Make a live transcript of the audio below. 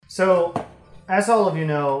So, as all of you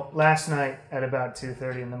know, last night at about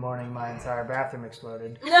 2:30 in the morning, my entire bathroom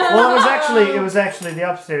exploded. No! Well, it was actually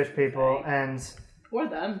the upstairs people, and Or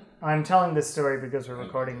them. I'm telling this story because we're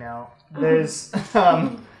recording now. There's,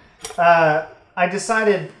 I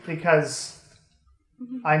decided because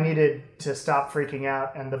I needed to stop freaking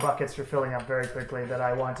out and the buckets were filling up very quickly that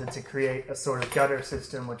I wanted to create a sort of gutter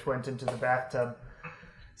system which went into the bathtub.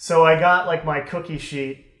 So I got like my cookie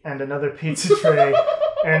sheet and another pizza tray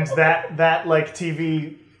and that like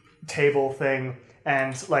TV table thing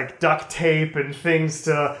and like duct tape and things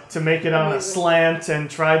to make it on a slant and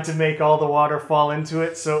tried to make all the water fall into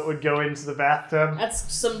it so it would go into the bathtub.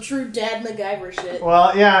 That's some true Dad MacGyver shit.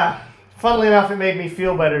 Well, yeah. Funnily enough, it made me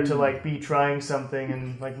feel better to like be trying something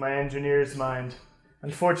in like my engineer's mind.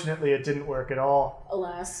 Unfortunately, it didn't work at all.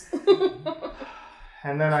 Alas.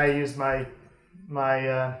 And then I used my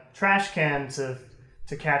trash can to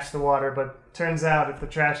catch the water, but turns out if the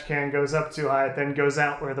trash can goes up too high, it then goes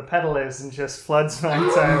out where the pedal is and just floods my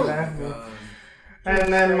entire bathroom.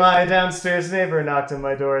 And then my downstairs neighbor knocked on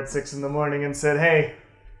my door at 6 a.m. and said, "Hey,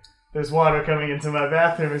 there's water coming into my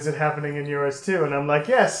bathroom. Is it happening in yours too?" And I'm like,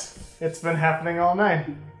 "Yes, it's been happening all night."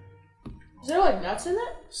 Is there like nuts in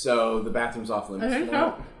it? So the bathroom's off limits. I think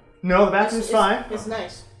so. No, the bathroom's fine. It's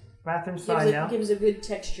nice. Bathroom's fine now. Gives a good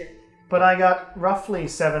texture. But I got roughly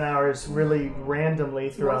 7 hours really randomly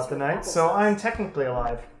throughout the night, so I'm technically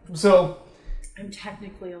alive. So, I'm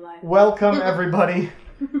technically alive. welcome everybody.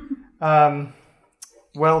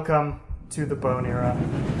 Welcome to the Bone Era.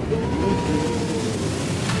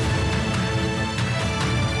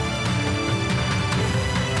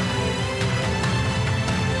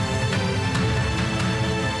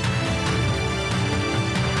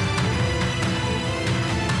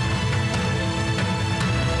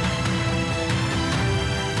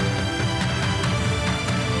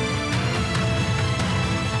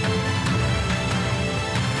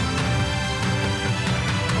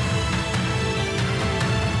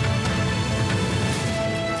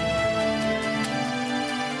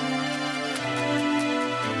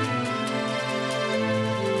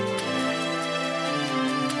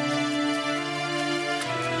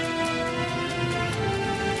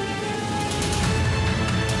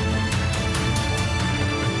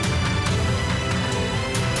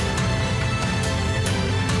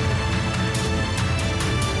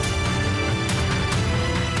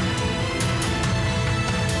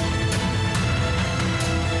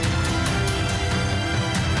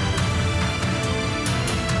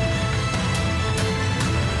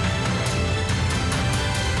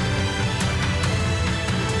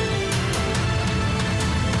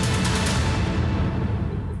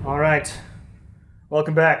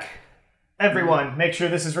 Welcome back. Everyone, make sure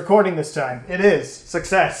this is recording this time. It is.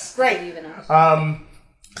 Success. Great, even us.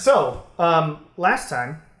 Last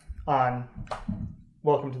time on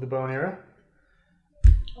Welcome to the Bone Era.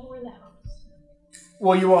 Oh, we're in the house.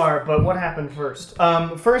 Well, you are, but what happened first?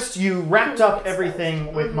 First, you wrapped up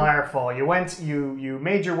everything with Myrefall. You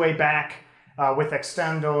made your way back with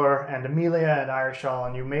Extandor and Amelia and Irishal,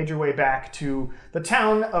 and you made your way back to the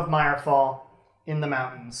town of Myrefall in the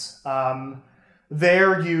mountains.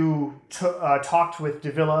 There you talked with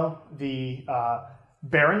Devillo, the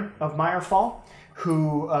Baron of Myrefall,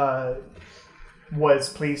 who was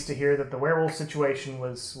pleased to hear that the werewolf situation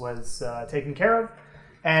was taken care of,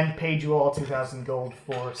 and paid you all 2,000 gold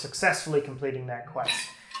for successfully completing that quest.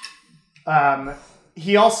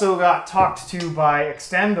 He also got talked to by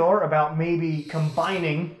Extandor about maybe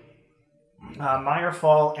combining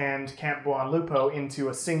Myrefall and Camp Buon-Lupo into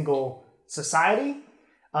a single society.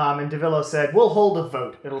 And Devillo said, "We'll hold a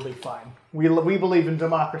vote. It'll be fine. We believe in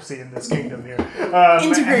democracy in this kingdom here."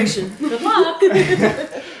 Integration. Good luck.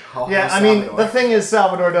 Yeah, I mean, the thing is,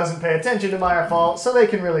 Salvador doesn't pay attention to Myrefall, so they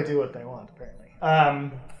can really do what they want, apparently.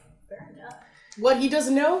 Fair enough. What he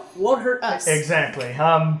doesn't know won't hurt us. Exactly.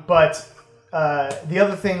 But the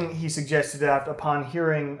other thing he suggested upon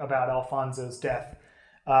hearing about Alfonso's death,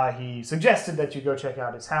 he suggested that you go check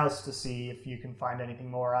out his house to see if you can find anything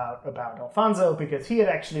more out about Alfonso, because he had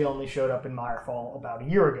actually only showed up in Myrefall about a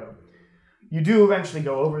year ago. You do eventually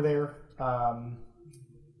go over there,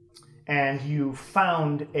 and you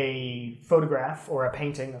found a photograph, or a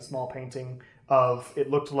painting, a small painting, of, it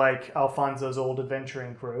looked like Alfonso's old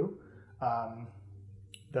adventuring crew,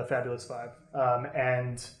 the Fabulous Five,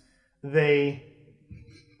 and they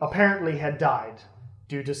apparently had died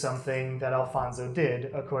due to something that Alfonso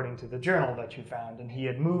did, according to the journal that you found. And he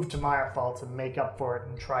had moved to Myrefall to make up for it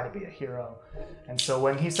and try to be a hero. And so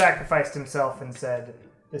when he sacrificed himself and said,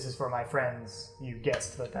 "This is for my friends," you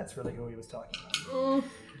guessed that that's really who he was talking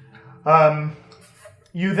about.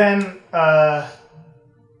 You then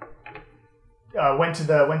went to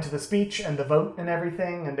the speech and the vote and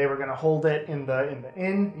everything, and they were going to hold it in the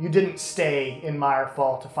inn. You didn't stay in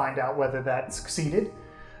Meyerfall to find out whether that succeeded.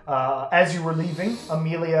 As you were leaving,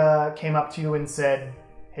 Amelia came up to you and said,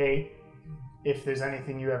 "Hey, if there's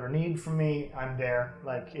anything you ever need from me, I'm there.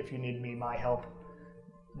 Like, if you need me, my help,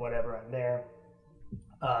 whatever, I'm there."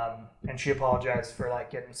 And she apologized for like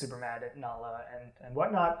getting super mad at Nala and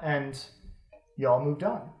whatnot, and y'all moved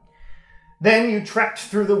on. Then you trekked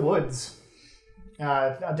through the woods,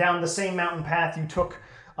 down the same mountain path you took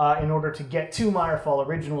in order to get to Meyerfall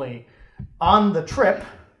originally. On the trip,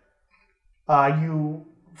 you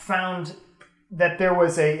found that there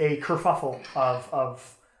was a kerfuffle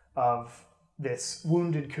of this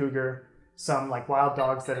wounded cougar, some like wild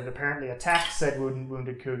dogs that had apparently attacked said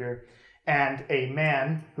wounded cougar, and a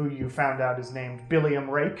man who you found out is named Billiam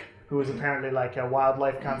Rake, who was apparently like a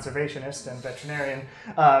wildlife conservationist and veterinarian,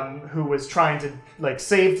 who was trying to like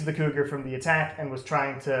save the cougar from the attack and was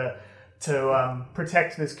trying to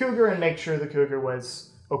protect this cougar and make sure the cougar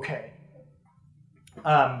was okay.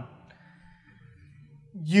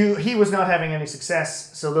 He was not having any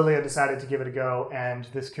success, so Lilia decided to give it a go, and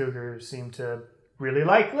this cougar seemed to really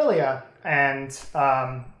like Lilia. And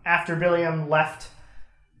after Billiam left,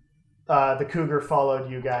 the cougar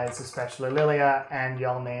followed you guys, especially Lilia, and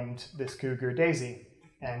y'all named this cougar Daisy.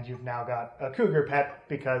 And you've now got a cougar pet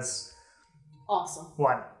because... Awesome.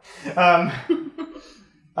 Why not?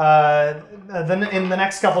 In the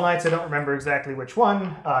next couple nights, I don't remember exactly which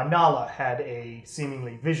one, Nala had a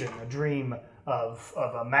seemingly vision, a dream of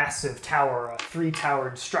a massive tower, a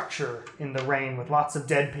 3-towered structure in the rain with lots of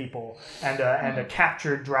dead people, and a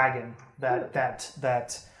captured dragon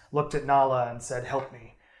that looked at Nala and said, "Help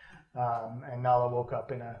me." And Nala woke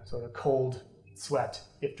up in a sort of cold sweat,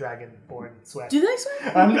 if dragon-born sweat. Do they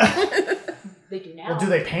sweat? They do now. Well, do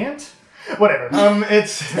they pant? Whatever.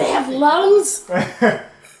 It's. They have lungs.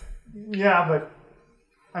 Yeah, but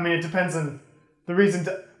I mean, it depends on the reason.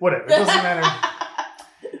 Whatever. It doesn't matter.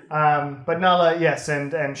 But Nala, yes,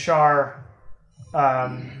 and Shar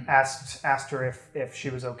asked her if she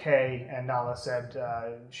was okay, and Nala said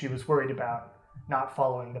she was worried about not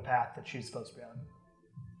following the path that she's supposed to be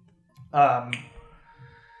on.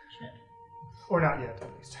 Or not yet, at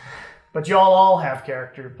least. But y'all all have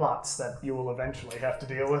character plots that you will eventually have to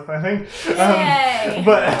deal with, I think. Yay!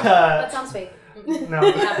 That sounds fake. No.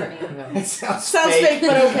 Not for me. No. It sounds fake,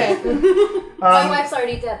 but okay. My wife's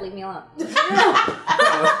already dead. Leave me alone.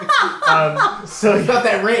 So What about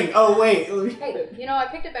that ring? Oh, wait. Hey, I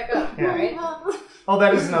picked it back up. Yeah. Right? Oh,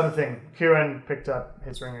 that is another thing. Kieran picked up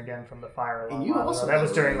his ring again from the fire a And you while also ago. That was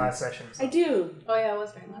have a during ring. last session. So. I do. Oh yeah, it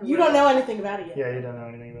was very much. You don't know anything about it yet. Yeah, you don't know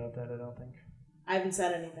anything about that, I don't think. I haven't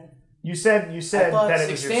said anything. You said I thought that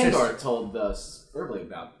it was your sister. Standard told us verbally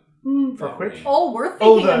about For which? ring. Oh, we're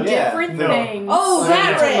Oh, thinking of yeah, different no. things. Oh,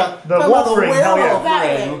 that Talking ring. about- The talking about wolf ring, hell yeah. werewolf That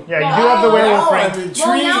ring. ring. Yeah, you do have the werewolf Oh, ring. I'm intrigued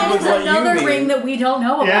Well, now with there's what another you ring mean. that we don't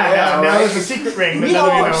know about. Yeah, now right. there's a secret ring that We none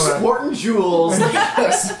of all you are know about. sporting jewels.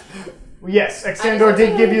 Yes. Yes, Extandor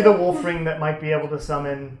did give you the wolf ring that might be able to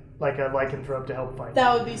summon like a lycanthrope to help fight.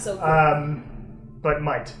 That would be so cool. But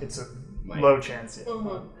might. It's a Might. low chance. Yeah.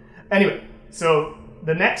 Mhm. Anyway, so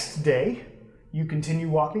the next day, you continue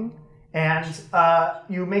walking, and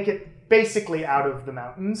you make it basically out of the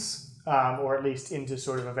mountains, or at least into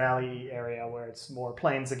sort of a valley area where it's more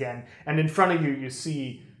plains again. And in front of you,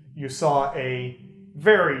 you saw a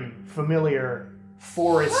very familiar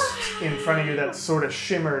forest in front of you that sort of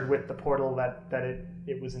shimmered with the portal that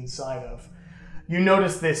it was inside of. You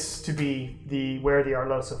notice this to be where the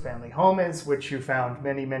Arloso family home is, which you found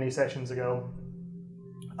many, many sessions ago.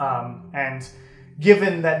 And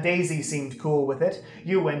given that Daisy seemed cool with it,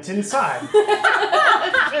 you went inside.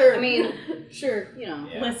 Sure. I mean, Sure. Yeah.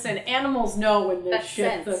 Listen, animals know when this That's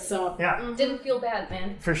shit sense. that's up. Yeah, didn't feel bad,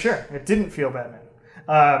 man. for sure. It didn't feel bad,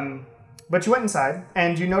 man. But you went inside,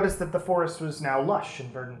 and you noticed that the forest was now lush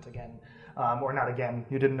and verdant again. Or not again,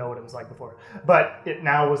 you didn't know what it was like before. But it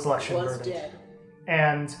now was lush and Was verdant. dead.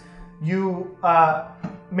 And you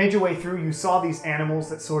made your way through. You saw these animals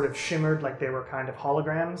that sort of shimmered like they were kind of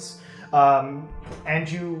holograms.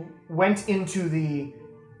 And you went into the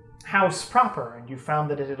house proper, and you found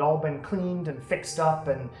that it had all been cleaned and fixed up,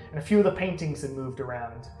 and a few of the paintings had moved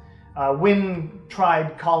around. Wynn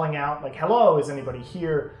tried calling out, like, "Hello, is anybody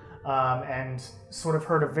here?" And sort of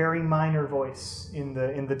heard a very minor voice in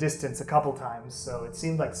the distance a couple times, so it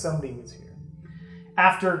seemed like somebody was here.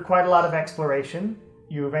 After quite a lot of exploration,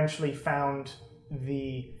 you eventually found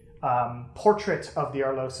the portrait of the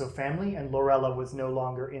Arloso family, and Lorella was no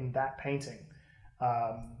longer in that painting.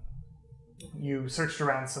 You searched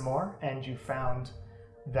around some more, and you found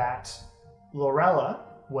that Lorella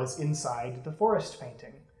was inside the forest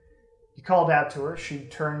painting. You called out to her, she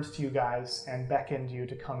turned to you guys and beckoned you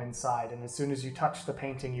to come inside, and as soon as you touched the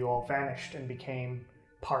painting, you all vanished and became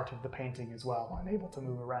part of the painting as well, unable to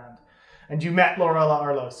move around. And you met Lorella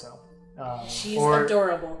Arloso. She's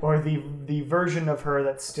adorable. Or the version of her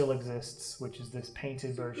that still exists, which is this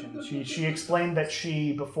painted version. She explained that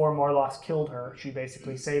before Morlos killed her, she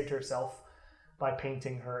basically saved herself by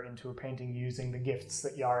painting her into a painting using the gifts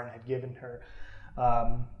that Yaren had given her.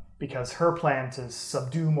 Because her plan to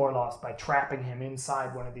subdue Morlos by trapping him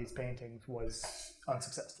inside one of these paintings was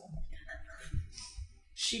unsuccessful.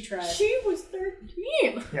 She tried. She was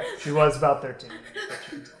 13. Yeah, she was about 13.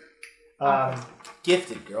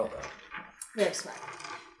 Gifted girl, though. Very smart.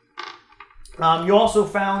 You also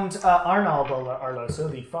found Arnald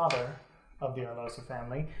Arloso, the father of the Arloso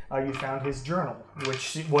family. You found his journal,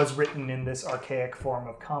 which was written in this archaic form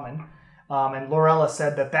of common. And Lorella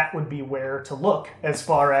said that would be where to look as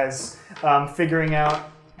far as figuring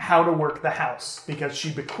out how to work the house, because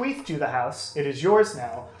she bequeathed you the house. It is yours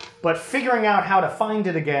now. But figuring out how to find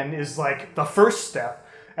it again is like the first step,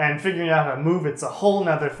 and figuring out how to move it's a whole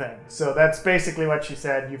nother thing. So that's basically what she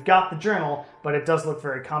said. You've got the journal, but it does look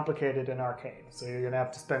very complicated and arcane. So you're going to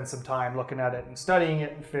have to spend some time looking at it and studying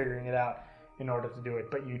it and figuring it out in order to do it.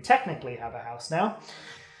 But you technically have a house now.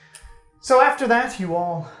 So after that, you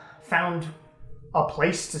all found a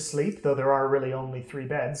place to sleep, though there are really only 3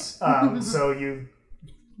 beds. So you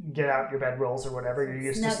get out your bedrolls or whatever. You're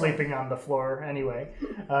used to sleeping on the floor anyway.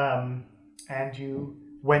 And you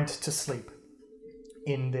went to sleep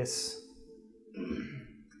in this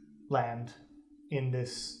land, in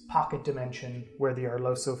this pocket dimension where the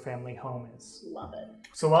Arloso family home is. Love it.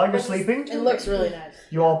 So while you're sleeping, It looks really nice.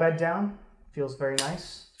 you all bed down. Feels very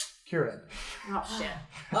nice. Cure it. Oh, shit.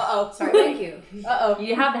 Uh-oh. Sorry, thank you. Uh-oh.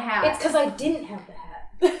 You have the hat. It's because I didn't have the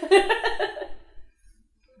hat.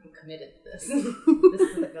 I'm committed to this. This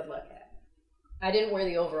is the good luck hat. I didn't wear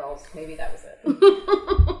the overalls. Maybe that was it.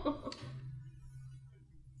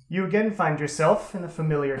 You again find yourself in a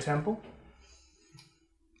familiar temple.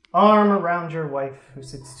 Arm around your wife, who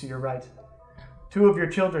sits to your right. 2 of your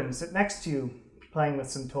children sit next to you, playing with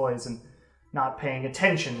some toys and not paying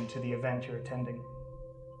attention to the event you're attending.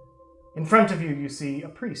 In front of you, you see a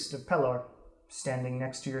priest of Pelor, standing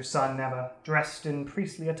next to your son, Neva, dressed in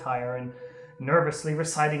priestly attire and nervously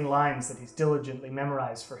reciting lines that he's diligently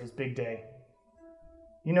memorized for his big day.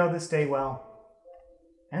 You know this day well,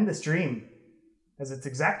 and this dream, as it's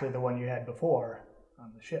exactly the one you had before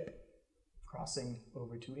on the ship, crossing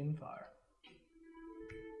over to Infar.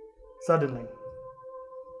 Suddenly,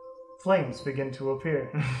 flames begin to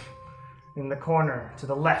appear in the corner to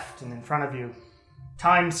the left and in front of you.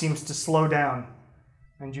 Time seems to slow down,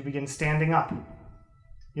 and you begin standing up.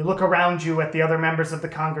 You look around you at the other members of the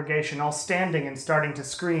congregation, all standing and starting to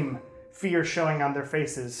scream, fear showing on their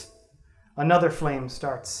faces. Another flame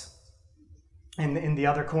starts in the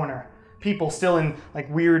other corner. People still in like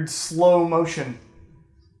weird slow motion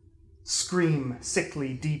scream,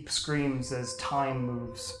 sickly, deep screams as time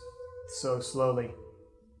moves so slowly.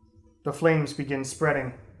 The flames begin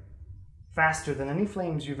spreading faster than any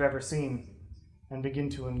flames you've ever seen and begin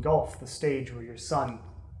to engulf the stage where your son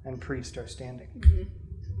and priest are standing. Mm-hmm.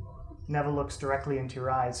 Neva looks directly into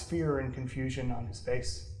your eyes, fear and confusion on his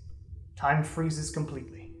face. Time freezes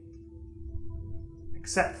completely,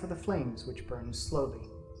 except for the flames which burn slowly.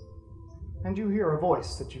 And you hear a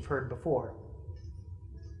voice that you've heard before.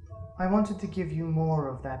 I wanted to give you more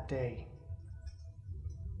of that day.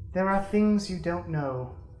 There are things you don't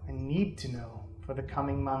know and need to know for the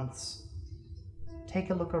coming months. Take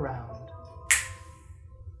a look around.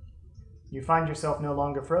 You find yourself no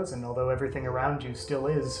longer frozen, although everything around you still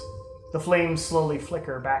is. The flames slowly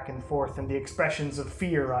flicker back and forth, and the expressions of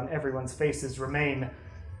fear on everyone's faces remain.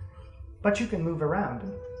 But you can move around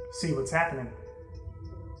and see what's happening.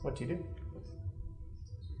 What do you do?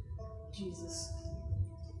 Jesus.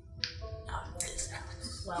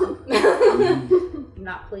 Well, I'm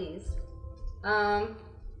not pleased.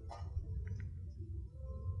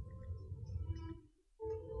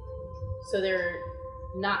 So they're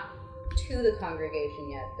not to the congregation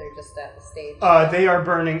yet. They're just at the stage. They are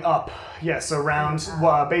burning up. Yes, around.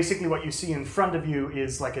 Basically, what you see in front of you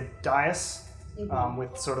is like a dais.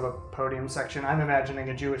 With sort of a podium section. I'm imagining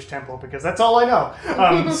a Jewish temple because that's all I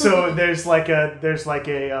know. So there's like a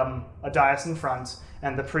dais in front,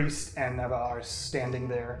 and the priest and Neva are standing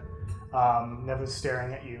there. Neva's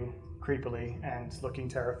staring at you creepily and looking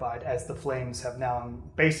terrified as the flames have now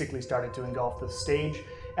basically started to engulf the stage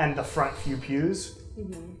and the front few pews.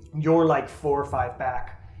 Mm-hmm. You're like 4 or 5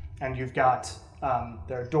 back, and you've got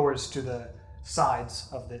there are doors to the sides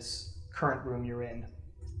of this current room you're in.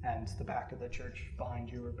 and the back of the church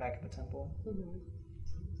behind you, or back of the temple. Mm-hmm.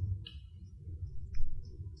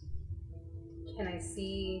 Can I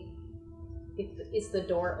see is the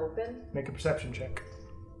door open? Make a perception check.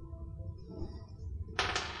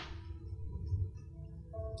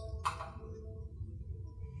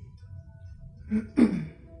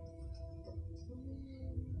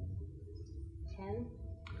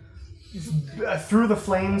 Through the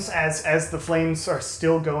flames, as the flames are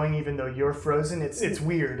still going, even though you're frozen, it's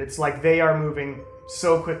weird. It's like they are moving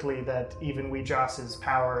so quickly that even Weejas's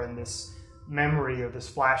power and this memory or this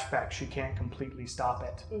flashback, she can't completely stop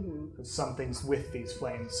it. Because something's with these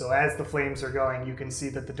flames. So as the flames are going, you can see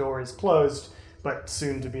that the door is closed, but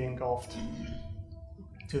soon to be engulfed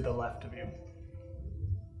to the left of you.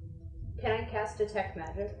 Can I cast Detect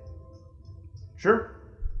Magic? Sure.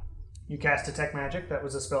 You cast Detect Magic. That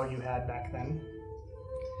was a spell you had back then.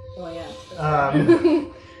 Oh, yeah.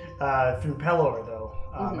 Through Pelor, though.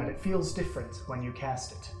 And it feels different when you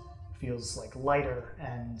cast it. It feels like lighter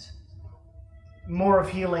and more of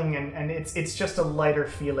healing, and it's just a lighter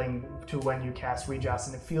feeling to when you cast Weejas,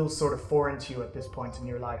 and it feels sort of foreign to you at this point in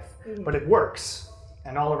your life. But it works,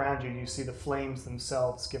 and all around you see the flames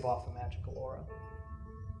themselves give off a magical aura.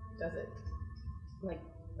 Does it? Like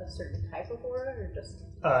a certain type of aura, or just...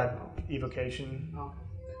 Evocation. Oh.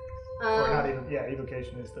 Or not even... Yeah,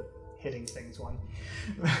 evocation is the hitting things one.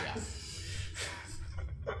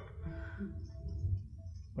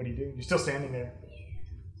 What do you do? You're still standing there.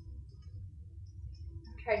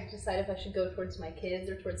 I'm trying to decide if I should go towards my kids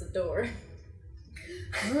or towards the door.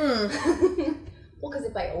 Well, because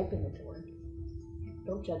if I open the door...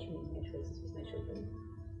 Don't judge me my choices with my children.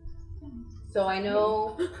 So I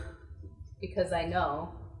know... Because I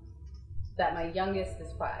know that my youngest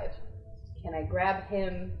is 5. Can I grab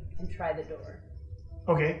him and try the door?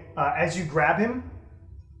 Okay, as you grab him,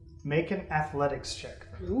 make an athletics check.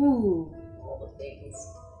 Ooh, all the things.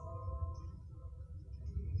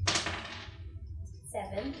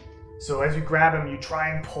 7. So as you grab him, you try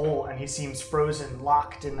and pull, and he seems frozen,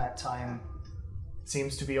 locked in that time. It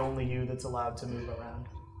seems to be only you that's allowed to move around.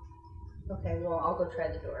 Okay, well, I'll go try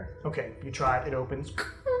the door. Okay, you try it, it opens.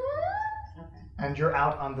 And you're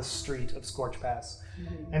out on the street of Scorch Pass.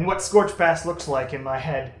 And what Scorch Pass looks like in my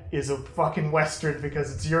head is a fucking western,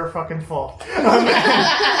 because it's your fucking fault.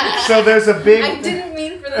 So there's a big... I didn't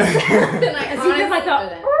mean for this to happen. I honestly like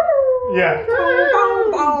didn't. Yeah.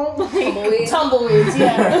 Tumbleweeds,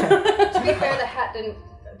 yeah. To be fair, the hat didn't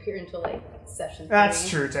appear until like session 3. That's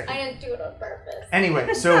true, I technically. didn't do it on purpose.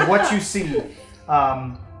 Anyway, so what you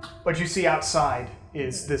see outside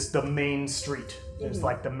is the main street. There's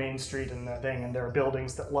like the main street and the thing, and there are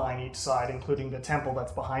buildings that line each side, including the temple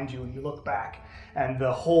that's behind you, and you look back, and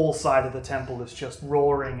the whole side of the temple is just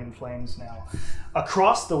roaring in flames now.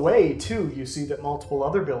 Across the way, too, you see that multiple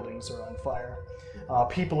other buildings are on fire.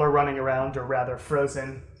 People are running around, or rather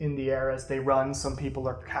frozen in the air as they run. Some people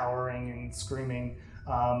are cowering and screaming.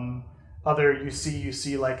 You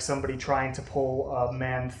see like somebody trying to pull a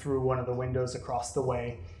man through one of the windows across the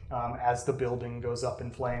way as the building goes up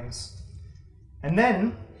in flames. And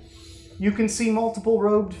then you can see multiple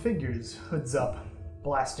robed figures, hoods up,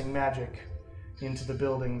 blasting magic into the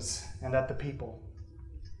buildings and at the people.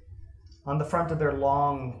 On the front of their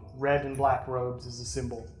long red and black robes is a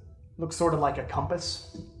symbol. Looks sort of like a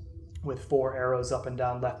compass with 4 arrows up and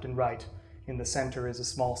down, left and right. In the center is a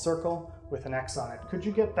small circle with an X on it. Could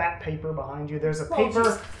you get that paper behind you? There's a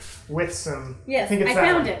paper with some... Yes, I think it's I that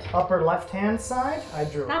found one. it. Upper left-hand side? I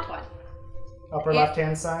drew it. That one. Upper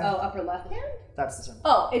left-hand side? Oh, upper left hand? That's the symbol.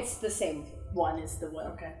 Oh, it's the same one as the one.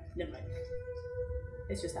 Okay, never mind.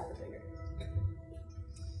 It's just half a finger.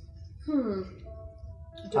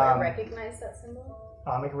 Do I recognize that symbol?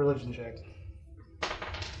 Make a religion check.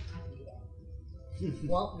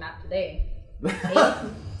 Well, not today.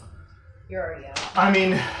 You're already out. I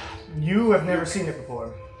mean, you have never seen it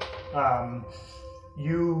before.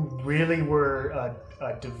 You really were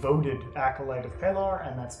a devoted acolyte of Pelor,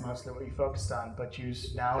 and that's mostly what you focused on, but you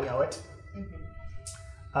now know it.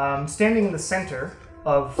 Standing in the center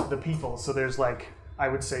of the people, so there's like, I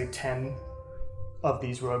would say 10 of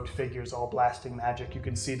these robed figures all blasting magic. You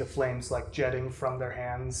can see the flames like jetting from their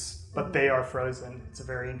hands, but they are frozen. It's a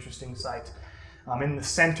very interesting sight. In the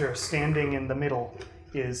center, standing in the middle,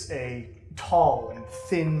 is a tall and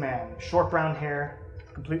thin man, short brown hair,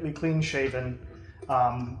 completely clean shaven,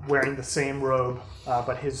 wearing the same robe,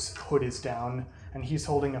 but his hood is down, and he's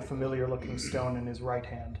holding a familiar looking stone in his right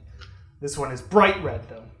hand. This one is bright red,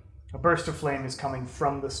 though. A burst of flame is coming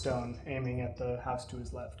from the stone, aiming at the house to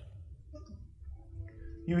his left.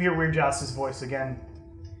 You hear Weirjas's voice again.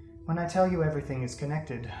 When I tell you everything is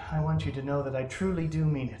connected, I want you to know that I truly do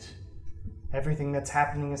mean it. Everything that's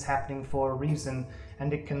happening is happening for a reason,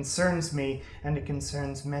 and it concerns me, and it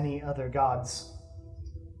concerns many other gods.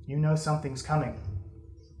 You know something's coming.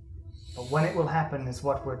 But when it will happen is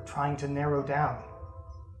what we're trying to narrow down.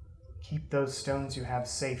 Keep those stones you have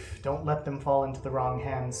safe. Don't let them fall into the wrong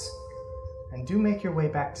hands. And do make your way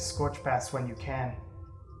back to Scorch Pass when you can.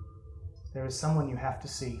 There is someone you have to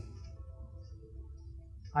see.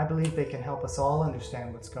 I believe they can help us all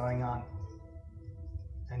understand what's going on.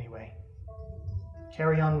 Anyway,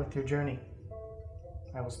 carry on with your journey.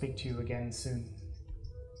 I will speak to you again soon.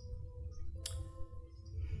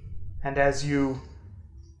 And as you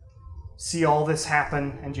see all this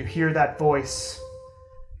happen and you hear that voice,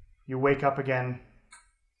 you wake up again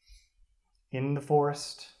in the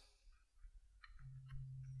forest.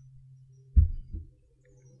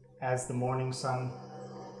 As the morning sun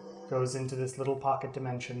goes into this little pocket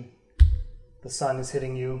dimension, the sun is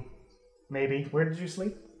hitting you. Maybe. Where did you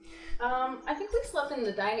sleep? I think we slept in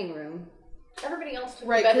the dining room. Everybody else took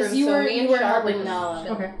Right, the bedroom, because you so were me and not Charlotte with was Nala.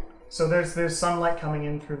 chilling. Okay. So there's sunlight coming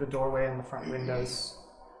in through the doorway and the front windows,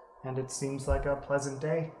 and it seems like a pleasant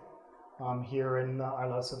day here in the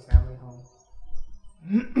Arloso family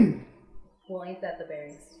home. Well, ain't that the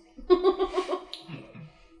berries?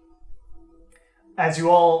 As you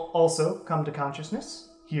all also come to consciousness,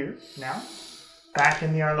 here, now, back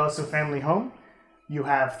in the Arloso family home, you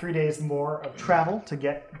have 3 days more of travel to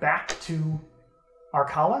get back to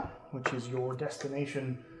Arkala, which is your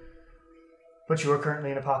destination, but you are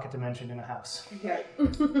currently in a pocket dimension in a house. Okay.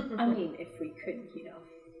 I mean, if we could,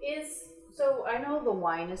 So I know the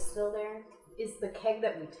wine is still there. Is the keg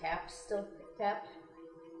that we tapped still tapped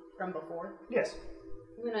from before? Yes.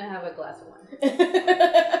 I'm gonna have a glass of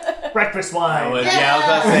wine. Breakfast wine. I was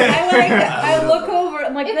about to say. I look over.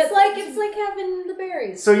 I'm like, It's like having the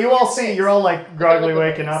berries. So you all see, you're all like groggily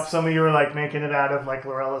waking up. Some of you are like making it out of like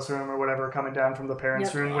Lorella's room or whatever, coming down from the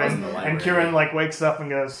parents' room. I was in the And library. Kieran like wakes up and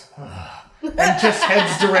goes, "Ugh," and just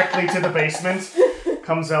heads directly to the basement.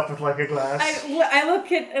 Comes up with like a glass. I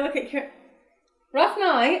look at Kieran. Rough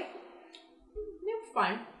night. Yeah,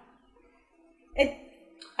 fine.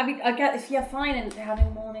 I get if you're fine and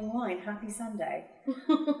having morning wine. Happy Sunday.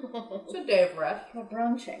 It's a day of rest. We're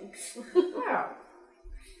brunching. Yeah.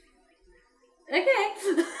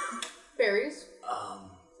 Okay. Berries.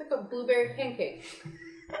 It's like a blueberry pancake.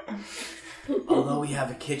 Although we have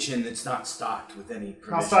a kitchen that's not stocked with any Not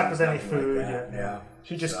provisions, stocked with any nothing like food. that. Yeah.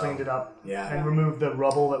 She just So, cleaned it up Yeah. and removed the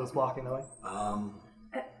rubble that was blocking the way.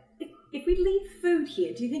 If we leave food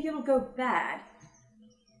here, do you think it'll go bad?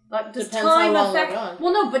 Like, does Depends how time long affect? we're gone.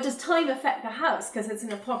 Well, no, but does time affect the house because it's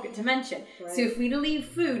in a pocket dimension? Right. So if we leave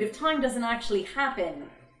food, if time doesn't actually happen,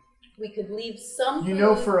 We could leave some. You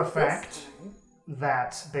know food for a this fact time.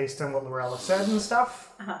 that, based on what Lorella said and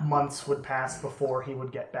stuff, Uh-huh. months would pass before he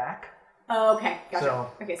would get back. oh, okay, gotcha.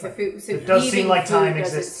 So, okay, so food. So It does leaving seem like food time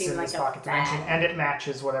doesn't exists seem in like this a pocket bad- dimension, and it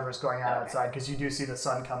matches whatever's going on Okay. outside, because you do see the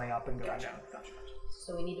sun coming up and going down.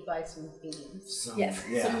 So we need to buy some beans. Yes.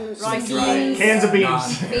 Yeah. Some Some rice dried- beans. Cans of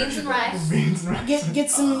beans. Beans and rice. Beans and rice. Get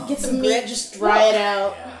some meat, just dry it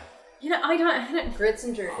out. Yeah. You know, I don't. Grits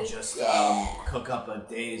and I'll jerky. just cook up a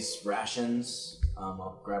day's rations.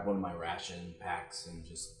 I'll grab one of my ration packs and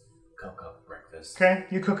just cook up breakfast. Okay,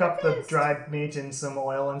 you cook up the dried meat in some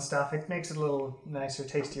oil and stuff. It makes it a little nicer,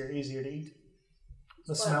 tastier, easier to eat.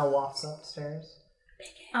 The smell wafts upstairs.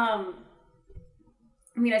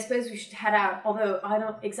 I mean, I suppose we should head out. Although I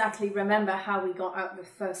don't exactly remember how we got out the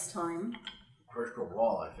first time. Crystal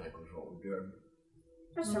ball, I think, was what we did.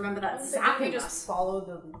 I just remember that Didn't we zapping just us. follow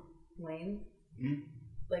the lane? Hmm?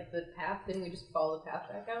 Like the path? Didn't we just follow the path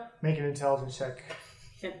back out? Make an intelligence check.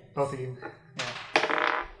 Yeah. Both of you.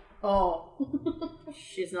 Oh,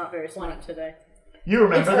 she's not very smart today. You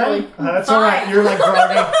remember It's that? early. That's alright. You're like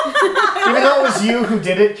groggy. Even though it was you who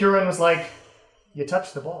did it, Kieran was like, you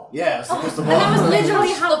touched the ball. Yeah, it's the crystal And that was ball.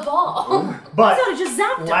 literally how the ball. I But thought it just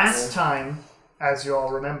zapped us. last time, as you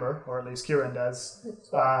all remember, or at least Kieran does,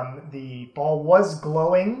 the ball was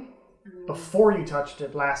glowing before you touched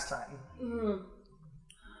it last time.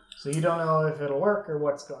 So you don't know if it'll work or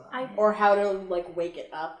what's going on. Or how to, like, wake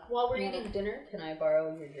it up. While we're eating dinner, can I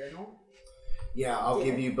borrow your journal? Yeah, I'll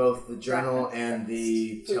give you both the journal and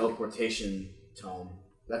the teleportation tome.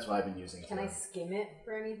 That's what I've been using. Can I skim it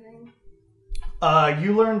for anything?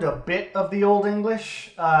 You learned a bit of the Old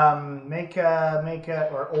English. Make a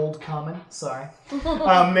or Old Common. Sorry.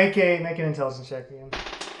 Make an intelligence check again.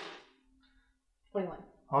 21.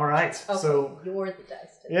 All right. Okay, So you're the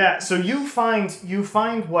dice. today. yeah. So you find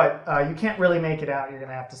what you can't really make it out. You're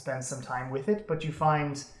gonna have to spend some time with it, but you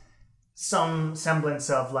find some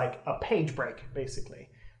semblance of like a page break, basically.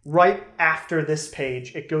 Right after this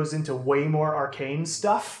page, it goes into way more arcane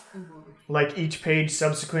stuff. Like each page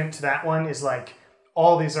subsequent to that one is like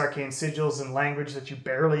all these arcane sigils and language that you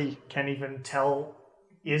barely can even tell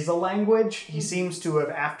is a language. He seems to have,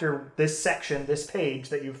 after this section, this page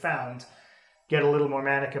that you found, get a little more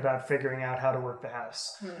manic about figuring out how to work the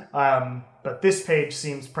house. But this page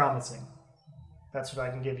seems promising. That's what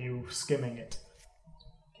I can give you skimming it.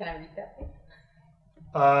 Can I read that thing?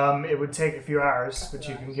 It would take a few hours, but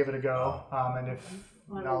you can give it a go. And if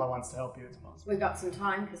Nala wants to help you, it's possible. We've got some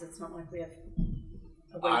time because it's not like we have.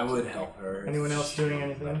 I would help her. Anyone else doing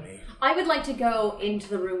anything? I would like to go into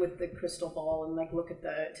the room with the crystal ball and like look at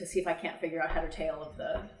to see if I can't figure out how to tail of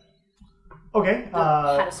the Okay.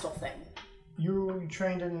 pedestal thing. You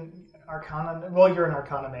trained in Arcana? Well, you're an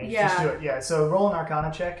Arcana mage. Yeah. Just do it. Yeah. So roll an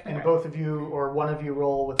Arcana check, and Okay. both of you or one of you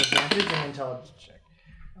roll with advantage and intelligence check.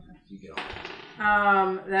 You get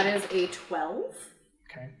on. That is a 12.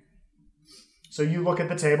 Okay. So you look at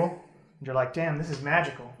the table, and you're like, "Damn, this is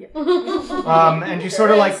magical." Yeah. And you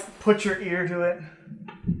sort of like put your ear to it.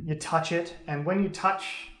 You touch it, and when you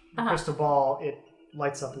touch the crystal ball, it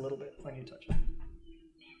lights up a little bit when you touch it.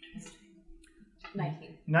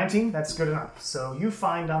 19. 19? That's good enough. So you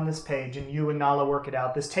find on this page, and you and Nala work it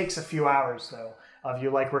out. This takes a few hours, though, of you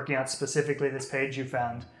like working out specifically this page you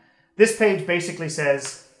found. This page basically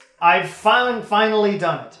says, I've finally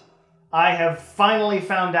done it. I have finally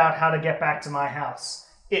found out how to get back to my house.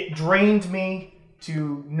 It drained me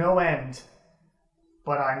to no end,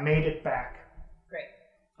 but I made it back. Great.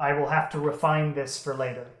 I will have to refine this for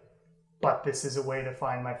later, but this is a way to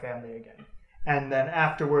find my family again. And then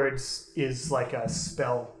afterwards is like a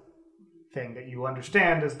spell thing that you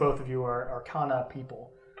understand, as both of you are Arcana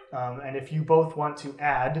people. And if you both want to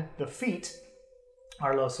add the feat,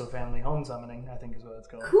 Arloso Family Home Summoning, I think is what it's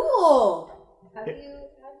called. Cool! How do you...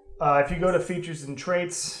 If you go to Features and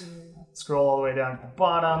Traits, scroll all the way down to the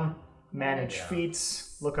bottom, Manage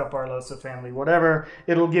Feats, look up Arloso Family, whatever,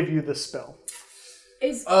 it'll give you the spell.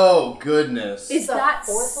 Oh, goodness. Is The that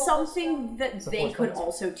fourth level something that It's the they fourth could level.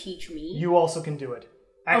 also teach me? You also can do it.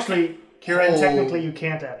 Actually, Kieran, Oh. technically you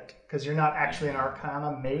can't add it, because you're not actually an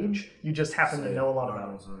Arcana mage, you just happen to know a lot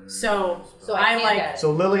about it. So I can't like add it. So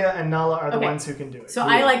Lilia and Nala are the Okay. ones who can do it. so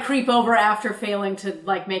I like creep over after failing to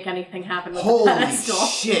like make anything happen with the Holy pedestal.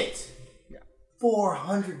 shit!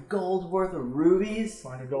 400 gold worth of rubies?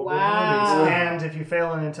 400 gold Wow. rubies. And if you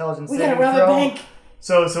fail an intelligence We saving gotta rob a throw, bank.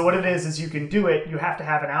 So what it is you can do it. You have to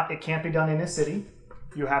have an out. It can't be done in a city.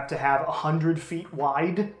 You have to have 100 feet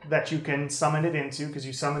wide that you can summon it into, because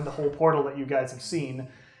you summoned the whole portal that you guys have seen.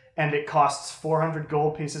 And it costs 400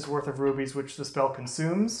 gold pieces worth of rubies, which the spell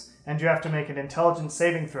consumes. And you have to make an intelligence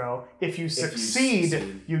saving throw. If you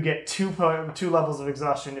succeed, you get two levels of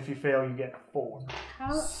exhaustion. If you fail, you get 4.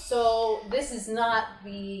 So this is not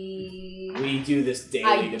the We do this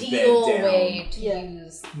daily to ideal bed down. way to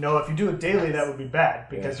use... No, if you do it daily, that would be bad,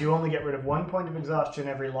 because you only get rid of 1 point of exhaustion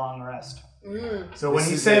every long rest. So when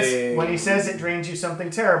he says it drains you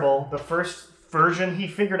something terrible, the first version he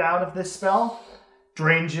figured out of this spell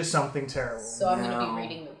drains you something terrible. So I'm going to No. be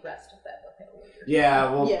reading the rest of that book. Yeah,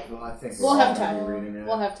 well, Yeah. I think We'll we're have all gonna time. be reading it.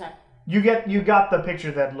 We'll have time. You got the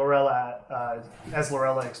picture that Lorella, as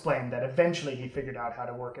Lorella explained, that eventually he figured out how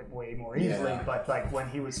to work it way more easily. Yeah. But like when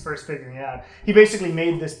he was first figuring it out, he basically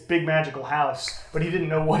made this big magical house, but he didn't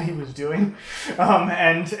know what he was doing,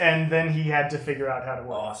 and then he had to figure out how to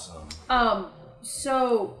work. Awesome.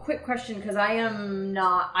 So quick question, because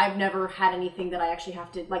I've never had anything that I actually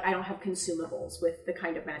have to, like, I don't have consumables with the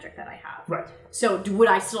kind of magic that I have. Right. So would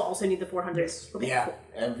I still also need the 400? Yes. Okay, Yeah, cool.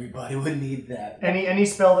 everybody would need that. Any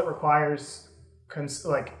spell that requires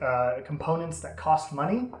components that cost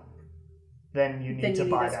money, then you need Then to you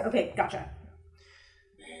buy this. that. Okay, gotcha.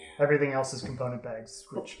 Everything else is component bags,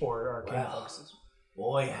 which or arcane Wow. focuses.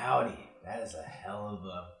 Boy, howdy. That is a hell of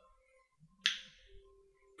a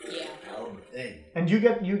thing. And you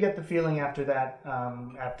get the feeling after that,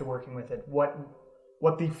 after working with it,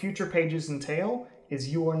 what the future pages entail is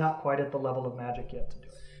you are not quite at the level of magic yet to do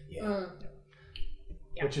it. Yeah.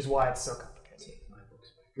 Which is why it's so complicated.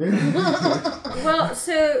 Well,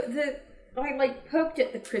 so I like poked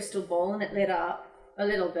at the crystal ball and it lit up a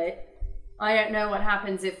little bit. I don't know what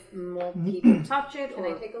happens if more people touch it. Can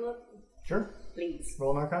or I take a look? Sure. please?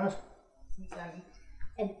 Roll an Arcana.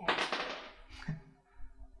 An F.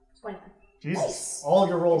 29. Jesus. All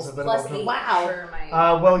your rolls have been Plus above 8 Wow. for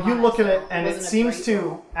my... well, you look at it, so and it wasn't a seems great to,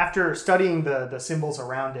 roll. after studying the symbols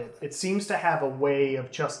around it, it seems to have a way of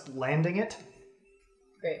just landing it.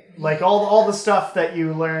 Great. Like all the stuff that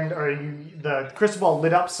you learned, or the crystal ball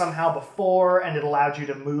lit up somehow before, and it allowed you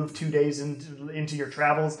to move 2 days into your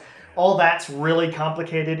travels. All that's really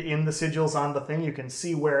complicated in the sigils on the thing. You can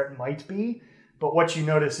see where it might be, but what you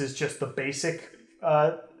notice is just the basic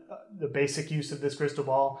use of this crystal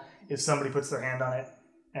ball is somebody puts their hand on it,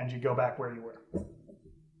 and you go back where you were.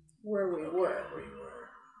 Where we were.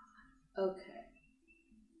 Okay.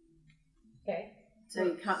 Okay. So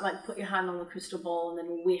you can't like put your hand on the crystal ball and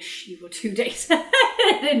then wish you were 2 days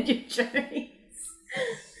ahead in your journeys.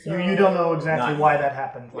 You don't know exactly Not why yet. that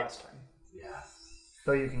happened last time, Yeah.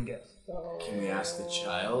 though you can guess. Can we ask the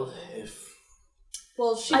child if...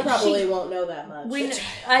 Well, she I- probably she- won't know that much.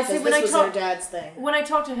 I said when this I was her talked dad's thing. when I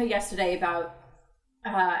talked to her yesterday about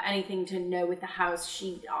anything to know with the house,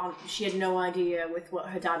 she had no idea with what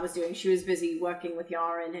her dad was doing. She was busy working with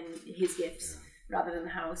Yaren and his gifts rather than the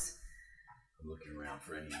house. I'm looking around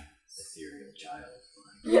for any ethereal child.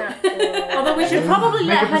 Yeah. Although we should probably Make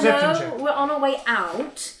let a her perception know check. we're on our way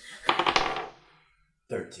out.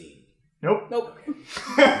 13. Nope. Nope.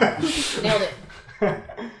 Nailed it.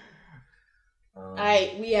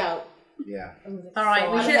 Alright, we out. Yeah. All right,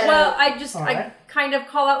 So we I'm should. head Well, out. I Alright. kind of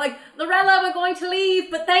call out like, Lorella, we're going to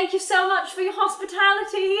leave, but thank you so much for your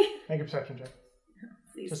hospitality. Make a perception check.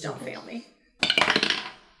 Please Just don't in fail me.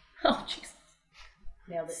 Oh, jeez.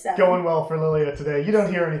 Nailed it. 7. Going well for Lilia today. You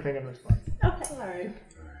don't hear anything in response. Okay. Alright.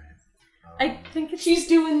 I think it's She's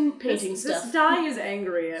doing painting this stuff. die is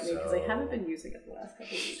angry at me because I So- haven't been using it the last couple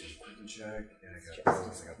of weeks. Quick and check. Yeah, I got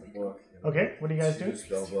those. I got the book. Okay, what do you guys do? Two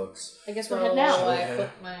spell books. I guess So we're heading out. I Yeah. put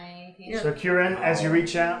my hand. So Kieran, as you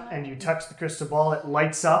reach out and you touch the crystal ball, it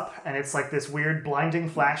lights up and it's like this weird blinding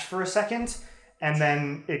flash for a second, and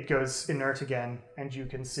then it goes inert again, and you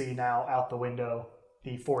can see now out the window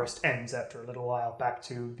the forest ends after a little while back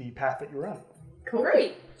to the path that you were on. Cool.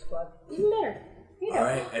 Great. Squad. Even better.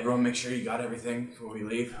 Alright, everyone make sure you got everything before we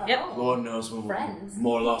leave. Yep. Lord knows when Friends.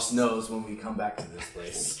 Morlos knows when we come back to this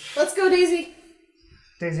place. Let's go, Daisy.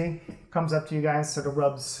 Daisy comes up to you guys, sort of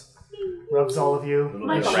rubs all of you, Little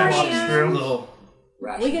My bit of friend. rations. through, Little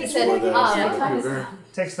rations We get for said, the cougar.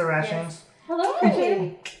 takes the rations. Hello,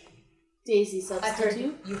 Daisy. Daisy I heard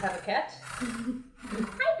substitute. you have a cat.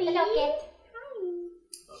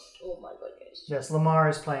 Oh my god, guys. Yes, Lamar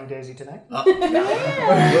is playing Daisy tonight. When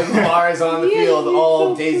Lamar is on the field,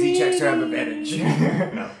 all Daisy checks her have advantage.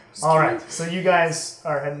 No. All right, so you guys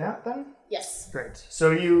are heading out then? Yes. Great.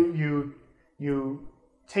 So you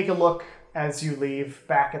take a look as you leave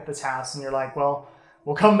back at this house, and you're like, well,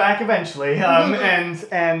 we'll come back eventually.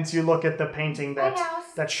 And you look at the painting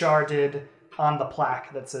that Shar did on the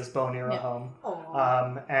plaque that says Bonira Home.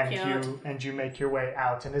 And you make your way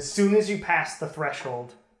out. And as soon as you pass the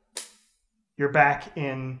threshold, you're back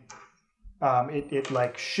in. It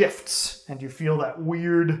like shifts, and you feel that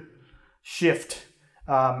weird shift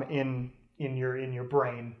in your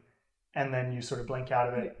brain. And then you sort of blink out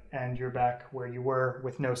of it, and you're back where you were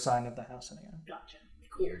with no sign of the house anymore. Gotcha.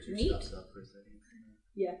 Neat.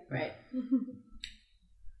 Yeah, right.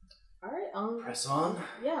 Alright, Press on.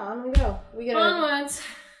 yeah, on we go. We gotta. Onwards.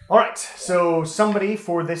 All right, so somebody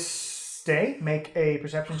for this day make a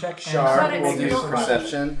perception check. and Shar somebody will make do a survival.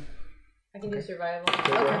 perception. I can do survival.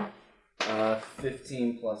 Okay.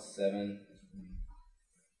 15 plus 7.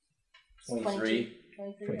 23.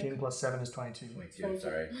 15 plus 7 is 22. 22,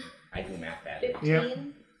 sorry. I do math bad. 15. Yeah.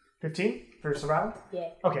 15 for survival? Yeah.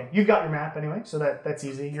 Okay, you've got your map anyway, so that's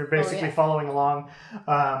easy. You're basically yeah. following along.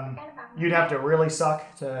 You'd have to really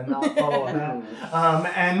suck to not follow a map.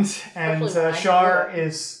 And Especially when I Shar do it.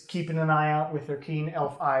 is keeping an eye out with her keen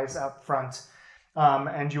elf eyes out front.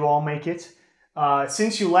 And you all make it.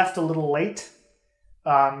 Since you left a little late,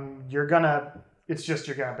 you're gonna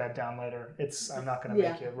bed down later. I'm not gonna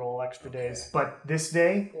make you roll extra days. But this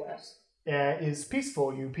day Bless. is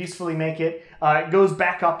peaceful. You peacefully make it. It goes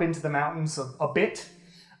back up into the mountains a bit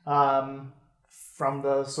from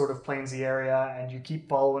the sort of plainsy area, and you keep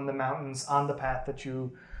following the mountains on the path that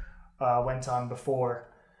you went on before.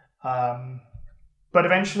 But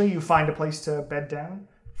eventually you find a place to bed down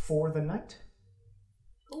for the night.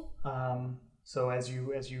 So as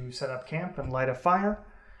you set up camp and light a fire,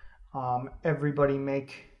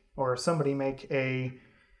 somebody make a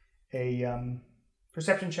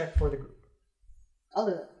perception check for the group. I'll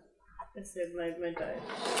do it. I said my die.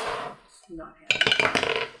 It's not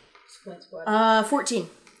happening. Squint squad. 14.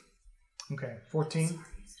 Okay, 14.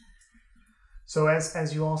 So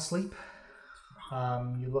as you all sleep,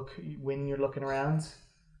 when you're looking around,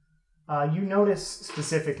 You notice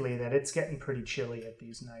specifically that it's getting pretty chilly at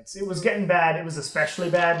these nights. It was getting bad. It was especially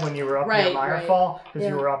bad when you were up near Mirefall because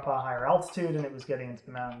you were up a higher altitude and it was getting into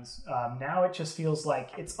the mountains. Now it just feels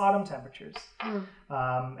like it's autumn temperatures.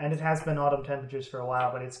 And it has been autumn temperatures for a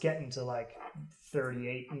while, but it's getting to like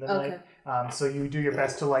 38 in the night. So you do your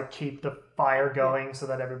best to like keep the fire going so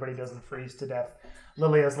that everybody doesn't freeze to death.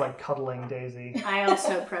 Lilia's like cuddling Daisy. I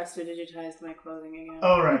also prestidigitized my clothing again.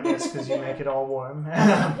 Oh right, yes, because you make it all warm.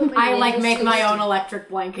 I like make my own electric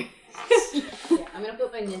blanket. Yeah, I'm gonna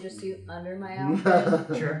put my ninja suit under my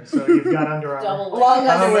outfit. Sure. So you've got Under Armour. Double Long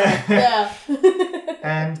underwear.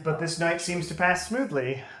 Yeah. But this night seems to pass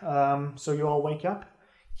smoothly. So you all wake up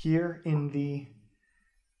here in the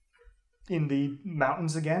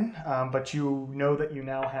mountains again. But you know that you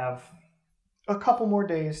now have a couple more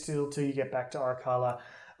days till you get back to Arkala.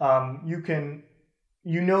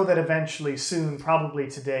 You know that eventually, soon, probably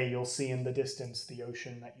today, you'll see in the distance the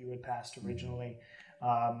ocean that you had passed originally.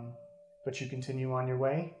 But you continue on your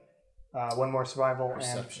way. One more survival.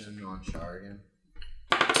 Perception on Char again.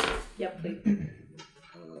 Yep, please.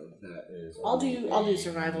 That is. I'll do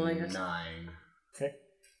survival, I guess. 9 Okay.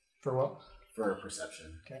 For what? for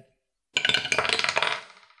perception. Okay.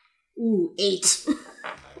 Ooh, 8.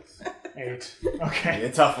 8. Okay.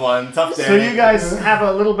 A tough one. Tough day. So you guys have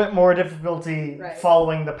a little bit more difficulty Right.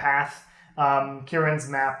 following the path. Kieran's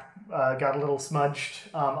map got a little smudged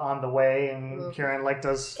on the way, and Kieran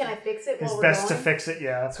does Can I fix it his while we're best going? to fix it.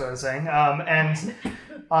 Yeah, that's what I was saying.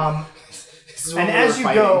 This is when And we as were you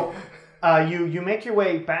fighting. go, you make your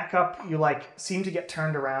way back up. You seem to get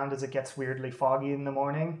turned around as it gets weirdly foggy in the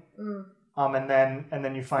morning. And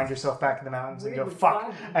then you find yourself back in the mountains and go Weirdly fuck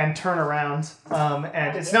foggy. and turn around.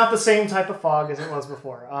 And it's not the same type of fog as it was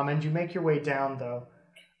before. And you make your way down though,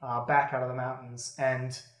 back out of the mountains,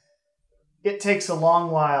 and it takes a long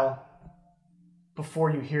while before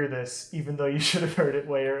you hear this, even though you should have heard it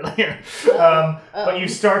way earlier. But you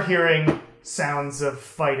start hearing sounds of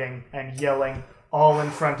fighting and yelling all in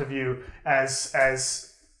front of you as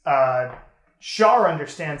Shar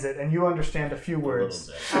understands it, and you understand a few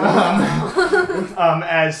words.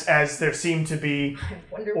 As there seem to be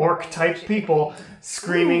orc-type people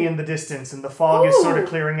screaming in the distance, and the fog is sort of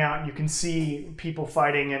clearing out, and you can see people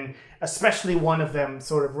fighting, and especially one of them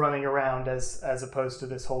sort of running around as opposed to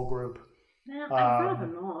this whole group. I'd rather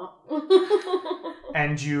not.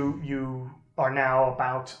 And you are now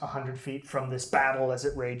about 100 feet from this battle as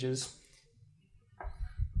it rages.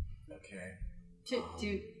 Okay.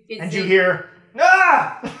 And you hear,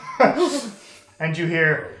 ah! And you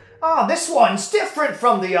hear, oh, this one's different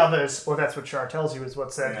from the others. Well, that's what Shar tells you is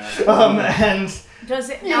what's said. Yeah. And Does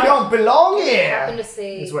it? you don't belong I happen here. to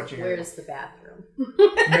say, Is what you hear. where's the bathroom?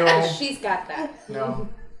 No, She's got that. no.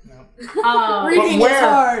 Reading is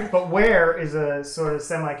hard. But where is a sort of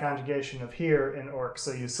semi-conjugation of here in orc,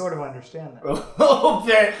 so you sort of understand that. Oh,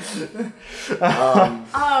 bit.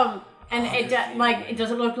 And it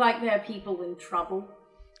does it look like there are people in trouble?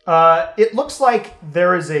 It looks like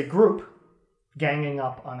there is a group ganging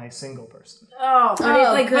up on a single person. Oh, but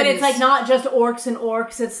Oh, it's goodness. not just orcs and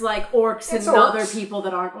orcs. It's like orcs It's and other orcs. people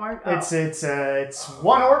that aren't orcs. Oh. It's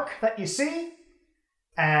one orc that you see,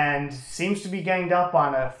 and seems to be ganged up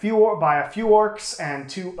on by a few orcs and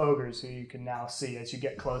 2 ogres who you can now see as you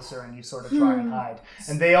get closer and you sort of try and hide.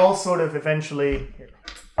 And they all sort of eventually. Here.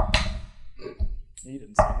 He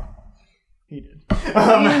didn't see it. He did.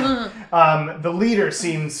 The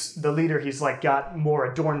leader, he's got more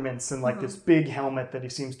adornments and this big helmet that he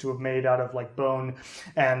seems to have made out of bone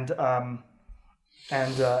and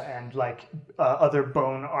other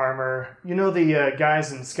bone armor. You know the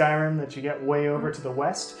guys in Skyrim that you get way over to the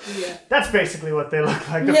west? Yeah. That's basically what they look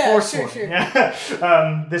like. The Yeah, Forsworn. sure.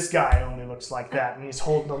 Yeah. This guy only looks like that, and he's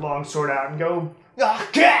holding the long sword out and go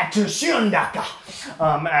at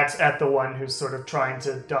the one who's sort of trying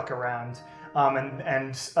to duck around.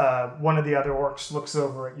 And one of the other orcs looks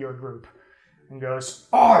over at your group and goes,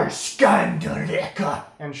 Arskandaleka!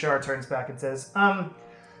 And Shar turns back and says,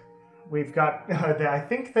 we've got, I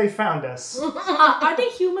think they found us. Are they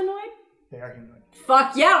humanoid? They are humanoid.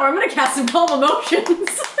 Fuck yeah, or I'm gonna cast some calm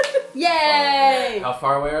emotions. Yay! How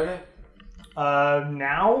far away are they?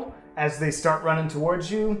 Now, as they start running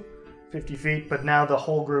towards you, 50 feet, but now the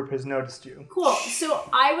whole group has noticed you. Cool. So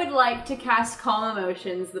I would like to cast calm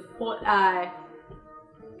emotions.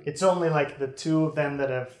 It's only the 2 of them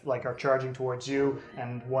that are charging towards you,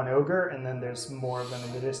 and 1 ogre, and then there's more of them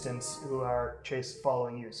in the distance who are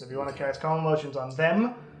following you. So if you want to cast calm emotions on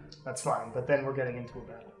them, that's fine. But then we're getting into a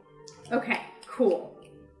battle. Okay. Cool.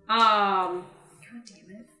 God damn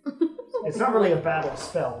it. It's not really a battle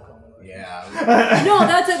spell, calm Yeah. No,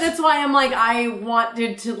 that's why I'm like, I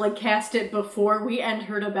wanted to like cast it before we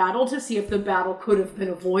entered a battle to see if the battle could have been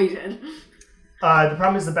avoided. The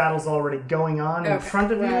problem is the battle's already going on in Okay,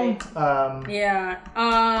 front of right. you. Yeah.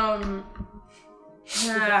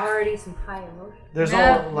 There's already some high emotion. There's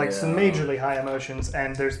Yeah. all like some majorly high emotions,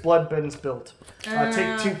 and there's blood been spilled.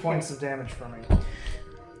 Take 2 points of damage from me.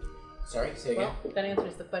 Sorry, say again. Well, that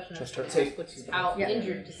answers the question. Just Of take- which is how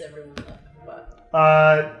injured does everyone look?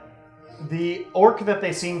 But The orc that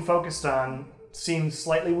they seem focused on seems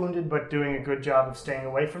slightly wounded, but doing a good job of staying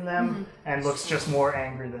away from them, and looks just more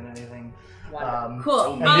angry than anything.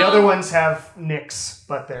 Cool. And the other ones have nicks,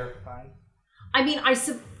 but they're fine. I mean, I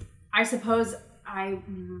suppose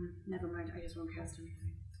never mind. I just won't cast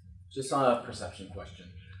anything. Just on a perception question.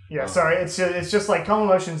 Yeah, sorry. It's just like calm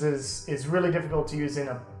emotions is really difficult to use in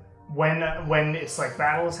a when it's like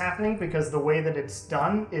battle is happening, because the way that it's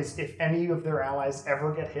done is if any of their allies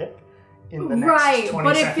ever get hit in the next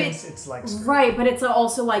 20 seconds, it's like screwed. Right, but it's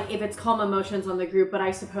also like if it's calm emotions on the group, but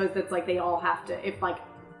I suppose that's like they all have to, if like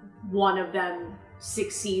one of them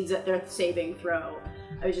succeeds at their saving throw.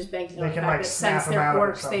 I was just banking on They the can, fact like, that snap since them they're out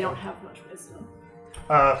or orcs, they something. don't have much wisdom.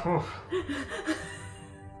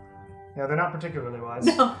 Yeah, they're not particularly wise.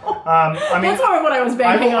 No. I mean, That's what I was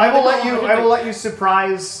banking on. I will let you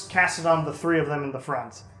surprise Cassidon the three of them in the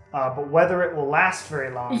front. But whether it will last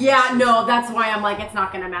very long. Yeah, no, that's why I'm like, it's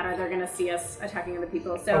not going to matter. They're going to see us attacking other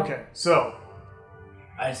people. So Okay, so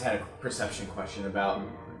I just had a perception question about,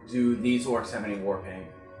 do these orcs have any war paint?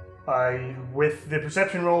 with the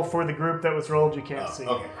perception roll for the group that was rolled, you can't see.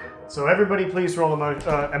 Okay. So everybody, please roll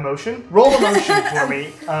emotion. Roll emotion for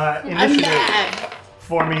me. Initiative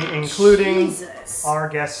for me, including Jesus. our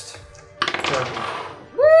guest. Kirby.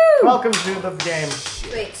 Welcome to the game.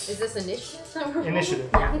 wait, is this initiative?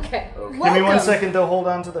 Initiative. Okay. Give me 1 second to hold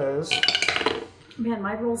on to those. Man,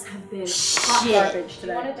 my rolls have been hot garbage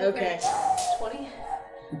You want today. it to Okay. 20?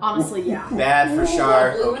 Honestly, yeah. Bad for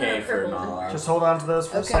Shar, Blue and okay a for purple. Nala. Just hold on to those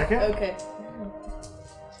for a second. Okay.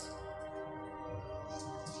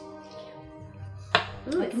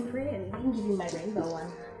 Ooh, it's pretty. I can give you my rainbow one.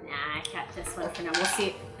 Nah, I kept this one for now. We'll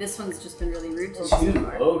see. This one's just been really rude to me.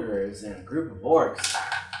 2 ogres and a group of orcs.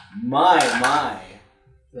 My.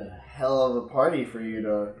 The hell of a party for you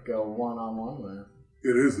to go one-on-one with.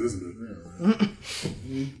 It is, isn't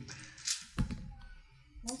it?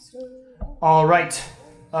 All right.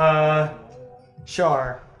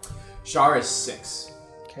 Shar. Shar is 6.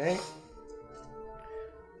 Okay.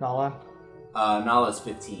 Nala. Nala's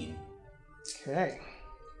 15. Okay.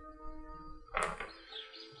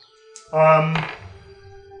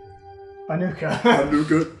 Anuka.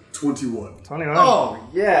 Anuka, 21. 21. Oh,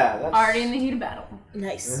 yeah. That's... Already in the heat of battle.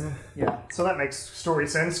 Nice. Yeah, so that makes story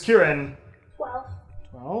sense. Kieran. 12.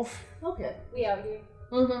 12. Okay. We out here.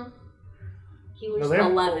 Mm-hmm. He was Lily?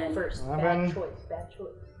 11. first. 11. Bad choice.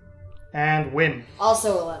 And Win.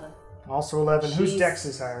 Also 11. Also 11. Whose Jeez. dex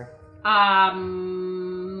is higher?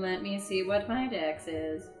 Let me see what my dex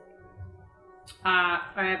is. I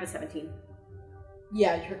have a 17.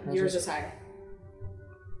 Yeah, yours is higher.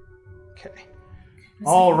 Okay.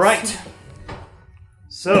 All right. We need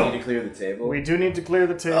So, to clear the table. we do need to clear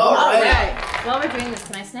the table. All right. Alright. While we're doing this,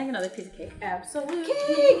 can I snag another piece of cake? Absolutely.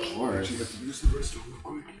 Cake! Use the rest real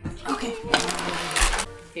quick. Okay.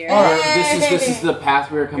 Here. All right. This is the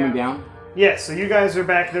path we were coming down? Yes, so you guys are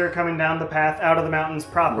back there coming down the path out of the mountains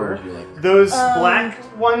Where proper. would you like? Those black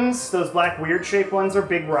ones, those black weird shaped ones are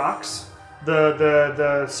big rocks.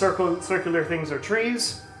 The circular things are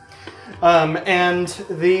trees. And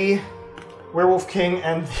the Werewolf King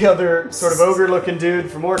and the other sort of ogre-looking dude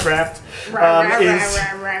from Warcraft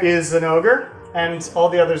is an ogre, and all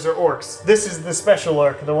the others are orcs. This is the special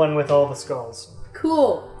orc, the one with all the skulls.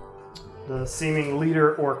 Cool. The seeming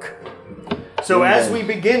leader orc. So as we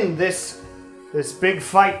begin this big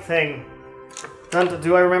fight thing,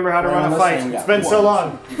 do I remember how to run a fight? It's been so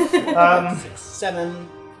long. 7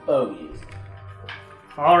 bogeys.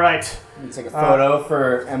 All right. Let me take a photo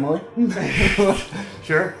for Emily.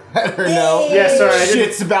 Sure. Let her know. Yeah, sorry, I didn't,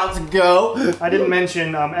 Shit's about to go. I didn't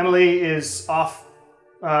mention Emily is off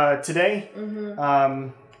today.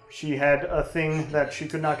 She had a thing that she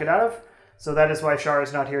could not get out of, so that is why Shar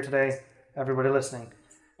is not here today. Everybody listening.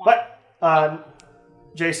 But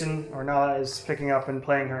Jason or Nala is picking up and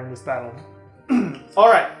playing her in this battle. All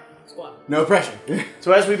right. No pressure.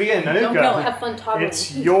 So as we begin, Don't kill Anuka, it. Have fun toggling.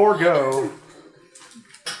 it's your go.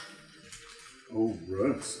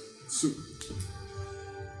 Alright. So,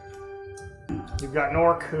 You've got an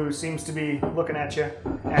orc who seems to be looking at you,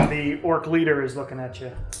 and the orc leader is looking at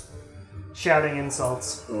you, shouting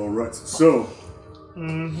insults. alright. So,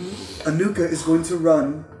 Anuka is going to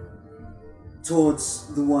run towards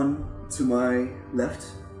the one to my left.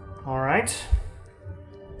 All right.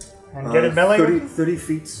 And get it melee. 30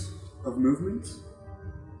 feet of movement.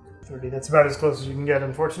 30. That's about as close as you can get,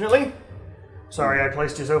 unfortunately. Sorry, I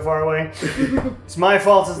placed you so far away. It's my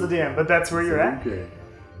fault as the DM, but that's where you're at. Okay.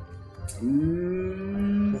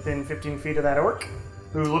 Within 15 feet of that orc,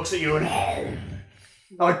 who looks at you and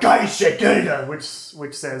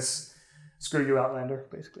which says, "Screw you, Outlander,"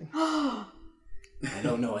 basically. I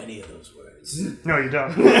don't know any of those words. No, you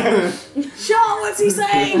don't. Sean, what's he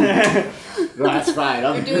saying? That's fine.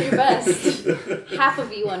 You're doing your best. Half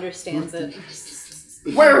of you understands it.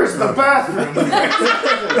 Where is the bathroom?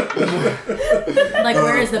 Like,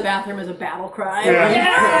 where is the bathroom is a battle cry.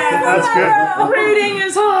 Yeah. That's good. Reading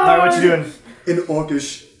is hard. All right, what you doing? In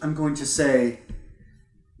Orcish, I'm going to say,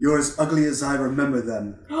 "You're as ugly as I remember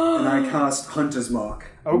them," and I cast Hunter's Mark.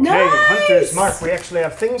 Okay, Nice! Hunter's Mark. We actually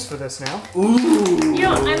have things for this now. You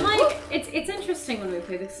know, I'm like, it's interesting when we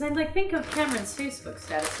play this, because I like think of Cameron's Facebook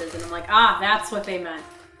statuses, and I'm like, that's what they meant.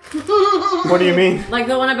 What do you mean? Like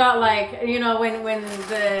the one about like, you know, when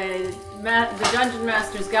the Dungeon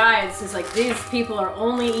Master's guide says like, these people are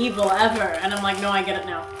only evil ever, and I'm like, no, I get it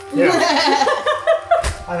now. Yeah.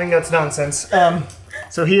 I think that's nonsense.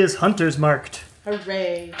 So he is Hunter's marked.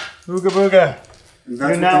 Hooray. Ooga booga. And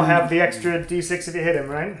You now have the extra d6 if you hit him,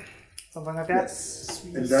 right? Something like that? Yes.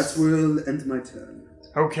 And that will end my turn.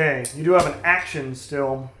 Okay, you do have an action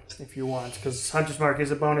still, if you want, because Hunter's Mark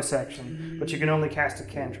is a bonus action, but you can only cast a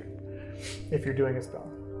cantrip if you're doing a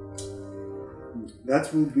spell.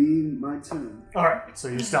 That will be my turn. Alright, so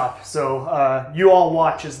you stop. So you all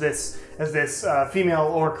watch as this female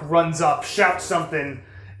orc runs up, shouts something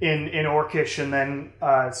in Orcish, and then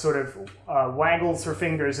sort of waggles her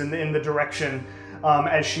fingers in the direction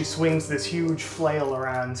as she swings this huge flail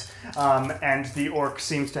around, and the orc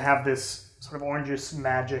seems to have this sort of orangish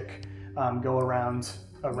magic go around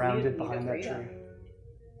it behind that tree.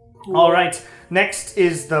 Cool. All right, next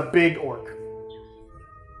is the big orc,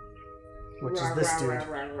 which is this dude.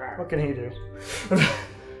 What can he do?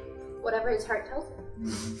 Whatever his heart tells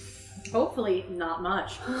him. Hopefully, not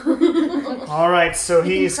much. All right, so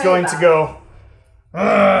he's going to go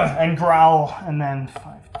and growl, and then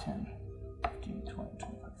 5, 10, 15, 20,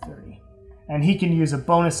 25, 30. And he can use a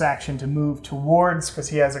bonus action to move towards, because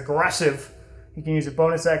he has aggressive. He can use a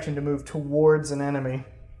bonus action to move towards an enemy.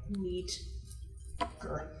 Neat. Like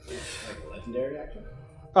a legendary action?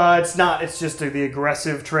 It's not. It's just the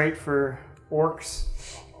aggressive trait for orcs.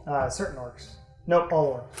 Certain orcs. Nope,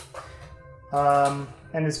 all orcs.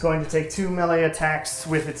 And it's going to take 2 melee attacks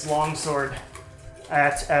with its longsword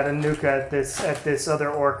at Anuka, at this other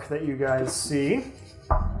orc that you guys see.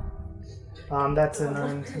 That's a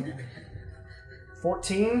 9,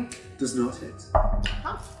 14. Does not hit.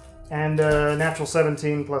 And a natural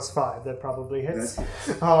 17 plus 5. That probably hits. That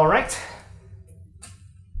hits. All right.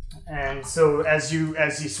 And so as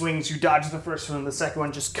he swings, you dodge the first one, and the second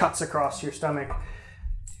one just cuts across your stomach.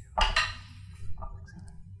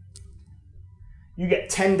 You get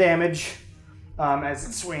 10 damage as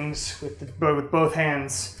it swings with both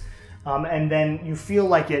hands, and then you feel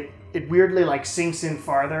like it weirdly like sinks in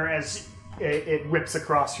farther as it rips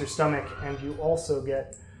across your stomach, and you also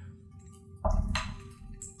get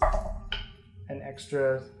an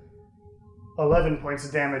extra 11 points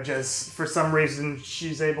of damage as for some reason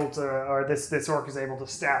she's able to, or this orc is able to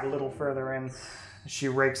stab a little further in. She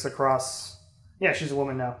rakes across. Yeah, she's a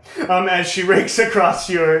woman now. As she rakes across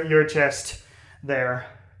your chest there.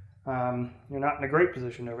 You're not in a great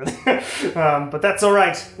position over there. But that's all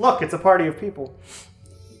right. Look, it's a party of people.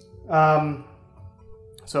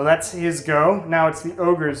 So that's his go. Now it's the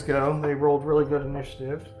ogre's go. They rolled really good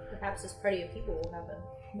initiative. Perhaps this party of people will have a...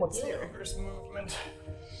 What's the ogre's movement?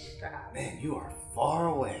 Man, you are far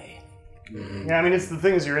away. Yeah, I mean, it's the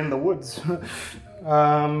thing is you're in the woods.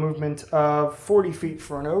 Movement of 40 feet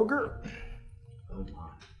for an ogre. Oh my.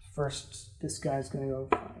 First, this guy's going to go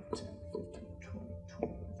 5, 10, 15, 20,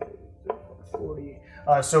 25, 30, 40.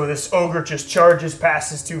 So this ogre just charges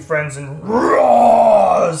past his two friends and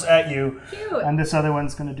roars at you. Cute. And this other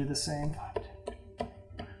one's going to do the same.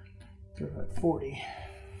 40.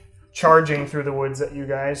 Charging through the woods at you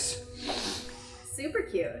guys. Super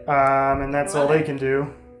cute. And that's all they can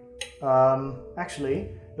do. Actually,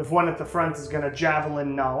 the one at the front is going to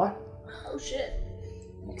javelin Nala. Oh shit.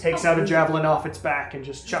 Takes out a javelin off its back and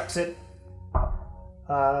just chucks it.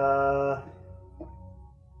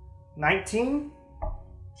 19?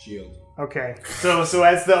 Shield. Okay. So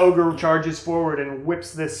as the ogre charges forward and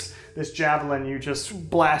whips this javelin, you just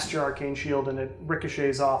blast your arcane shield and it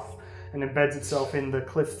ricochets off and embeds itself in the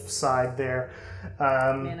cliff side there.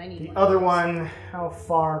 Man, I need The one other of those. one, how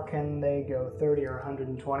far can they go? 30 or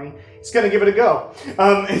 120? It's going to give it a go.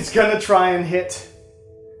 It's going to try and hit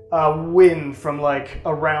wind from like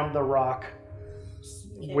around the rock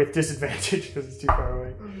with disadvantage because it's too far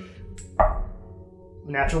away.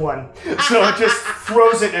 Natural one. So it just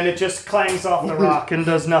throws it and it just clangs off the rock and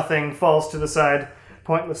does nothing, falls to the side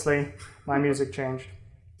pointlessly. My music changed.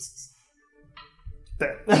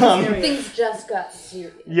 There. Things just got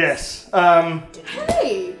serious. Yes.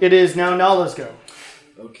 Hey, It is now Nala's go.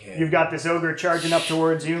 Okay. You've got this ogre charging up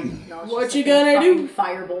towards you. what you gonna do?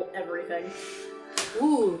 Firebolt everything.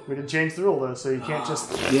 Ooh. We did change the rule though, so you can't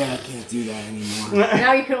just. Yeah, I can't do that anymore.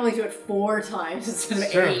 Now you can only do it 4 times instead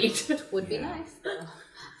of Sure. 8. Would be nice, though.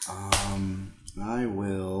 I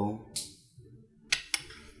will.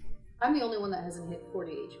 I'm the only one that hasn't hit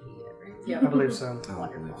 40 HP yet, right? Yeah. I believe so. I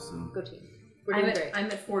believe so. Go team. We're I'm doing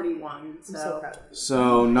great. at 41, so. I'm so proud of you.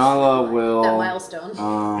 So Nala will. That milestone.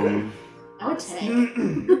 I'm a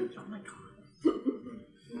 10.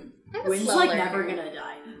 I'm a Wind's slow like learner. never gonna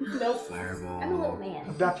die. Nope. Fireball. I'm a little man.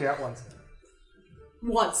 I've knocked you out once.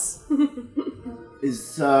 Once.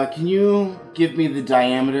 Can you give me the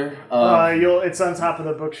diameter of... It's on top of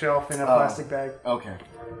the bookshelf in a plastic bag. Okay.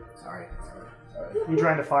 Sorry. You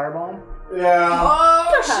trying to fireball him? Yeah.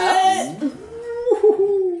 Oh shit!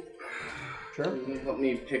 Sure. You can help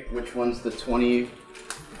me pick which one's the 20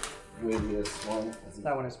 with this one.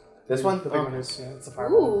 That one is. This one? The big one is. Yeah, it's a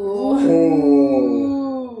fireball.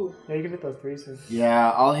 Ooh. Yeah, you can hit those threes.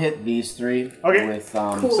 Yeah, I'll hit these 3. Okay. With,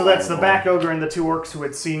 So that's the back ogre and the 2 orcs who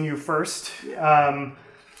had seen you first. The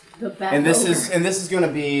back And this ogre. is going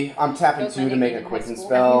to be... I'm tapping Those 2 to my make a nickname in quicken high school.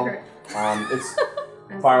 spell.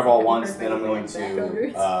 It's fireball once, then I'm going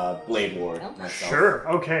to blade ward myself. Sure.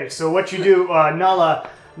 Okay. So what you do,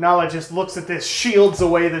 Nala just looks at this, shields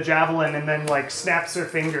away the javelin, and then like snaps her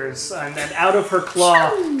fingers, and then out of her claw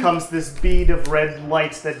comes this bead of red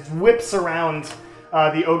light that whips around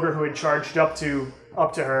the ogre who had charged up to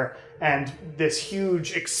her, and this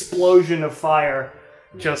huge explosion of fire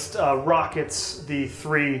just rockets the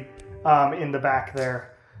 3 in the back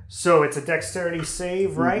there. So it's a dexterity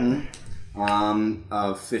save, right?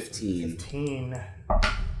 Of 15. 15.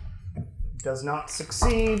 Does not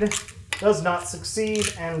succeed. Does not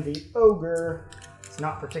succeed, and the ogre is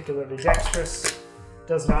not particularly dexterous.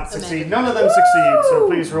 Does not succeed. None of them succeed, so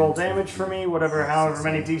please roll damage for me, however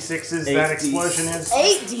many d6s that explosion is.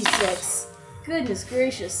 8d6. Goodness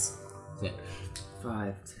gracious. 5, 10,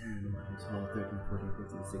 11, 12, 13, 14,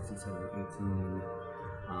 15, 16, 17, 18.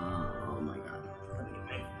 Oh my god.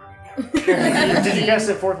 Did you cast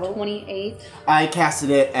it at 4th level? 28. I casted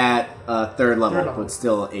it at 3rd level, Third level. but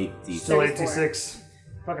still 8d. Still 8d6.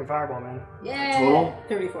 Fucking fireball, man. Yeah. Total?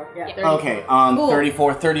 34, yeah. 30. Okay, Cool.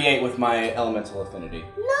 34, 38 with my elemental affinity.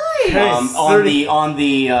 Okay, On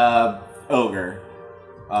the ogre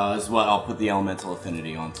is what I'll put the elemental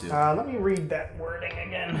affinity onto. Let me read that wording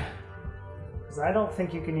again. Because I don't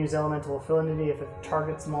think you can use elemental affinity if it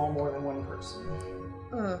targets more than one person.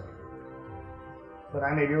 But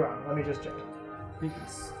I may be wrong. Let me just check it.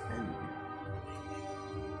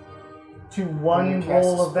 To one When you cast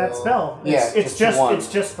roll a of that spell. spell. Yeah, It's just one. it's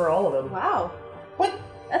just for all of them. Wow. What?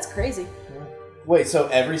 That's crazy. Wait, so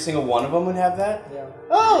every single one of them would have that? Yeah.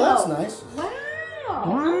 Oh, that's nice. Wow.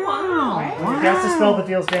 If you cast a spell that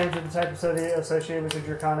deals damage to the type associated with the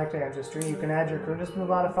draconic dentistry, you can add your charisma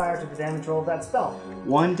modifier to the damage roll of that spell.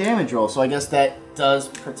 1 damage roll, so I guess that does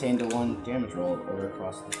pertain to 1 damage roll or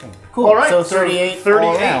across the thing. Cool. All right, So 38.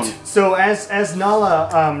 all around. So as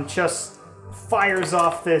Nala just fires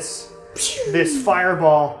off this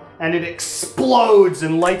fireball, and it explodes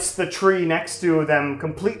and lights the tree next to them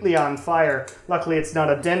completely on fire. Luckily, it's not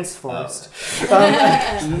a dense forest.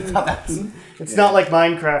 It's not like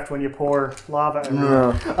Minecraft when you pour lava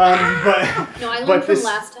everywhere. But No, I but learned from this-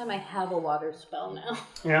 last time I have a water spell now.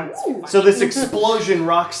 yeah. So this explosion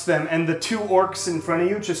rocks them, and the 2 orcs in front of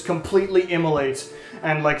you just completely immolate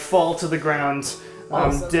and like fall to the ground,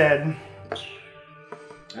 dead.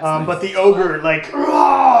 But the ogre like,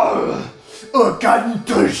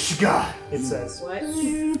 it says. What?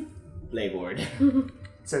 Playboard. It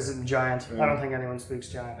says it in giant. I don't think anyone speaks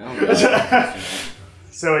giant. Oh,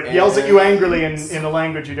 So it yells at you angrily in a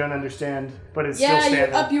language you don't understand, but it's still Yeah, standing.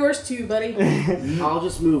 you're up yours too, buddy. I'll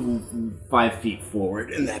just move 5 feet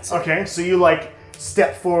forward, and that's it. Okay, so you like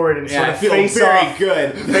step forward and Yeah, sort I of feel face very off,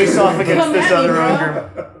 good. face off against Come this at me, other bro.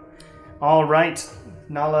 ogre. All right,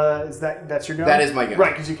 Nala, that's your go? That is my go.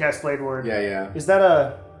 Right, because you cast Blade Ward. Yeah. Is that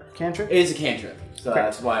a cantrip? It is a cantrip, so Okay.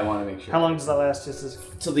 that's why I want to make sure. How long does that last? Just as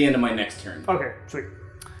Till the end of my next turn. okay, sweet.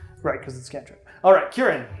 Right, because it's cantrip. All right,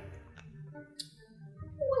 Kieran.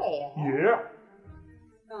 Yeah.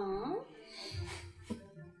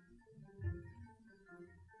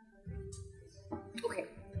 Okay.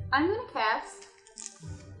 I'm gonna cast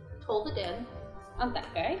Toll the Dead on that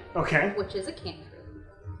guy, Okay. which is a cantrip.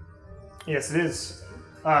 Yes, it is.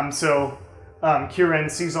 Kieran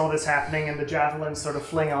sees all this happening, and the javelins sort of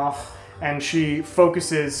fling off, and she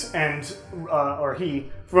focuses, or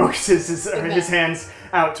he focuses his hands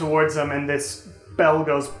out towards them, and this bell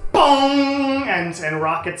goes bong and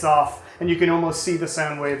rockets off, and you can almost see the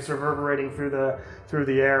sound waves reverberating through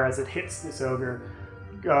the air as it hits this ogre.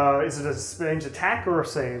 Is it a range attack or a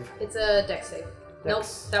save? It's a dex save. Nope,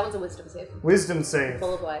 Dex. that one's a wisdom save. Wisdom save.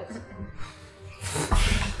 Full of lies.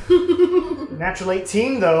 Natural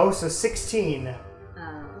 18 though, so 16.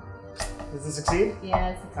 Does it succeed? Yeah,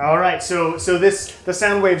 it's All right, so the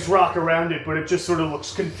sound waves rock around it, but it just sort of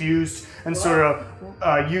looks confused and sort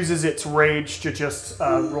of uses its rage to just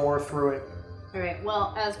roar through it. Alright,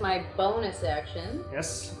 well, as my bonus action,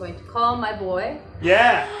 Yes. I'm going to call my boy.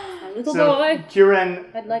 Yeah. Little So boy. Kieran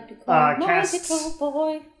I'd like to call my casts, little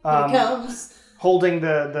boy. Here um, it comes. holding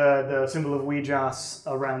the symbol of Ouijas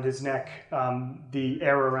around his neck. The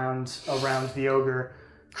air around the ogre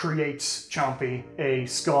creates Chompy a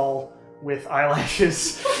skull with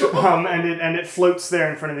eyelashes, and it floats there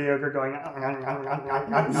in front of the ogre, going.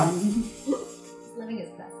 He's living his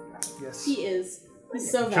best life. Yes. He is. He's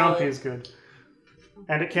so Chompy valid. is good.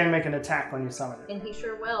 And it can make an attack when you summon it. And he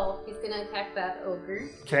sure will. He's gonna attack that ogre.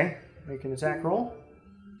 Okay, make an attack roll.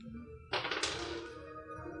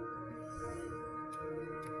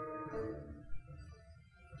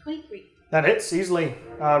 That hits easily.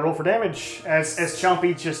 Roll for damage as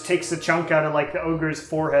Chompy just takes a chunk out of like the ogre's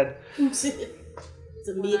forehead. It's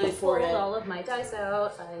When immediately I pulled forehead. all of my dice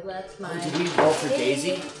out, I let my... Did you roll for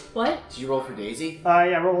Daisy? What? Did you roll for Daisy?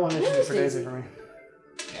 Yeah, roll initiative Where's for Daisy Daisy? for me.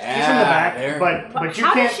 Yeah, She's in the back, there. but you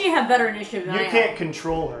How can't does she have better initiative than I you have? can't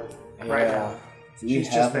control her right now. Do you She's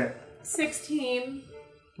just have there. 16.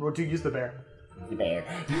 Roll to use the bear. the bear?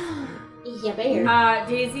 Yeah, bear.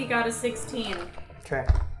 Daisy got a 16. Okay.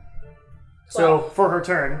 So for her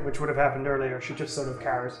turn, which would have happened earlier, she just sort of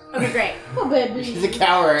cowers Okay, great. Oh, baby. She's a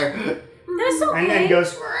coward. That's okay. and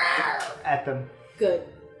goes at them. Good.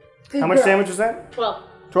 Good How much girl. damage was that? 12.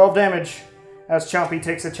 12 damage as Chompy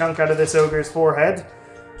takes a chunk out of this ogre's forehead.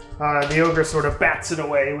 The ogre sort of bats it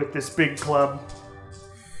away with this big club.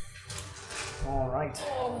 Alright.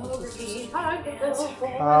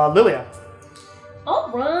 Lilia.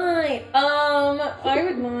 Alright. I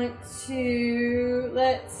would like to...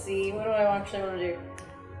 Let's see. What do I actually want to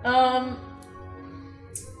do?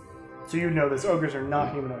 So you know this, ogres are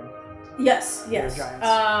not humanoid. Yes, They're yes.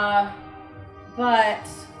 giants. But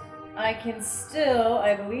I can still,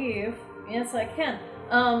 I believe, yes, I can.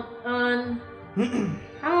 On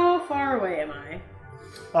How far away am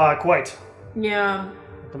I? Quite, Yeah.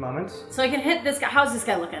 at the moment. So I can hit this guy. How's this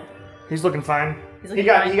guy looking? He's looking fine. He's He looking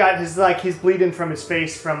got fine. he got he's bleeding from his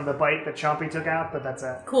face from the bite that Chompy took out, but that's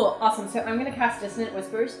it. Cool, awesome. So I'm gonna cast Dissonant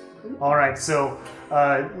Whispers. Alright, so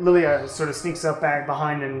Lilia sort of sneaks up back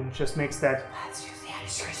behind and just makes that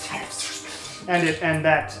and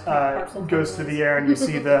that goes through the air, and you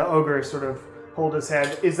see the ogre sort of hold his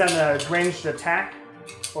head. Is that a ranged attack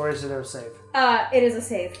or is it a save? it is a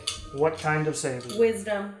save. What kind of save?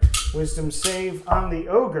 Wisdom. Wisdom save on the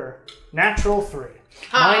ogre. Natural 3.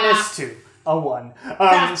 Minus 2. A 1.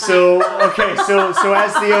 So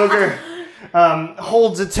as the ogre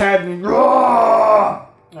holds its head and roll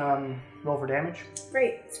for damage.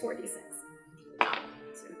 Great, it's 4d6.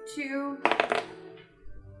 So 2,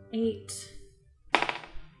 8,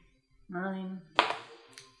 9,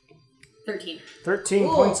 13. 13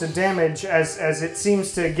 points of damage as it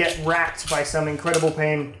seems to get racked by some incredible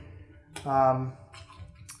pain.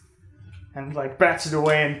 And like bats it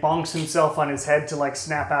away and bonks himself on his head to like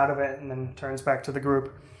snap out of it, and then turns back to the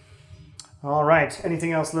group. All right.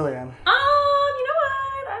 Anything else, Lillian? You know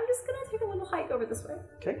what? I'm just gonna take a little hike over this way.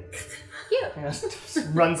 Okay. Cute. Yes. Just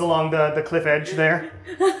runs along the cliff edge there.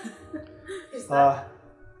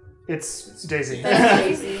 It's Daisy. That's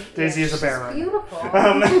Daisy. Daisy is a bear. Right? Beautiful.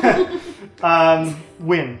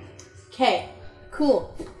 Win. Okay,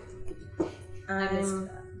 cool. I'm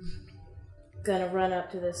gonna run up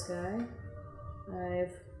to this guy. I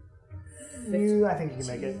think you can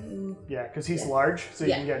make it. Yeah, because he's large, so you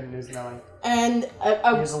Yeah. can get in his melee. And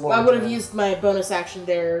I Use a lower would have turn. used my bonus action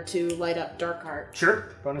there to light up Darkheart. Sure.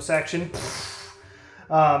 Bonus action.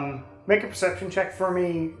 Make a perception check for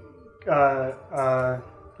me,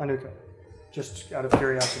 Anuka. Just out of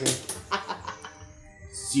curiosity.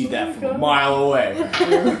 See that from a mile away.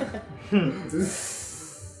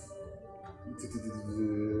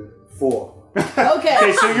 4. Okay.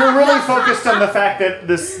 Okay, so you're really focused on the fact that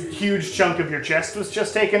this huge chunk of your chest was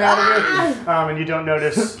just taken out of you, and you don't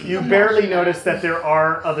notice, you barely notice that there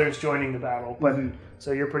are others joining the battle, but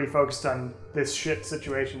so you're pretty focused on this shit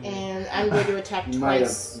situation. And I'm going to attack You might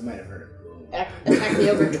twice. have heard it. Attack the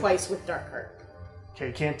ogre twice with Dark Heart. Okay,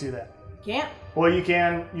 you can't do that. Can't? Well, you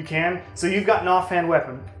can. So you've got an offhand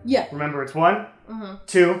weapon. Yeah. Remember, it's 1,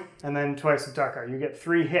 2, and then twice with Dark Heart. You get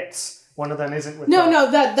 3 hits. One of them isn't with Dark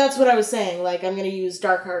Heart. No, that's what I was saying. Like, I'm going to use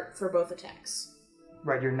Dark Heart for both attacks.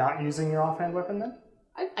 Right, you're not using your offhand weapon then?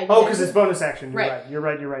 I Oh, because it's bonus action. Right. You're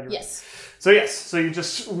right. Yes. So yes, so you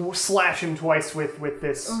just slash him twice with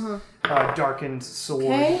this darkened sword.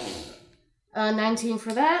 Okay. 19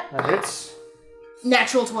 for that. That hits.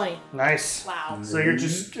 Natural 20. Nice. Wow. So you're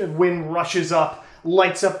just wind rushes up,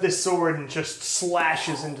 lights up this sword, and just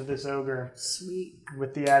slashes into this ogre Sweet.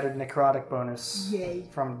 with the added necrotic bonus Yay.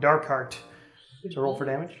 from Darkheart. So roll for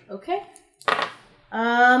damage. Okay.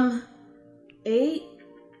 8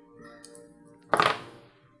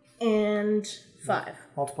 and 5.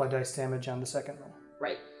 Multiply dice damage on the second roll.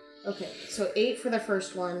 Right. Okay. So 8 for the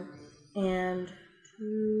first one and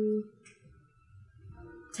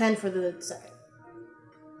 10 for the second.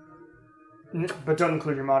 But don't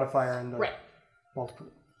include your modifier in the Right. multiple.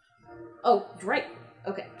 Oh, right.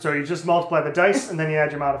 Okay. So you just multiply the dice, and then you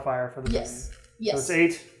add your modifier for the Yes. damage. Yes. So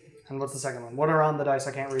it's 8, and what's the second one? What are on the dice?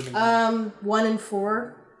 I can't read them. 1 and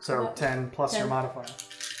 4 So 10 plus 10. your modifier.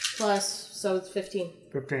 plus, so it's 15.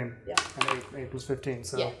 15. Yeah. And 8 plus 15.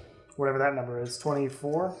 So Yeah. whatever that number is.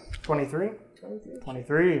 24? 23? 23.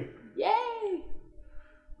 23. Yay!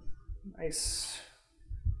 Nice.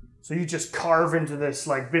 So you just carve into this,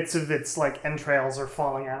 like bits of its like entrails are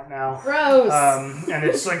falling out now. Gross! And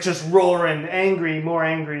it's like just roaring, angry, more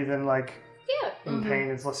angry than like Yeah. in pain.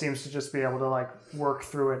 It seems to just be able to like work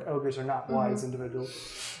through it. Ogres are not wise individuals.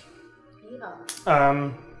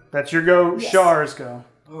 That's your go. Yes. Shar's go.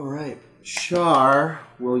 Alright. Shar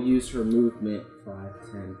will use her movement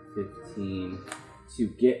 5, 10, 15 to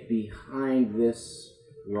get behind this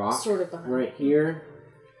rock Sort of behind. right here.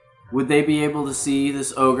 Would they be able to see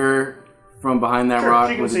this ogre from behind that Sure, rock?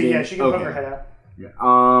 she can Would it see. be- Yeah, she can poke her head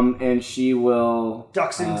out. And she will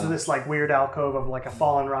Ducks into this like weird alcove of like a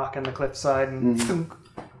fallen rock in the cliffside, and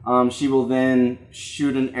thunk. she will then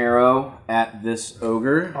shoot an arrow at this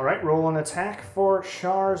ogre. All right, roll an attack for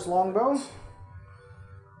Shar's longbow.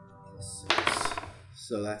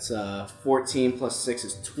 So that's 14 plus 6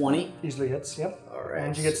 is 20. Easily hits. Yep. All right.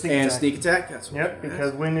 And you get sneak and attack. sneak attack. That's what Yep, it is.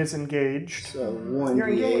 because Wynn is engaged. So 1d8. You're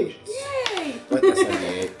engaged. Yay! But that's not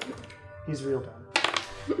the 8. He's real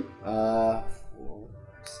dumb. 4,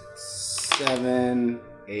 6, 7,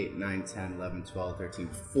 8, 9, 10, 11, 12, 13,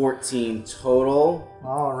 14 total.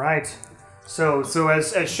 All right. So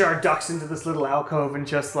as Shar ducks into this little alcove and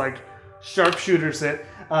just like sharpshooters it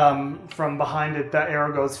from behind it, that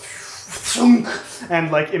arrow goes thunk,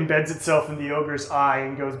 and like embeds itself in the ogre's eye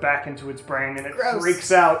and goes back into its brain, and it Gross.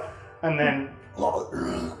 freaks out and then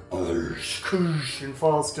and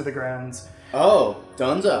falls to the ground. Oh,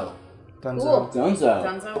 Dunzo. Dunzo. Dunzo.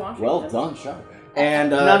 Dunzo Washington. Well done, Shar. And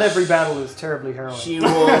Not every battle is terribly harrowing. she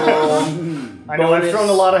will I know I've thrown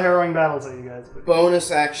a lot of harrowing battles at you guys. But...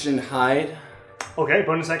 bonus action hide. Okay,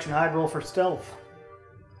 bonus action hide, roll for stealth.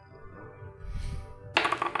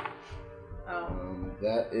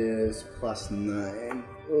 That is plus 9.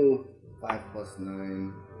 Oh, 5 plus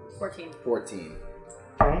 9. 14. 14.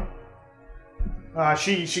 Okay.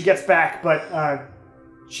 She gets back, but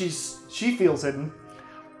she feels hidden.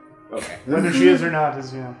 Okay. Whether she is or not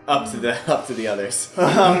is, you know. Up to the others.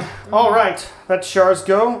 All right, that's Shar's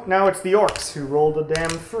go. Now it's the orcs who rolled a damn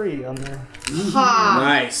 3 on there.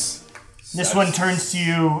 Nice. This one turns to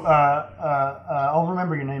you. I'll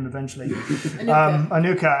remember your name eventually.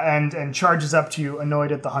 Anuka, and charges up to you,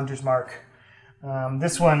 annoyed at the hunter's mark.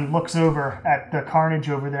 This one looks over at the carnage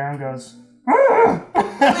over there and goes,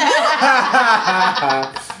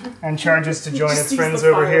 and charges to join its friends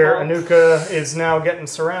over here. Anuka is now getting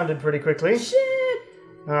surrounded pretty quickly. Shit!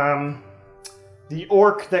 The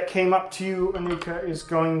orc that came up to you, Anuka, is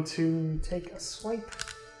going to take a swipe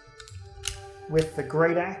with the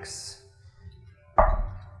great axe.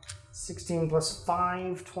 16 plus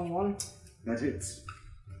 5, 21. That hits.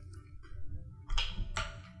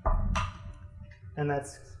 And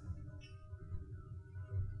that's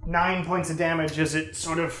 9 points of damage as it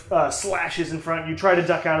sort of slashes in front. You try to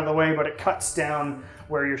duck out of the way, but it cuts down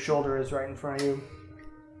where your shoulder is right in front of you.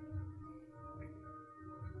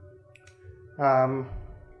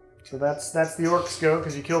 So that's the orc's go,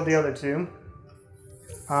 because you killed the other two.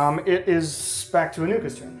 It is back to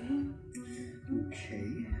Anuka's turn.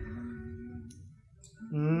 Okay.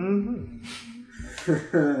 Mm-hmm.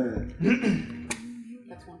 That's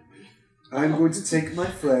one. I'm going to take my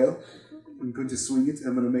flail. I'm going to swing it.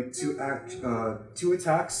 I'm going to make two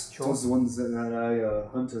attacks towards the ones that I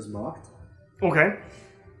hunters marked. Okay.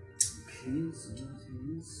 Okay, so that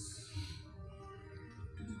is...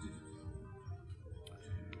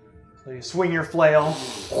 So you swing your flail,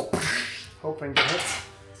 hoping to hit.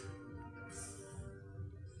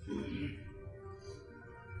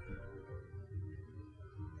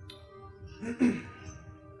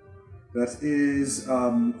 That is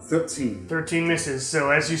 13. 13 misses. So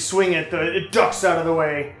as you swing it, it ducks out of the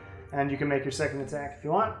way, and you can make your second attack if you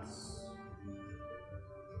want.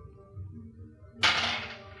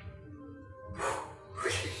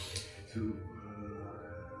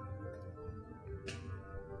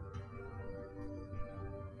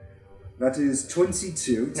 That is 22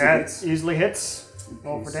 to That hit. easily hits.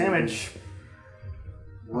 Roll for so damage.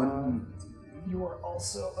 One. You are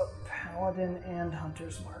also a paladin and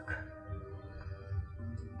hunter's mark.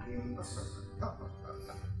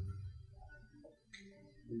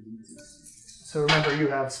 So remember, you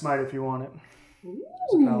have smite if you want it.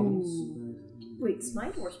 As a paladin. Wait,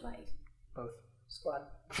 smite or spite? Both. Squad.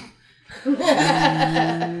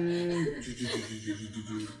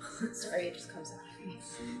 Sorry, it just comes out of me.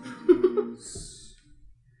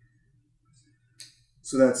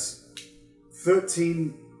 So that's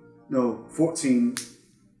 14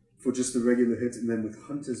 for just the regular hit, and then with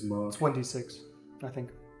Hunter's Mark. 1d6, I think.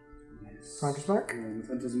 For hunter's mark? With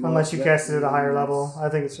Hunter's Mark, Unless you cast it at a higher level. I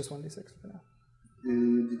think it's just 1d6 for now.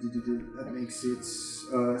 That makes it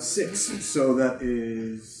 6. So that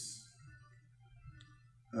is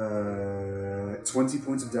 20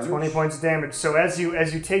 points of damage. 20 points of damage. So as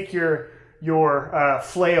you take your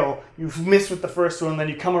flail, you miss with the first one, then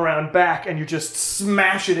you come around back and you just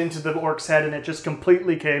smash it into the orc's head, and it just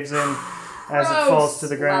completely caves in as it falls to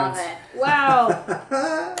the ground. Love it.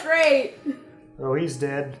 Wow. Great. Oh, he's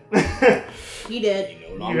dead. He did.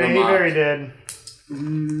 You know, He not very dead.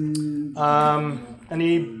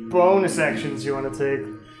 Any bonus actions you want to take?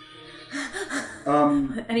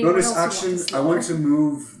 Anyone Bonus else who action, wants to I want to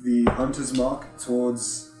move the Hunter's Mark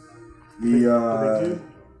towards the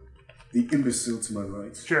imbecile to my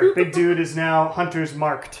right. Sure. Big dude is now hunter's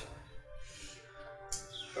marked.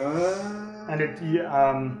 And it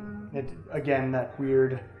again, that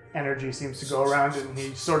weird energy seems to go around it, and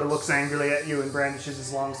he sort of looks angrily at you and brandishes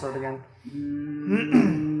his longsword again.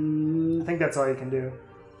 I think that's all you can do.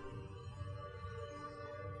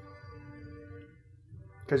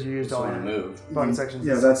 Because you used all So your move. bonus actions.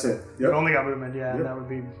 Yeah, that's it. You Yep. only got movement, yeah, Yep. and that would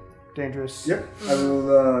be dangerous. Yep. I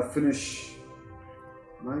will finish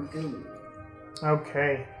my go.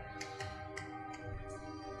 Okay.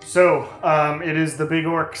 So, it is the big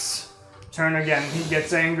orc's turn again. He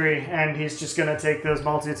gets angry, and he's just gonna take those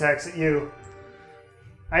multi-attacks at you.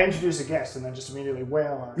 I introduce a guest and then just immediately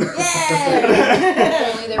wail on him.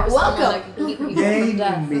 Only there was someone that could keep people Yay from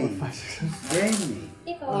death. me. Yay me.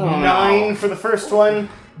 9 for the first one.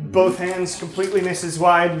 Both hands completely misses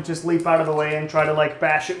wide. You just leap out of the way and try to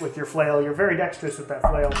bash it with your flail. You're very dexterous with that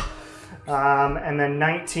flail. And then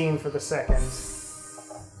 19 for the second.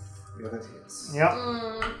 Yeah, that hits. Yep.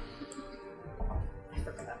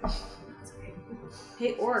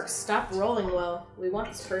 Hey, orcs, stop rolling well. We want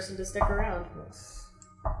this person to stick around.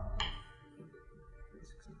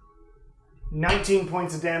 19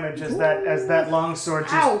 points of damage as that longsword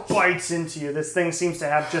just Ouch. bites into you. This thing seems to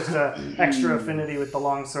have just an extra affinity with the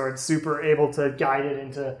longsword, super able to guide it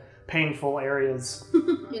into painful areas.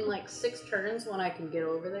 In 6 turns when I can get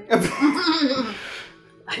over there.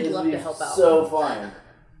 I'd love to help out. So fine.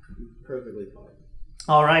 Perfectly fine.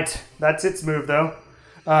 All right, that's its move though.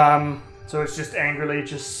 So it's just angrily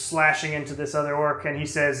just slashing into this other orc, and he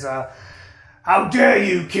says, "How dare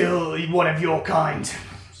you kill one of your kind?"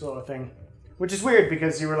 Sort of thing. Which is weird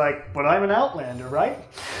because you were like, "But I'm an outlander, right?"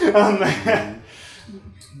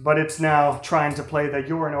 But it's now trying to play the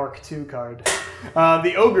 "You're an orc too" card.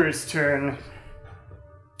 The ogre's turn.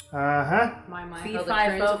 My, Feed how the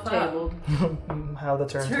five, turns fo, have tabled. How the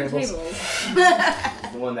turntables.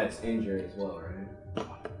 The one that's injured as well, right?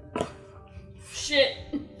 Shit.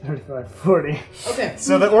 35, 40. Okay.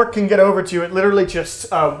 So the orc can get over to you. It literally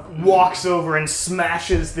just walks over and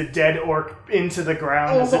smashes the dead orc into the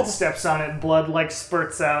ground as it steps on it. Blood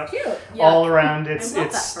spurts out all around its I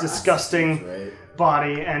love that for us. disgusting Right.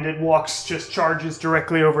 body, and it charges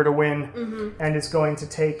directly over to Win, and is going to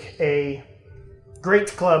take a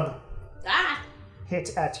great club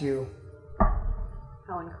hit at you.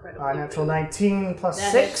 How incredible. Natural 19 plus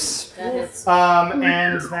That 6. That hits. And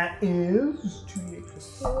that is 2d8 plus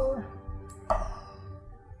 4.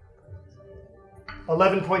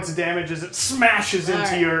 11 points of damage as it smashes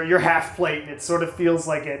into your half plate. It sort of feels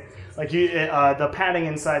like the padding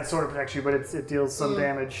inside sort of protects you, but it deals some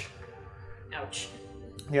damage. Ouch.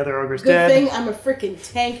 The other ogre's Good dead. thing I'm a freaking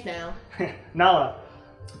tank now. Nala.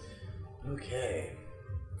 Okay.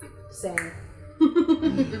 Same.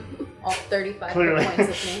 All 35 Clearly. points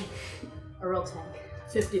of me. A real tank.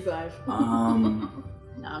 55. No,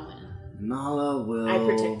 I'm winning. Nala will. I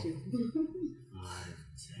protect you. 5,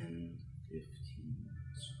 10, 15,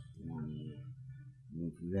 20.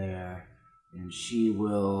 Move there. And she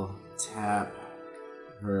will tap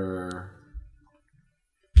her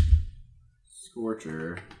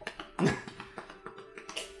Scorcher.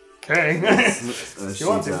 Okay. As she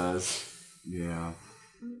wants to. does. Yeah.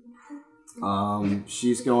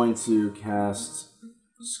 She's going to cast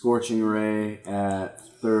Scorching Ray at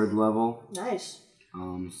 3rd level. Nice.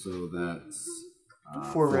 So that's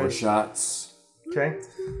 4 4 rays. shots. Okay.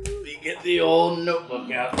 Let me get the old notebook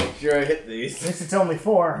out. Make sure I hit these. At least it's only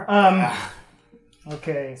 4.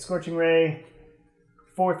 Okay, Scorching Ray,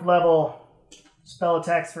 4th level, spell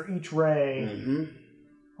attacks for each ray. Mm-hmm.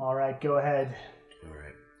 Alright, go ahead.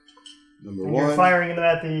 Alright. Number And 1. you're firing into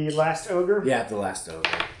that the last ogre? Yeah, the last over.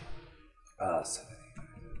 7,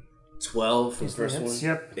 12 for the first hits,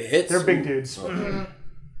 one. yep. It hits. They're big dudes. Okay.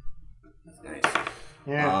 That's nice.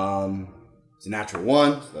 Yeah. It's a natural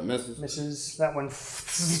 1, so that misses. Misses. That one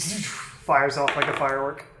fires off like a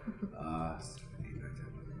firework.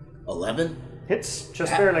 11. Hits,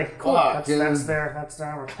 just barely. Cool. Fuck. That's there. That's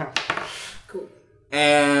there. Cool.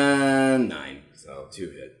 And 9. So 2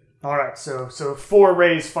 hit. Alright, so 4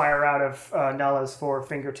 rays fire out of Nala's 4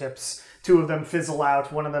 fingertips. 2 of them fizzle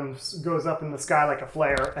out. One of them goes up in the sky like a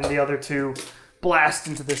flare, and the other 2 blast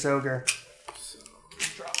into this ogre.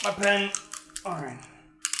 Drop my pen. Alright.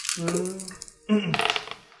 2,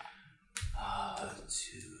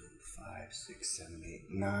 5, 6, 7,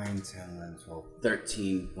 8, 9, 10, 11, 12,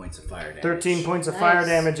 13 points of fire damage. 13 points of fire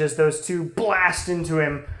damage as those 2 blast into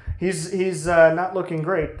him. He's not looking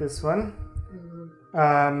great, this one.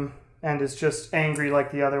 And is just angry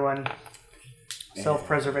like the other one.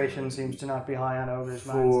 Self-preservation seems to not be high on ogres'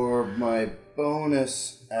 minds. For my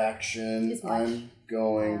bonus action, I'm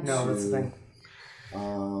going to... No, that's the thing.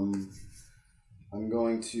 I'm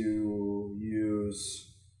going to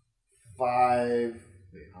use 5...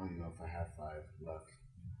 Wait, I don't even know if I have 5 left.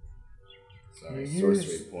 Sorry, You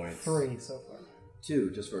sorcery used points. 3 so far.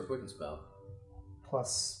 2, just for a quicken spell.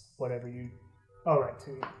 Plus whatever you... Oh, right, 2.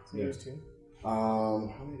 So you Yeah. use 2.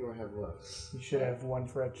 How many do I have left? You should have 1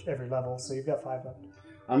 for every level, so you've got 5 left.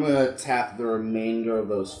 I'm going to tap the remainder of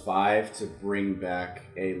those 5 to bring back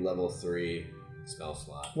a level 3 spell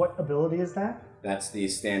slot. What ability is that? That's the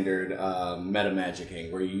standard meta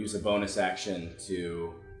magicking, where you use a bonus action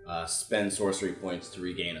to spend sorcery points to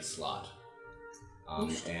regain a slot. And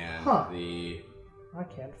the... I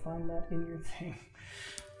can't find that in your thing.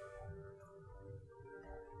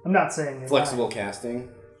 I'm not saying you're Flexible not. casting.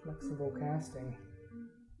 Flexible casting.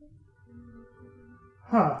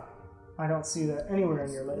 Huh. I don't see that anywhere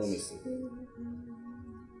in your list. Let me see.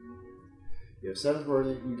 You have 7 for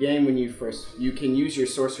you gain when you first. You can use your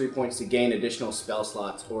sorcery points to gain additional spell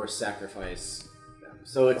slots or sacrifice them.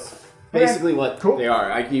 So it's basically what they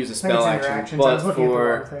are. I can use a spell I think it's action, interactions. I but was looking at the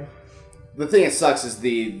wrong for thing. the thing that sucks is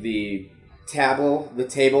the table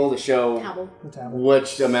to show The tablet.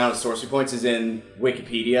 which amount of sorcery points is in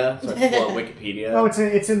Wikipedia. So I have to pull out Wikipedia. Oh,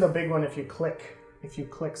 it's in the big one if you click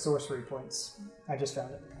sorcery points. I just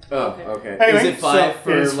found it. Oh, okay. Anyway, is it 5 so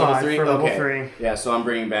for it is level 5 3? for level Okay. 3. Yeah, so I'm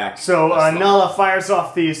bringing back. So a slot. Nala fires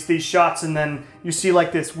off these shots, and then you see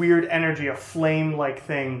like this weird energy, a flame-like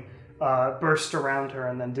thing, burst around her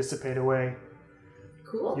and then dissipate away.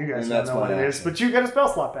 Cool. You guys And don't that's know what my it is, action. but you get a spell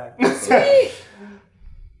slot back. Sweet.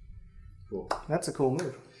 Cool. That's a cool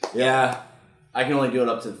move. Yeah, I can only do it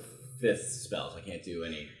up to 5th spells. I can't do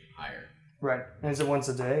any higher. Right. And is it once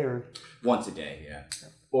a day or? Once a day, yeah.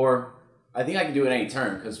 Or I think I can do it any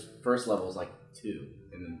turn because first level is like 2,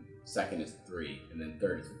 and then second is 3, and then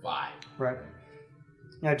third is 5. Right.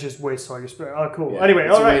 Yeah, just waste all your spell. Oh, cool. Yeah, Anyway,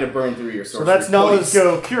 it's all a way right. to burn through your So sorcery that's Nala's points.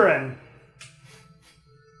 go. Kieran.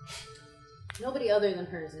 Nobody other than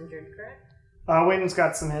her is injured, correct? Wayden's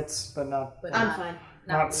got some hits, but not But I'm not, fine.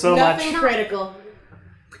 not so Nothing much. critical.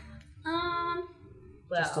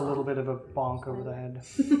 Just a little bit of a bonk over the head.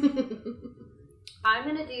 I'm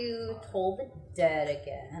gonna do Toll the Dead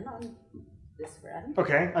again on this friend.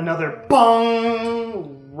 Okay, another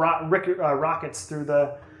bong rockets through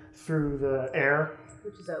the air.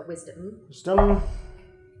 Which is a wisdom. Wisdom.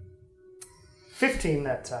 15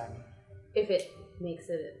 that time. If it makes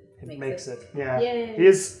it It makes it. Yeah. Yay.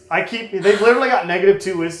 They've literally got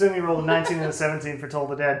 -2 wisdom. He rolled a 19 and a 17 for Toll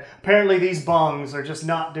the Dead. Apparently these bongs are just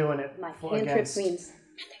not doing it. My cantrip means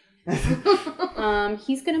nothing.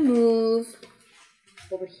 he's gonna move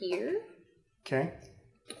over here Okay.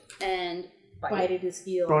 and Bite at his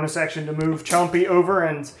heel. Bonus action to move Chompy over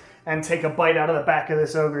and take a bite out of the back of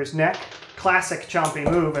this ogre's neck. Classic Chompy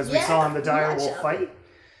move, as we saw in the dire wolf fight.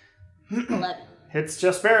 11. Hits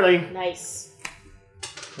just barely. Nice.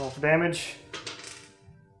 Roll for damage.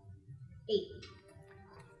 8.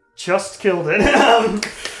 Just killed it.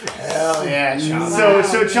 Hell yeah, Chompy.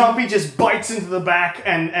 So Chompy just bites into the back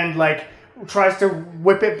and like tries to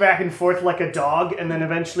whip it back and forth like a dog, and then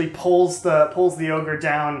eventually pulls the ogre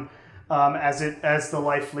down as the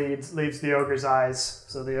life leaves the ogre's eyes.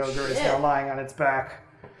 So the ogre is now lying on its back,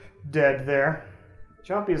 dead there.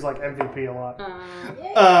 Chompy is like MVP a lot.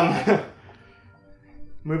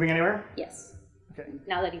 Moving anywhere? Yes. Okay.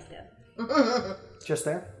 Now that he's dead. Just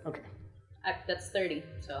there? Okay. That's 30,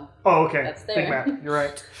 so. Oh, okay. That's there. Big map. You're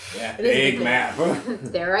right. Yeah, It is a big big map.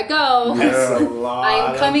 There I go. That's a lot.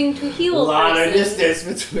 I'm coming to heal. A lot of person.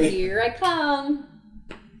 distance between. Here I come.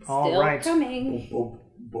 All Still right. coming. Boom,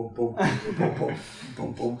 boom, boom, boom, boom,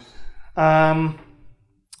 boom, boom.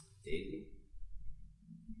 Daisy.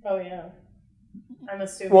 Oh yeah. I'm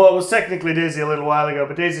assuming. Well, it was technically Daisy a little while ago,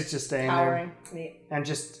 but Daisy's just staying there. Towering. Neat. And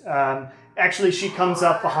just, actually she comes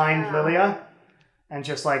up behind Lilia and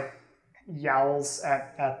just like yowls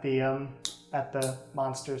at the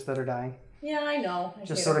monsters that are dying. Yeah, I know. I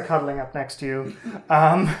Just hate sort of her. cuddling up next to you.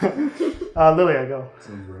 Lilia, go.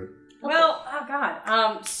 Sounds right. Well, oh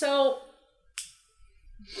god. So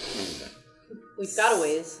We've got a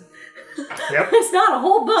ways. Yep. there's not a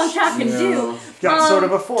whole bunch I can do. Got sort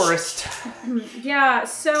of a forest. Yeah.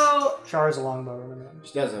 So Char is a longbow, remember that.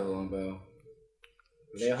 She does have a longbow.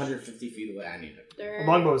 Are they 150 feet away? I need it. A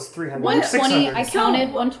longbow is 300. 120. 600. I counted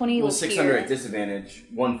 120. Well, was 600 here. at disadvantage.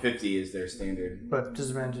 150 is their standard. But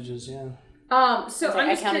disadvantages, yeah. So Okay, I'm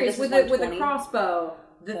I just counted curious this with as the 120. crossbow.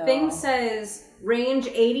 The So- thing says range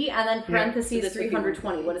 80 and then So parentheses this would be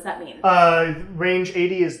 320. What does that mean? Range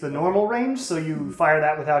 80 is the normal range, so you fire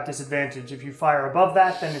that without disadvantage. If you fire above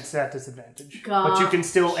that, then it's at disadvantage. But you can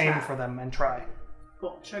still aim for them and try.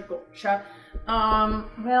 Gotcha.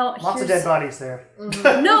 Well, Lots of dead bodies there.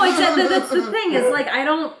 No, exactly. That's the thing. Is like I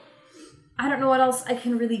don't know what else I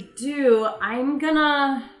can really do. I'm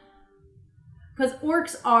gonna, because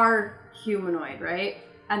orcs are humanoid, right?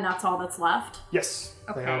 And that's all that's left. Yes.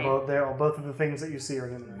 Okay. They are both of the things that you see are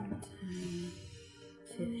humanoid.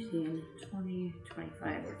 15, 20,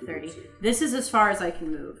 25, 30. This is as far as I can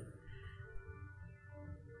move.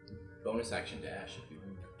 Bonus action dash if you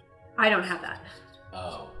want. I don't have that.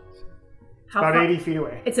 Oh. How About far? 80 feet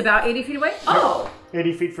away. It's about 80 feet away? Oh!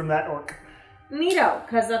 80 feet from that orc. Neato,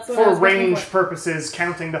 because that's what I For was looking range for. purposes,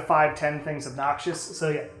 counting the 5, 10 things obnoxious. So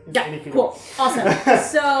yeah, it's 80 Yeah, feet cool. away. Awesome.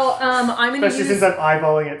 So, I'm gonna Especially since I'm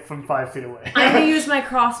eyeballing it from 5 feet away. I'm gonna use my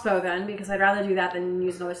crossbow then, because I'd rather do that than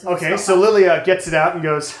use another system. Okay, so Lilia gets it out and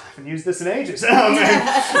goes, I haven't used this in ages. My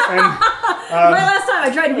last time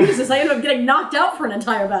I tried to use this, I ended up getting knocked out for an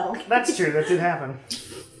entire battle. That's true, that did happen.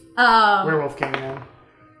 Werewolf came in.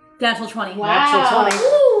 Natural 20. Natural 20,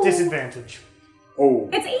 Ooh. disadvantage. Oh.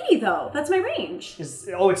 It's 80 though. That's my range. It's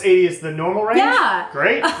 80 is the normal range? Yeah.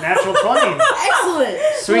 Great, natural 20. Excellent.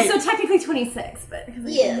 Sweet. Well, so technically 26, but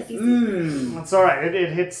Yes. That's alright,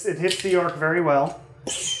 it hits the orc very well.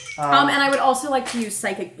 and I would also like to use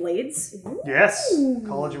psychic blades. Yes,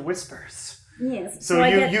 College of Whispers. Yes. So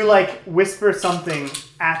you like whisper something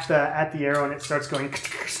at the arrow and it starts going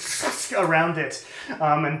around it,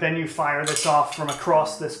 and then you fire this off from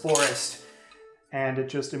across this forest, and it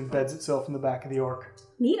just embeds itself in the back of the orc.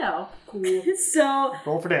 Neato. Cool. So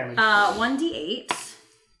Roll for damage. 1d8.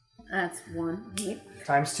 That's 1. 8.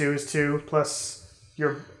 Times 2 is 2 plus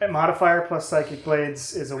your modifier plus psychic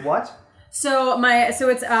blades is a what? So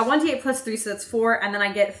it's 1d8 plus 3, so that's 4, and then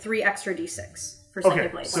I get 3 extra d6 for psychic Okay,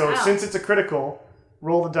 blades. so since it's a critical,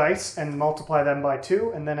 roll the dice and multiply them by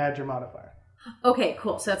 2, and then add your modifier. Okay,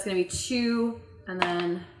 cool. So that's going to be 2, and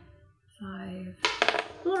then 5,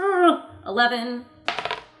 11,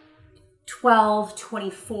 12,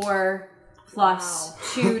 24,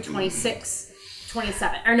 plus 2, 26,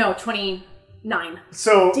 27. Or no, 29.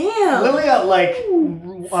 So Damn. Lilia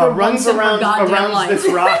runs once in her around goddamn life. this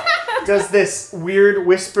rock, does this weird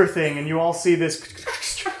whisper thing, and you all see this.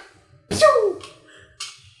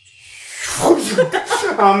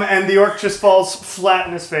 And the orc just falls flat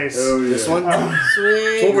in his face. Oh, yeah. This one?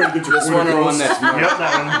 Sweet. Don't worry, get your This one or one that's Yep, marked?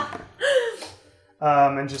 that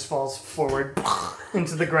one. And just falls forward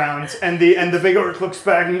into the ground. And the big orc looks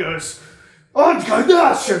back and goes, And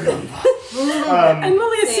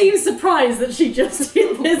Lilia seems surprised that she just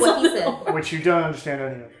did this. What he said. Which you don't understand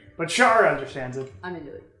any of. But Shar understands it. I'm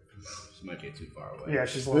into it. She might get too far away. Yeah,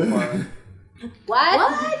 she's a little far away.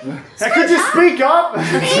 What? Hey, could you speak up?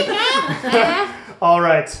 All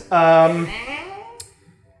right.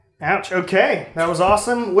 Ouch. Okay, that was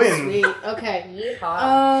awesome. Win. Sweet. Okay.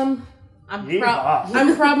 Yeehaw. Yeehaw.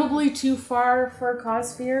 I'm probably too far for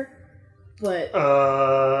Cossphere, but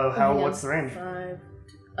What's the range?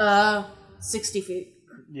 60 feet.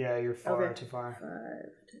 Yeah, you're far Okay. too far. 5, 10,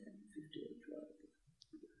 15, 12,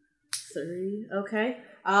 30. Okay.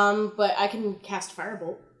 But I can cast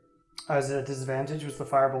Firebolt. Is it a disadvantage? Was the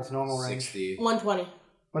firebolt's normal range? 60. 120.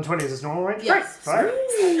 120 is its normal range? Yes. Fire.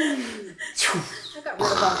 I got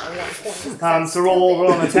rid of all my 120. So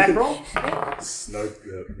roll an attack roll. Snipe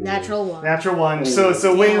that. Natural 1. Natural 1.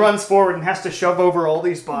 So Wing runs forward and has to shove over all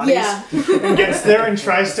these bodies. Yeah. And gets there and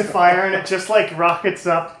tries to fire, and it just like rockets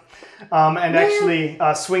up. And actually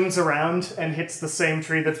swings around and hits the same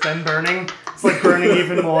tree that's been burning. It's like burning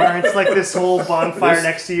even more. It's like this whole bonfire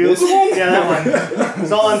next to you. Yeah, that one.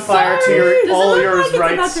 It's all on fire to your, all yours It's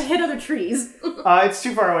right. about to hit other trees. It's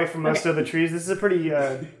too far away from most of the trees. This is a pretty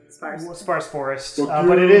sparse forest. Fuck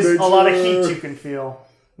But it is a lot of heat nature. you can feel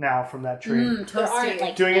now from that tree. There aren't,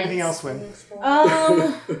 like, Doing anything ants else, Win? in this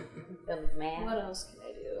forest. Feels mad. What else can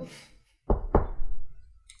I do?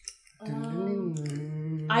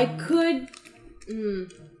 I could.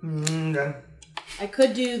 I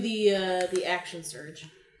could do the action surge.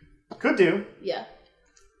 Could do. Yeah.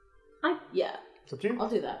 Yeah. It's up to you. I'll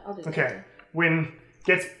do that. Okay. Win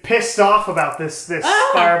gets pissed off about this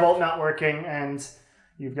firebolt not working, and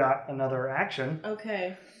you've got another action.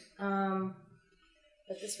 Okay.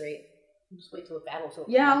 At this rate, just wait till the battle's over.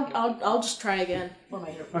 Yeah, I'll just try again. What am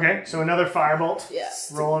I doing? Okay, so another firebolt. Yeah.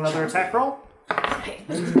 Roll another attack roll.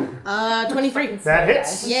 23. That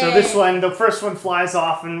hits. Yay. So this one, the first one flies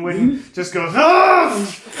off, and Win just goes "Ah!"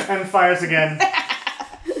 and fires again.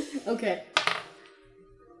 Okay.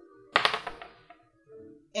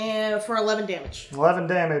 And for 11 damage. 11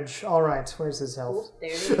 damage. All right. Where's his health? There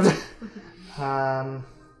it is. All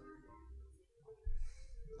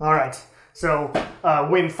right. So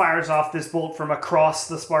Win fires off this bolt from across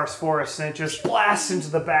the sparse forest, and it just blasts into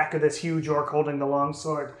the back of this huge orc holding the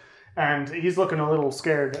longsword. And he's looking a little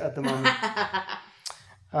scared at the moment.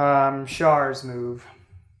 Shar's move.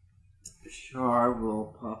 Char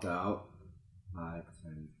will pop out. 5,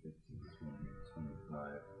 10, 15, 20,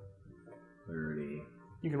 25, 30.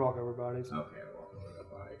 You can walk over bodies. Okay, I'll walk over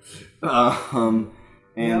the body.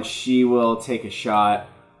 And she will take a shot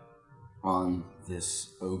on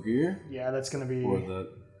this ogre. Yeah, that's going to be Or the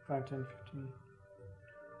 5, 10, 15.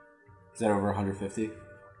 Is that over 150?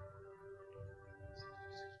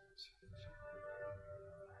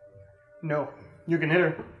 No. You can hit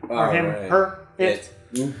her. Or All him. right. Her. It.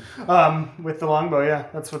 With the longbow, yeah.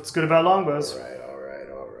 That's what's good about longbows. All right.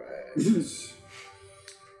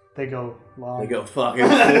 They go long. They go fucking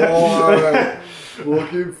far.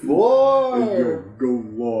 Fucking far. Go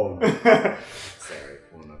long. Sorry,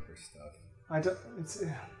 pulling up her stuff. I don't. It's.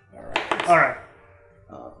 Alright. All right.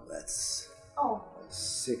 That's Oh.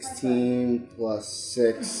 16 plus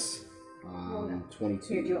 6.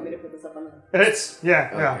 22. Here, do you want me to put this up on the... It hits. Yeah,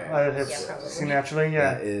 Okay. yeah. It hits. Yeah, probably. See, naturally,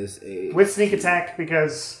 yeah. That is a... With sneak attack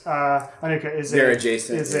because Anuka is They're a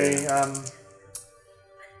adjacent, is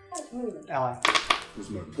ally. Here's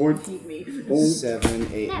my point. Eat me.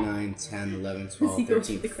 7, 8, 9, 10, 11, 12,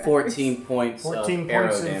 13, 14 points 14 of arrow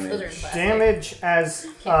points of damage. damage as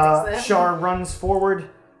fix that. Shar runs forward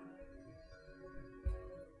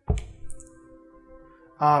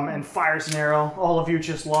and fires an arrow. All of you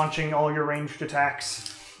just launching all your ranged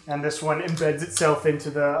attacks, and this one embeds itself into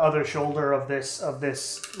the other shoulder of this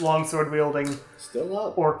longsword wielding Still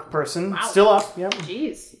up. orc person. Wow. Still up. Yep.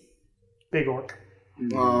 Jeez. Big orc.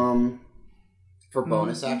 For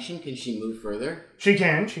bonus action, can she move further? She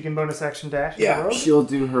can bonus action dash. Is that right? She'll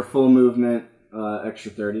do her full movement,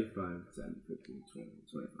 extra 30, 5, 10, 15, 20,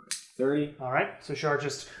 25, 30. All right, so Shar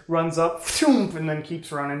just runs up and then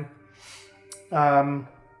keeps running.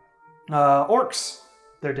 Orcs,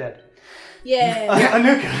 they're dead. Yeah.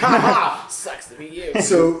 Anuka. Sucks to be you.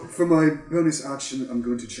 So, for my bonus action, I'm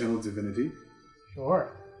going to channel divinity.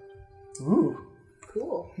 Sure. Ooh,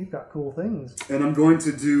 Cool. you've got cool things. And I'm going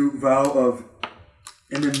to do Vow of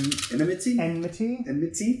Enmity? Enmity?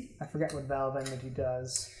 Enmity? I forget what Vow of Enmity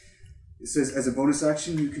does. It says, as a bonus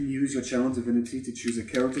action, you can use your channel divinity to choose a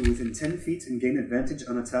character within 10 feet and gain advantage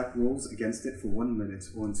on attack rolls against it for 1 minute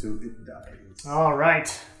or until it dies. All right.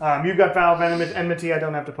 You've got Vow of Enmity. I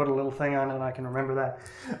don't have to put a little thing on it. I can remember that.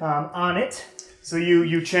 On it, So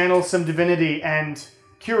you channel some divinity, and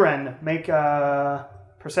Kieran, make a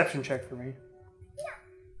perception check for me.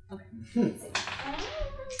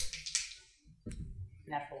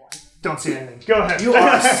 Natural one. Don't see anything. Go ahead. You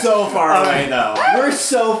are so far away, though. We're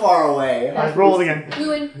so far away. All right, roll it again. We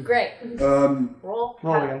win. Great. Roll.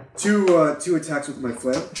 Roll it again. Two attacks with my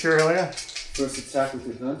flail. Sure, yeah. First attack with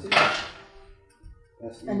advantage.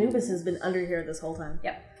 Anubis has been under here this whole time.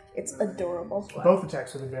 Yep. It's adorable. Both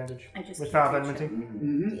attacks with advantage. I just Without enmity.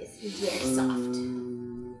 Yes, very soft.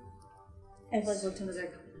 I've like looked into their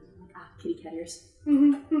kitty cat ears.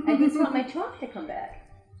 I just want my chalk to come back.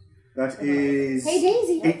 That is Hey,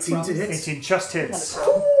 Daisy. 18 to hit. 18 just hits.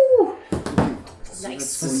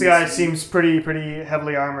 Nice. This guy seems pretty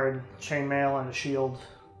heavily armored. Chainmail and a shield.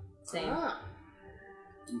 Same. Okay,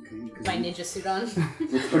 My ninja suit on. with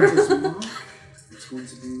Hunter's Mark, it's going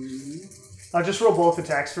to be I'll just roll both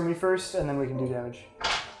attacks for me first, and then we can do damage.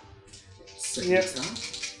 second Yep. attack.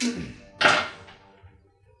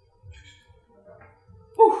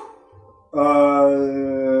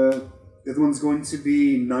 The other one's going to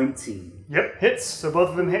be 19. Yep, hits. So both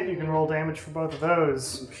of them hit. You can roll damage for both of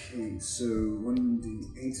those. Okay, so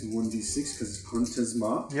 1d8 and 1d6 because it's Hunter's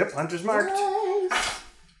Mark. Yep, Hunter's marked.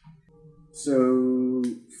 So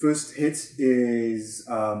first hit is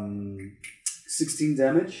 16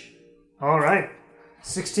 damage. All right.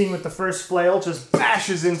 16 with the first flail just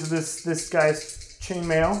bashes into this guy's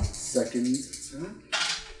chainmail. Second attack.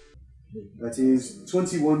 That is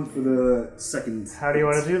 21 for the second. How do you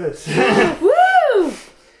want to do this? Woo!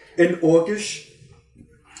 In Orcish,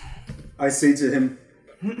 I say to him,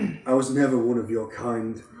 I was never one of your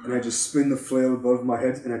kind, and I just spin the flail above my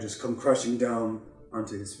head, and I just come crashing down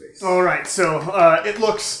onto his face. All right, so it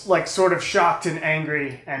looks like sort of shocked and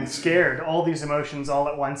angry and scared. All these emotions all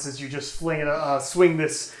at once as you just swing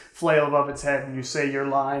this flail above its head, and you say your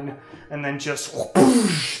line, and then just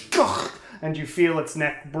and you feel its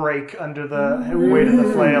neck break under the weight of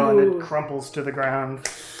the flail, and it crumples to the ground.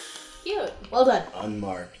 Cute. Well done.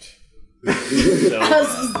 Unmarked.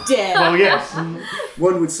 Because he's dead. Oh yes.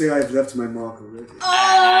 One would say I've left my mark already.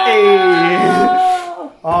 Hey.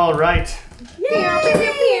 All right.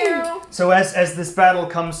 Yay! So as this battle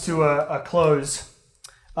comes to a close,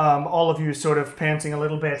 all of you sort of panting a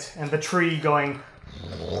little bit, and the tree going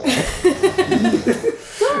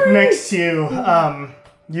next to you,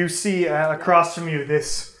 you see across from you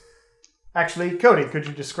this... Actually, Cody, could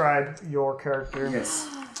you describe your character? Yes.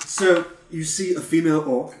 So you see a female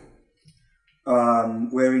orc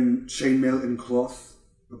wearing chainmail and cloth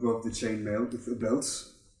above the chainmail with a belt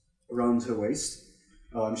around her waist.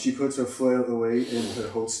 She puts her flail away in her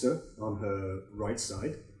holster on her right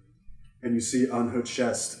side, and you see on her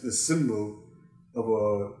chest the symbol of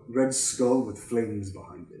a red skull with flames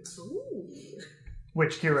behind it. Ooh.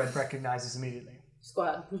 Which Kira recognizes immediately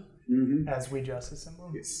Squad. as Ouija's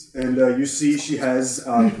symbol. Yes. And you see she has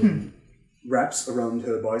wraps around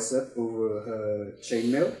her bicep over her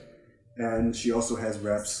chainmail, and she also has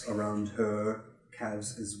wraps around her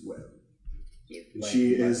calves as well. And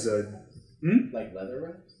she is Like leather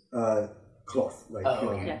wraps? cloth, like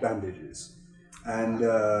okay. bandages. And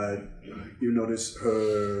you notice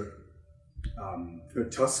her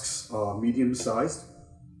tusks are medium-sized,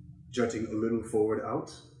 jutting a little forward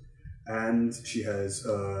out, and she has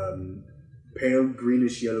pale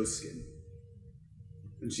greenish-yellow skin.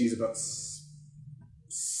 And she's about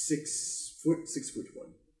 6 foot 1.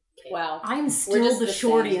 Wow. I'm We're still just the the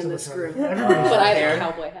shorty same. in this group. But I have a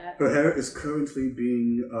cowboy hat. Her hair is currently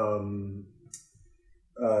being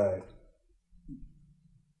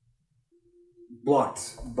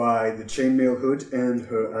blocked by the chainmail hood and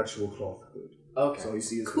her actual cloth hood. Okay. So all you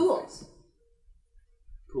see is her Cool. face.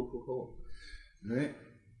 Cool. All right.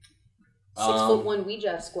 6'1"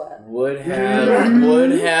 Ouija squad. Would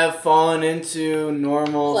have fallen into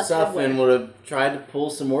normal Plus stuff headway. and would have tried to pull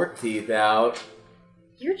some orc teeth out.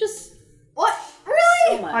 You're just What? so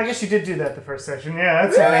Really? much. I guess you did do that the first session. Yeah,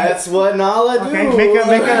 that's That's what Nala do. okay. Make a You're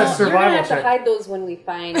gonna survival have to check. hide those when we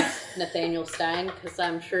find Nathaniel Stein, because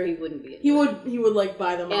I'm sure he wouldn't be. He would like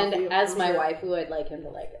buy them off you. And as I'm my sure. waifu, I'd like him to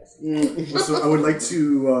like us. Also, I would like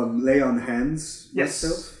to lay on hands Yes.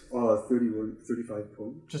 myself. 35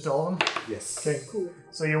 points. Just all of them. Yes. Okay. Cool.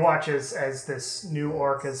 So you watch as this new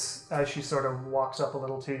orc, as she sort of walks up a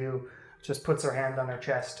little to you, just puts her hand on her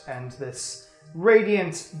chest, and this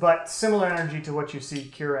radiant but similar energy to what you see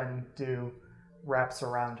Kieran do wraps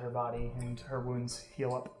around her body, and her wounds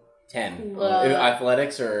heal up. 10. Uh,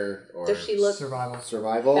 Athletics or Does she look Survival.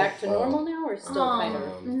 survival? back to normal now, or still kind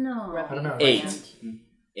of No. rough? I don't know. 8.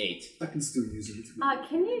 8. I can still use it.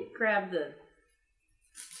 Can you grab the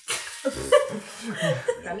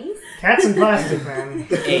Gummies? Cats and plastic, man.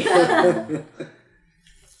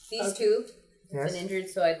 These two have Yes. been injured,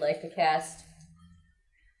 so I'd like to cast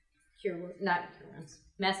Cure Wounds. Not Cure Wounds.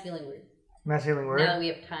 Mass Healing Word. Mass healing word. Now that we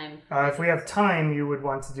have time. If we have time, you would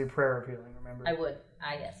want to do prayer of healing, remember? I would.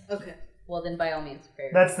 Yes. Okay. Well, then by all means, prayer.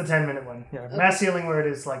 That's the 10-minute one. Yeah. Okay. Mass healing word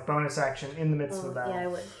is like bonus action in the midst of the battle. Yeah, I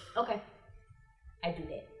would. Okay. I do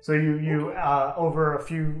that. So you over a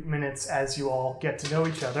few minutes as you all get to know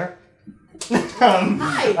each other.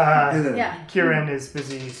 Kieran is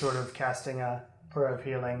busy sort of casting a prayer of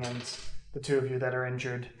healing, and the two of you that are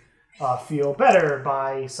injured feel better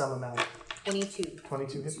by some amount. 22.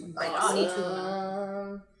 22 hit points.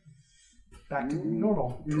 22. Back to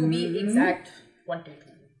normal. To be exact, 1 to 2.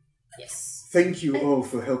 Yes. Thank you all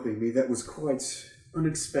for helping me. That was quite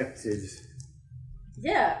unexpected.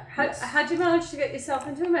 Yeah. How'd you manage to get yourself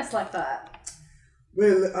into a mess like that?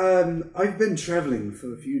 Well, I've been traveling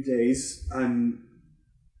for a few days. I'm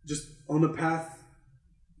just on a path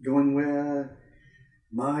going where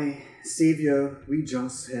my savior,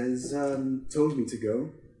 Weejas, has told me to go.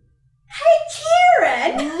 Hey,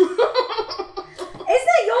 Kieran! Is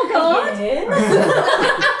that your god?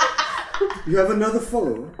 You have another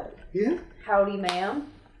follower here? Howdy,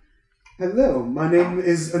 ma'am. Hello, my name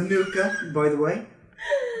is Anuka, by the way.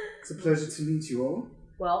 It's a pleasure to meet you all.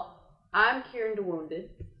 Well, I'm Kieran de Wounded.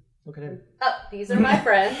 Look at him. These are my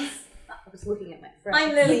friends. I was looking at my friends.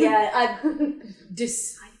 I'm Lilia, a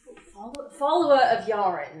disciple, follower of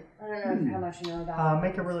Yaren. I don't know how much you know about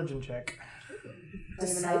Make a religion check.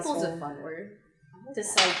 Disciple's a fun word.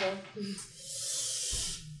 Disciple.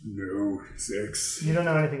 No, 6. You don't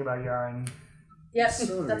know anything about Yaren. Yep,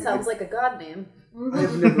 Sorry, that sounds like a god name.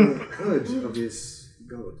 I've never heard of this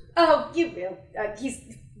god. Oh, you will. He's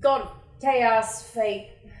god of chaos, fate.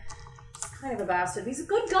 He's kind of a bastard. He's a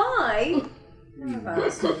good guy. Not a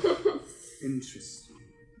bastard. Interesting.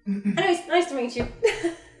 Anyways, nice to meet you.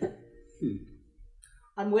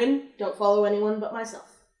 I'm Wynn. Don't follow anyone but myself.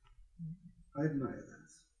 I admire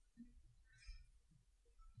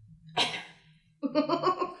that.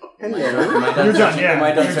 Hello. Am I done You're done, touching, yeah. am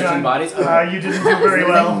I done You're touching done. bodies? You didn't do very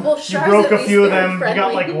well. Well, You Shar's broke at a least few of very them. You got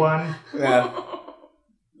friendly. like one. Yeah.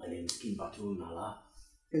 My name's Kinbatu Nala.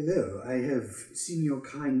 Hello, I have seen your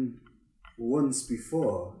kind once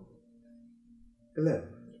before. Hello.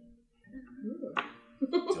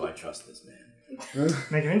 Do I trust this man?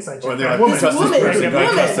 Make an insight check. Or do I Woman. trust this Woman. person? Do I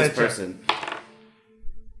Woman. trust this person?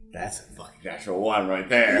 That's a fucking natural 1 right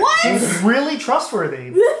there. She's really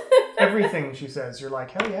trustworthy. Everything she says, you're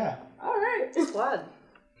like, hell yeah. Alright, squad.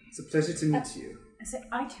 It's a pleasure to meet you. I say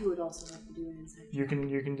I too would also like to do an insight. You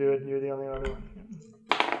can do it. You're the only other one.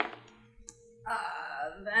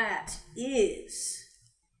 That is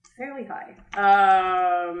fairly high.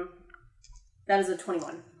 That is a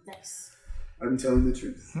 21. Nice. I'm telling the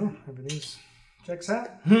truth. Yeah, everything's checks out.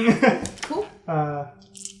 Cool.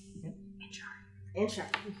 And Shar.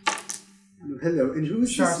 Hello, and who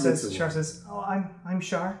is Shar this says, little one? "Oh, I'm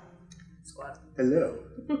Shar." Squad. Hello.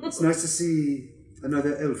 It's nice to see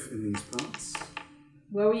another elf in these parts.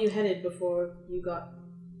 Where were you headed before you got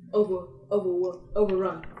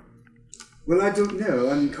overrun? Well, I don't know.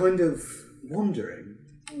 I'm kind of wondering.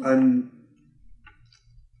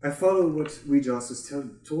 I follow what Weejas has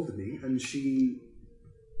told me, and she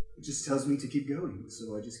just tells me to keep going,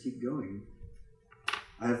 so I just keep going.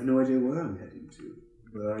 I have no idea where I'm heading to,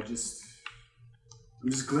 but I'm just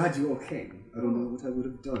glad you all came. I don't know what I would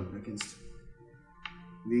have done against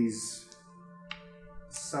these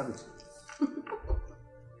savages.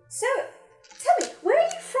 So, tell me, where are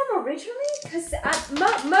you from originally? Because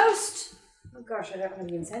most, oh gosh, I don't want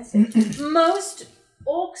to be insensitive. Most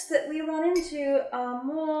orcs that we run into are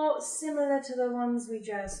more similar to the ones we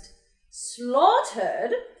just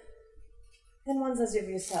slaughtered than ones as of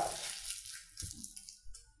yourself.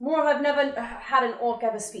 More, I've never had an orc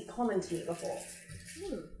ever speak common to me before.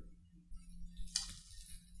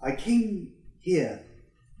 I came here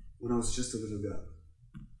when I was just a little girl.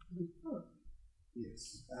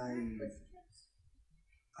 Yes,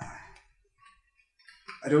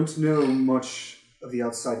 I don't know much of the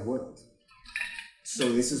outside world,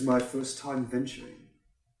 so this is my first time venturing.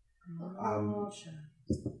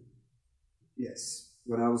 Yes,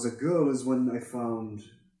 when I was a girl is when I found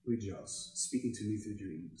Weejas speaking to me through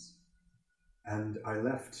dreams, and I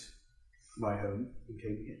left my home and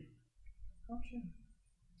came here.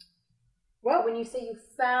 Well, when you say you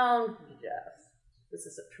found Jeff, was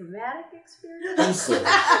this a traumatic experience? Also,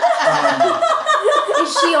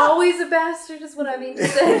 Is she always a bastard, is what I mean to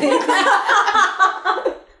say?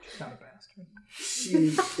 She's not a bastard. she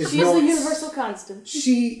is She's not. the universal constant.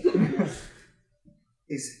 She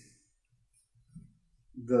is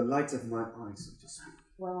the light of my eyes, so to speak.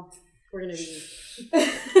 Well, we're gonna be.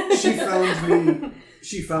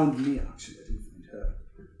 She found me, actually. I didn't find her.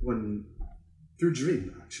 Through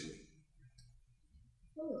dream, actually.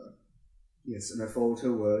 Yes, and I followed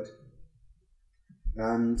her word.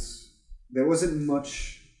 And there wasn't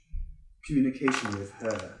much communication with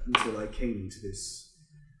her until I came to this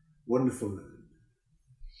wonderful land.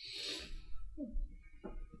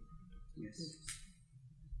 Yes.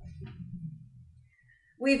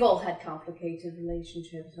 We've all had complicated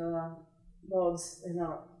relationships. Our lords are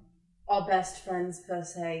not our best friends per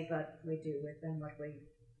se, but we do with them what we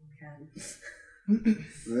can.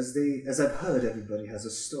 As I've heard, everybody has a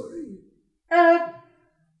story. Yeah,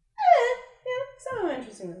 some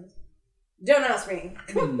interesting ones. Don't ask me.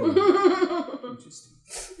 Interesting.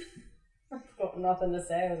 I've got nothing to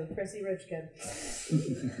say. I was a prissy rich kid.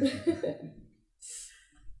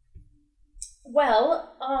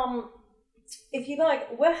 Well, if you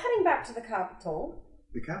like, we're heading back to the capital.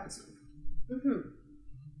 The capital? Mm-hmm.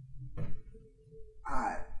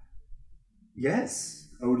 Yes,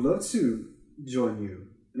 I would love to join you.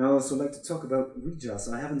 And I'd also like to talk about Rijas.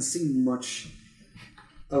 I haven't seen much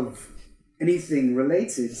of anything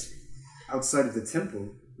related outside of the temple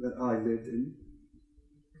that I lived in.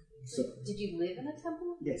 So, Did you live in a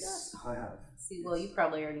temple? yes, I have. See, well, you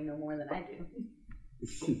probably already know more than I do.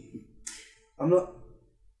 I'm not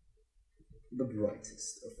the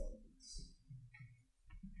brightest of others.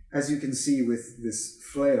 As you can see with this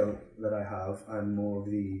flail that I have, I'm more of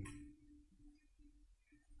the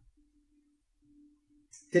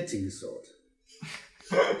hitting sort.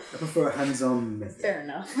 I prefer a hands-on method. Fair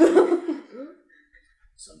enough.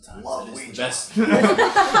 Sometimes it is the best.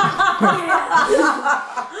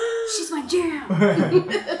 She's my jam.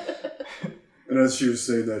 And as she was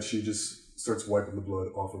saying that, she just starts wiping the blood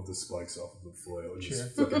off of the spikes off of the flail and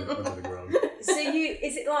just flicking it onto the ground. So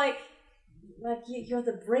is it like you're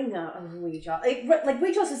the bringer of Ouija? Like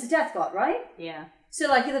Ouija's is the death god, right? Yeah. So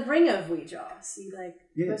like you're the bringer of Ouija's. You like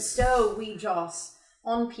Yes. bestow Ouija's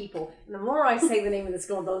on people. And the more I say the name of this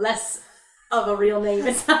god, the less of a real name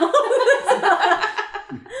it sounds.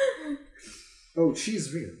 Oh,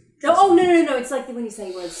 she's real. Oh no! It's like when you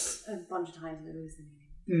say words a bunch of times and it loses the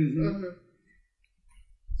meaning. Mm-hmm.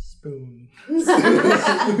 Spoon.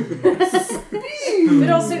 But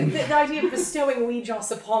also the idea of bestowing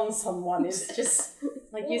Ouija's upon someone is just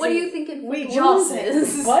like using What are you thinking? Ouija's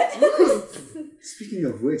is? What? Speaking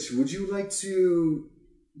of which, would you like to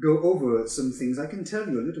go over some things? I can tell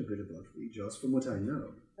you a little bit about Ouija's from what I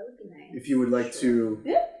know. That would be nice. If you would like to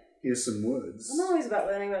Yeah. hear some words. I'm always about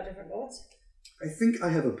learning about different gods. I think I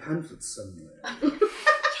have a pamphlet somewhere.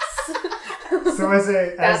 So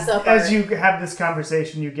as you have this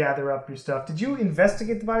conversation, you gather up your stuff. Did you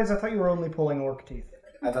investigate the bodies? I thought you were only pulling orc teeth.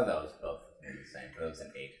 I thought that was both in the same, but it was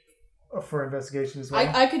an 8. For investigation as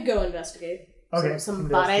well. I could go investigate. Okay. Some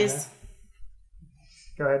somebody else do bodies. that.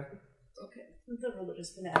 Go ahead. Okay. The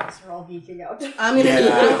religious fanatics are all geeking out. I'm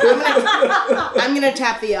gonna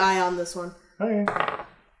tap the eye on this one. Okay.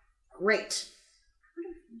 Great.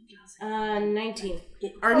 19.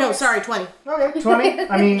 Or no, sorry, 20. Okay. 20.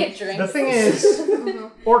 I mean, Get drinks. the thing is,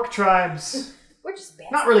 orc tribes, We're just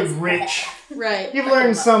bad. not really rich. Right. You've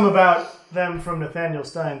learned some about them from Nathaniel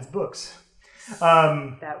Stein's books.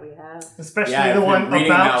 That we have. Especially Yeah, the I've one been reading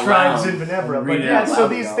about out tribes loud. in Venebra. I'm But reading yeah, out so loud,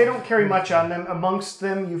 these y'all. they don't carry much on them. Amongst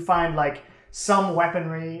them, you find like some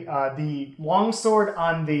weaponry. The longsword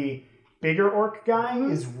on the bigger orc guy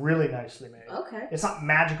is really nicely made. Okay. It's not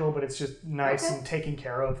magical, but it's just nice and taken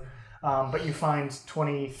care of. But you find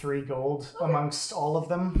 23 gold amongst all of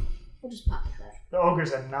them. We'll just pocket that. The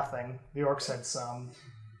ogres had nothing. The orcs had some.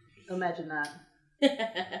 Imagine that.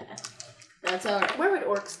 That's alright. Where would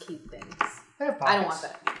orcs keep things? They have I don't pockets.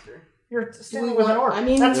 want that answer. You're standing we with an want- orc. I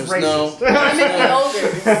mean, that's There's racist.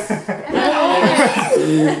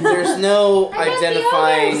 There's no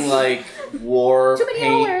identifying like war Too many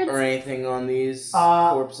paint words. or anything on these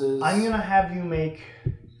corpses. I'm gonna have you make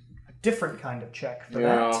a different kind of check for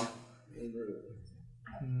Yeah. that.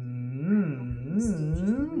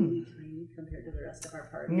 Compared to the rest of our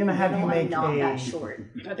party. I'm gonna have you make not that a short.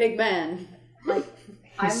 A big man. Like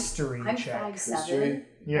history I'm check. 5'7".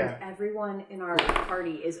 Yeah. And everyone in our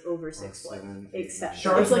party is over 6 foot, 7, except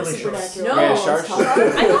Char's It's like really short. supernatural. No, Yeah, Char's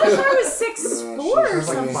I thought Char was 6'4" or She's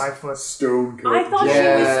like something. 5 foot. Stone cold. I thought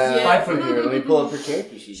Yeah. 5 foot. Here, let me pull up her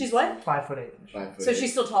character sheet. She's what? 5 foot 8. 5 foot So eight.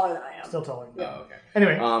 she's still taller than I am. Still taller. Oh, okay.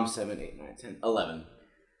 Anyway, 7, 8, 9, 10, 11.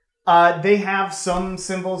 they have some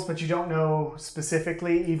symbols, but you don't know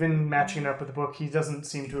specifically. Even matching it up with the book, he doesn't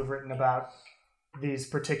seem to have written about these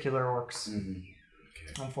particular orcs.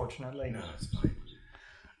 Unfortunately. No, it's fine.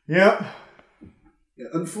 Yep. Yeah,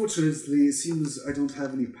 unfortunately, it seems I don't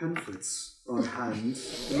have any pamphlets on hand.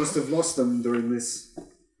 I must have lost them during this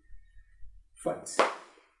fight.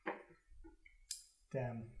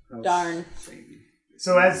 Damn. Darn.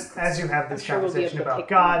 So as you have this I'm sure we'll be conversation able to about pick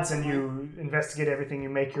gods one. and you investigate everything, you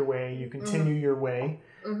make your way, you continue your way,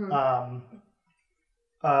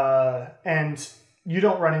 and you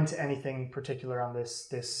don't run into anything particular on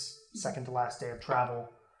this second to last day of travel.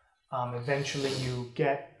 Eventually you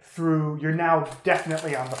get through, you're now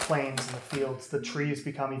definitely on the plains and the fields, the trees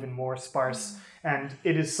become even more sparse, and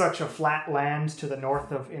it is such a flat land to the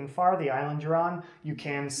north of Infar, the island you're on, you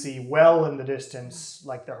can see well in the distance,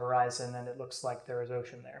 like the horizon, and it looks like there is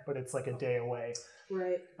ocean there, but it's like a day away.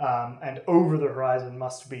 Right. And over the horizon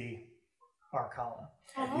must be Arkala.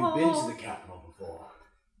 Have you been to the capital before?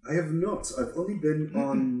 I have not. I've only been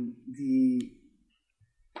on the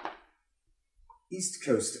east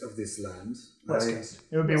coast of this land. West coast.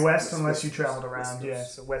 It would be west unless you traveled around, yeah,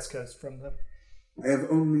 so west coast from the... I have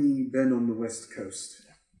only been on the west coast.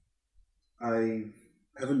 I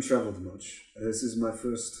haven't traveled much. This is my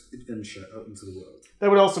first adventure out into the world. That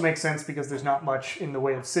would also make sense because there's not much in the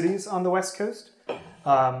way of cities on the west coast.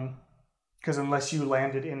 Because unless you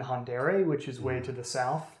landed in Handere, which is way to the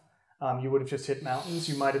south, you would have just hit mountains.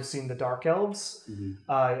 You might have seen the Dark Elves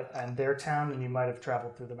and their town, and you might have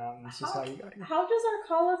traveled through the mountains. Is how you got here. How does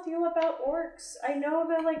Arkala feel about orcs? I know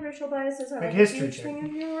that like racial biases are Make like, history a huge check. thing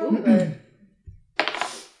in Europe, but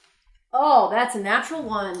Oh, that's a natural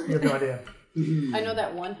one. You have no idea. I know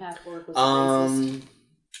that one half orc was racist.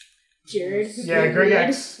 Jared. Yeah,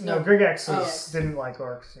 Grigax. No, Grigax Oh, was, didn't like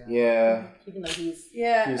orcs. Yeah. Yeah. Even though he's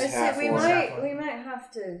yeah, He was I said we half-orc. might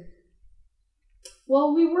have to.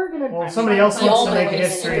 Well, we were gonna. Well, somebody else we all wants to know make a what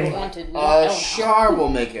history. they wanted. We don't know how. Shar will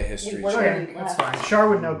make a history We're check. Okay, that's fine. Shar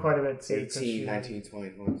would know quite a bit. Too, 18, 19, 20,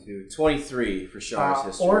 22. 23 for Shar's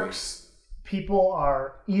history. Orcs, people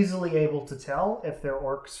are easily able to tell if they're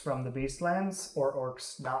orcs from the Beastlands or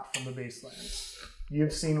orcs not from the Beastlands.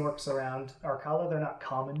 You've seen orcs around Arkala. They're not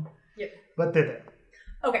common, but they're there.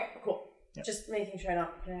 Okay, cool. Yep. Just making sure I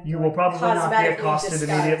don't. You will probably not be cosmetically accosted disguise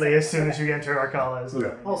immediately it. as soon as you enter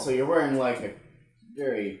Arkala. Also, you're wearing like a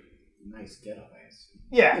very nice getup, I assume.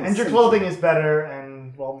 Yeah, and your clothing is better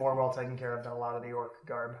and more well taken care of than a lot of the orc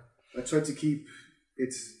garb. I tried to keep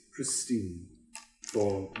it pristine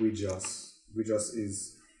for Weejas. Weejas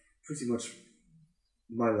is pretty much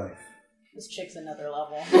my life. This chick's another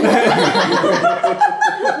level.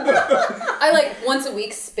 I like once a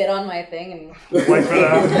week spit on my thing and Wipe it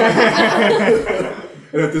out.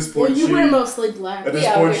 And at this point, You wear mostly black. at this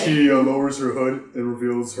Yeah, point, okay. she lowers her hood and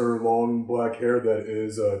reveals her long black hair that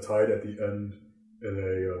is tied at the end in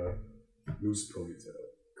a loose ponytail.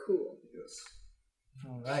 cool. Yes.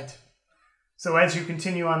 All right. So as you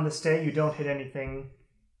continue on this day, you don't hit anything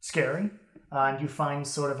scary, and you find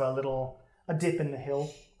sort of a dip in the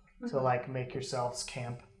hill to like make yourselves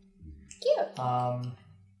camp. Cute.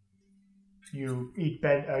 You eat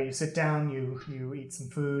you sit down, you eat some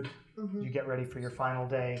food, you get ready for your final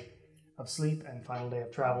day of sleep and final day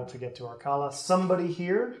of travel to get to Arkala. Somebody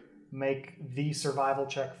here make the survival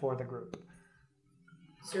check for the group.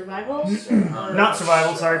 Survival? Not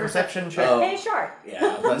survival, sorry, perception check. Hey, Shark.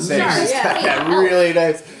 Yeah, let's say Sorry, she's yeah. got that really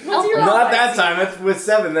nice. What's your Not roll? that time. That's with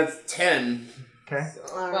 7. That's 10. Okay.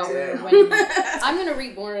 Well, I'm gonna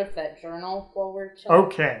read more of that journal while we're chilling.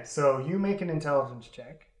 Okay, so you make an intelligence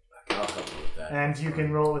check. I'll help you with that. And you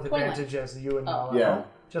can roll with 21. advantage as you and Nala Yeah. roll,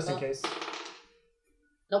 just in case.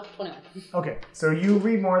 Nope, 21. Okay, so you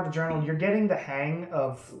read more of the journal. You're getting the hang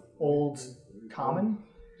of Old Common,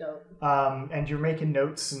 Dope. and you're making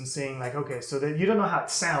notes and seeing like, okay, so that you don't know how it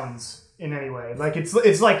sounds in any way. Like it's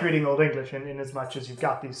like reading Old English in as much as you've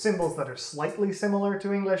got these symbols that are slightly similar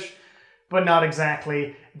to English, but not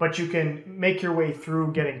exactly. But you can make your way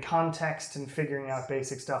through getting context and figuring out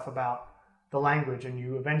basic stuff about the language, and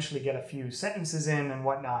you eventually get a few sentences in and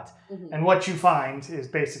whatnot. And what you find is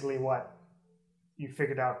basically what you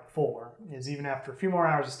figured out before, is even after a few more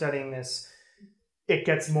hours of studying this, it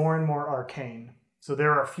gets more and more arcane. So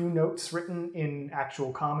there are a few notes written in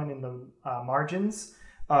actual common in the margins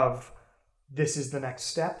of this is the next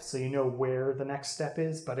step, so you know where the next step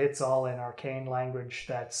is, but it's all in arcane language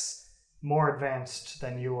that's more advanced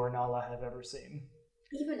than you or Nala have ever seen.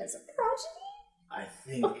 Even as a progeny? I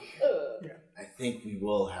think we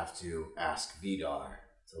will have to ask Vidar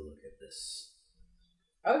to look at this.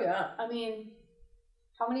 Oh yeah. I mean,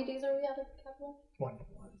 how many days are we out of the capital? 1.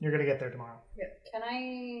 You're gonna get there tomorrow. Can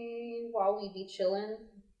I, while we be chilling,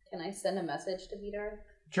 can I send a message to Vidar?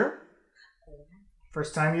 Sure.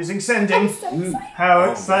 First time using sending. How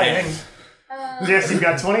Oh, exciting. man. Yes, you've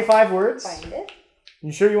got 25 words. Find it.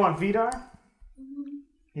 You sure you want Vidar?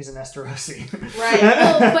 He's an Esterosi. Right.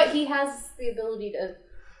 Well, but he has the ability to.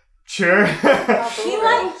 Sure.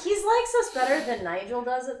 He's likes us better than Nigel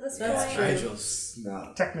does at this point. That's Nigel's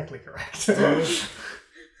not Technically correct.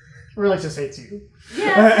 Really just hates you.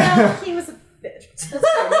 Yeah, well, he was a bitch.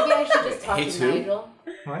 Maybe I should just talk Hates to who? Nigel.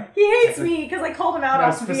 What? He hates me because I called him out No,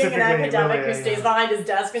 on being an specifically academic Lilia, who stays yeah. behind his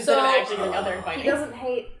desk instead of So, actually going out there and He fighting. doesn't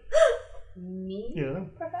hate me, Yeah.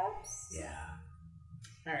 perhaps? Yeah.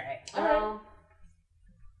 Alright. Alright.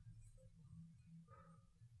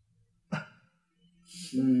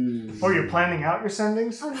 Oh, you're planning out your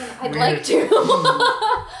sendings? I'd like to.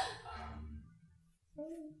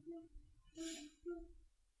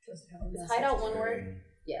 Is hideout one word?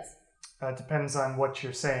 Yes. Depends on what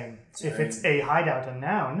you're saying. If it's a hideout, a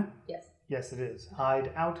noun, Yes. yes, it is.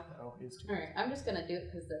 Hide out, though, is two. Alright, I'm just gonna do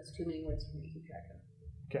it because that's too many words for me to keep track of.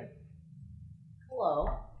 Okay. Hello.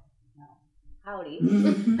 No. Howdy.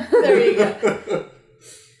 There you go.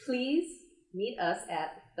 Please meet us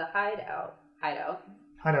at the hideout.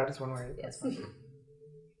 Hideout is one word. Yes. That's fine.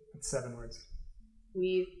 It's 7 words.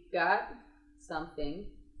 We've got something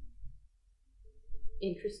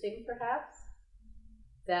interesting, perhaps,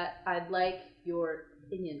 that I'd like your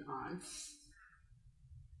opinion on.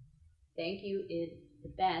 Thank you in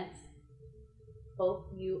advance.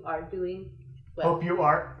 Hope you are doing well. Hope you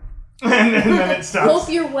are. And then it stops. Hope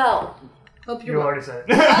you're well. Hope You you're well. already said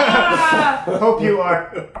it. Hope you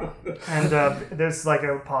are. And there's like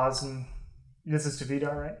a pause, and this is to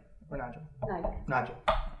Vidar, right? Or Nigel? Nigel.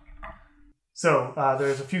 So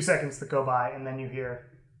there's a few seconds that go by, and then you hear,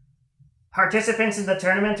 participants in the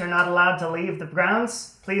tournament are not allowed to leave the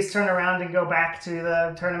grounds. Please turn around and go back to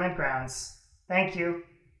the tournament grounds. Thank you.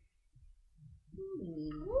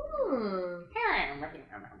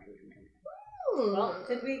 Well,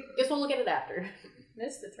 guess we'll look at it after.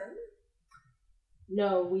 Miss the tournament?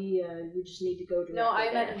 No, we just need to go directly No, I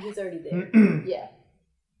there. imagine he's already there. Yeah.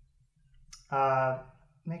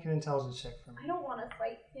 Make an intelligence check for me. I don't want to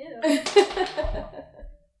fight him.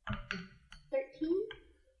 13?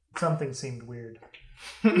 Something seemed weird.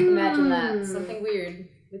 Imagine that. Something weird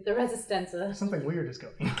with the Resistenza. Something weird is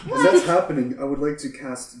going. As that's happening, I would like to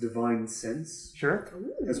cast Divine Sense Sure.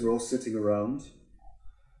 as we're all sitting around.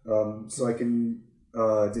 So I can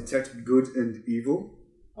detect good and evil.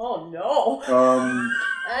 Oh no!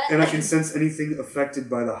 And I can sense anything affected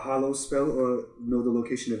by the Hallow spell or know the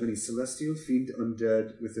location of any celestial, fiend,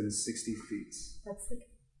 undead within 60 feet. That's like...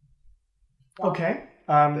 Okay.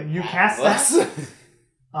 You cast that.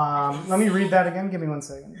 Let me read that again. Give me 1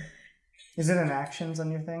 second. Is it in actions on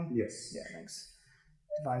your thing? Yes. Yeah, thanks.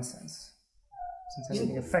 Divine Sense. Since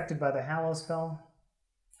anything affected by the Hallow spell,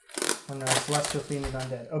 when the celestial fiend is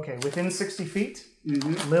undead. Okay, within 60 feet,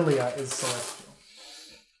 Lilia is celestial.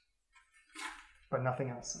 But nothing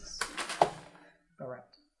else is. Alright.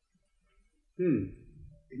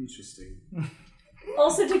 Interesting.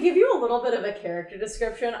 Also, to give you a little bit of a character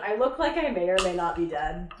description, I look like I may or may not be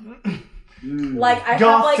dead. Like I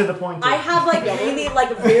Goth have like to the point. I have like really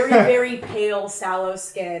like very very pale sallow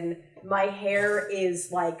skin. My hair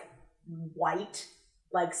is like white,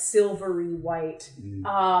 like silvery white.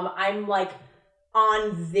 I'm like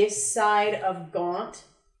on this side of Gaunt,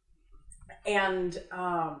 and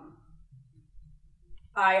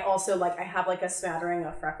I also like I have like a smattering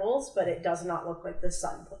of freckles, but it does not look like the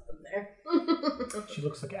sun put them there. She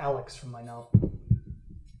looks like Alex from my novel.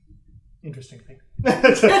 Interesting thing.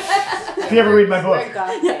 If you ever read my book,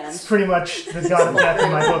 it's pretty much the god of death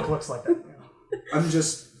in my book looks like that. Yeah. I'm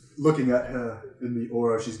just looking at her in the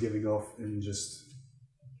aura she's giving off and just...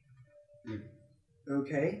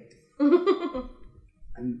 Okay.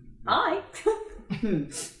 Hi.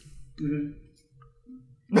 And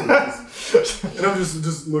I'm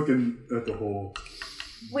just looking at the whole...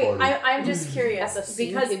 Wait, body. I'm just curious That's a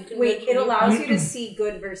scene because kid wait, it convention. allows you to see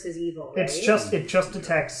good versus evil, right? It just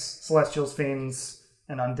detects celestials, fiends,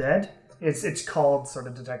 and undead. It's called sort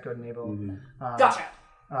of detect good and evil. Gotcha.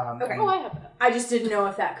 Okay. Oh, I have that. I just didn't know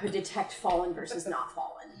if that could detect fallen versus not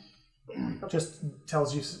fallen. Just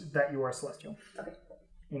tells you that you are celestial. Okay.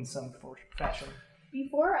 In some fashion.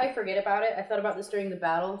 Before I forget about it, I thought about this during the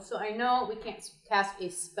battle. So I know we can't cast a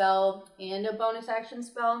spell and a bonus action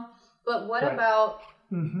spell, but what Right. about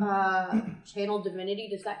Channel Divinity?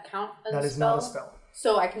 Does that count as That a is spell? not a spell.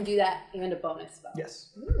 So I can do that and a bonus spell.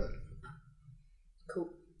 Yes. Cool.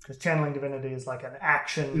 Because channeling divinity is like an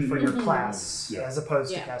action for your class, as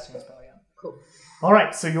opposed to casting a spell. Yeah. Cool. All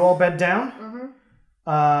right, so you all bed down.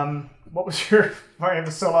 What was your? Sorry, it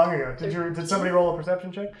was so long ago. Did somebody roll a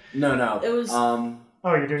perception check? No. It was-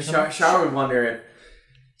 Oh, you're doing something. Shar would wonder if.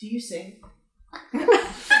 Do you sing?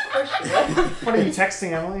 course she would. What are you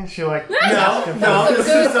texting Emily? Is she like, No, this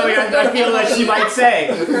is something I feel like she might say.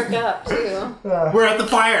 Perk up too. We're at the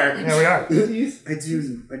fire. Yeah, we are.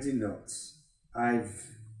 I do not.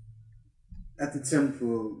 At the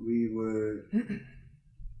temple,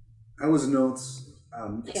 I was not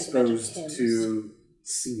exposed to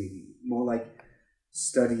singing, more like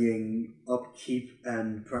studying upkeep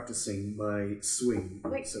and practicing my swing,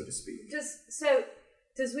 so to speak.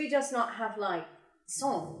 Does we just not have like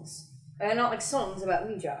songs? Not like songs about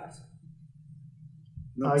Ouijas.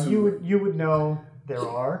 You would know there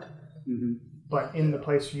are, Mm-hmm. but in the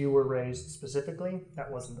place you were raised specifically,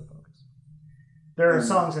 that wasn't the focus. There are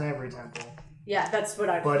songs in every temple. Yeah, that's what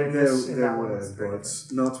I. But in There that one, were, it's very but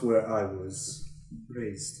not where I was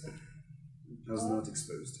raised. I was not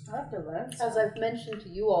exposed. I have to learn. As I've mentioned to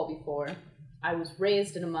you all before, I was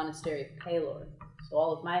raised in a monastery of Palor, so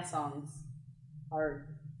all of my songs are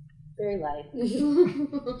very light.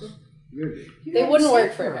 Really? They wouldn't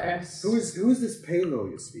work for her. Who is this Palo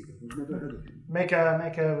you're speaking of? I've never heard of him. Make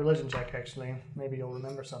a religion check, actually. Maybe you'll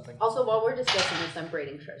remember something. Also, while we're discussing this, I'm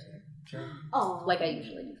braiding treasure. Sure. Oh, like I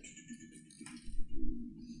usually do.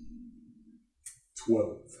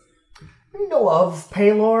 12. You know of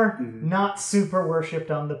Palor, not super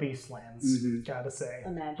worshipped on the Beastlands, gotta say.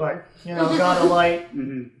 Imagine. But, god of light,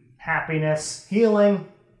 happiness, healing,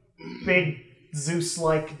 big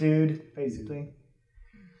Zeus-like dude, basically.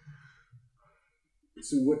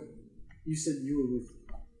 So what, you said you were with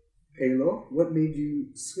Palo? What made you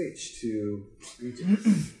switch to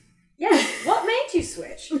Regis? Yes, what made you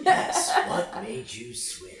switch? Yes, what made you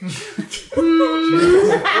switch?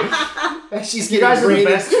 She's You guys are the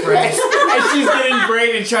best friends. And she's getting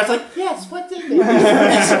braided. Char's like, yes, what did make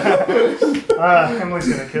you switch? Emily's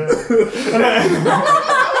gonna kill you.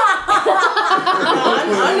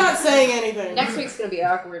 I'm not saying anything. Next week's gonna be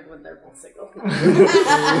awkward when they're both single.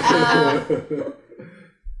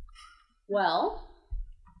 Well,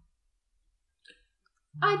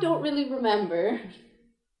 I don't really remember.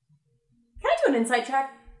 Can I do an insight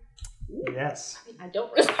check? Yes. I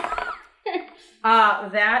don't remember.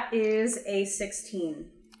 That is a 16.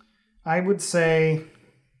 I would say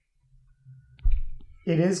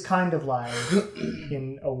it is kind of lying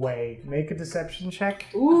in a way. Make a deception check.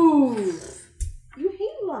 Ooh. You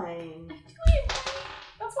hate lying.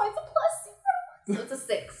 That's why it's a +0. So it's a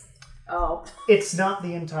 6. Oh. It's not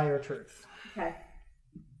the entire truth. Okay.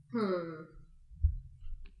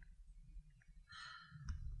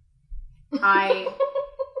 I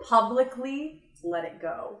publicly let it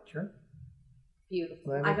go. Sure.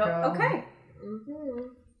 Beautiful. Let I it go, go. okay.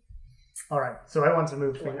 All right, so I want to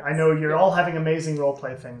move things. I know you're all having amazing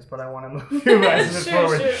roleplay things, but I want to move you guys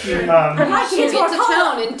forward. We'll get to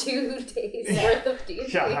town in 2 days worth of D&D.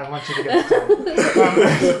 Yeah, I want you to get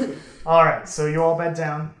to town. All right, so you all bed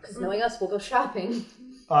down. Because knowing us, we'll go shopping.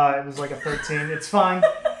 It was like a 13. It's fine.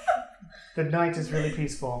 The night is really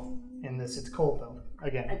peaceful in this. It's cold, though. I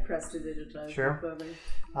Again. prestidigitized. Sure.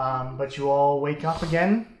 But you all wake up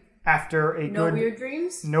again after a No good... weird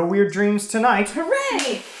dreams? No weird dreams tonight.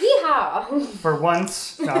 Hooray! Yeehaw! For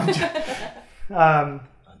once. No,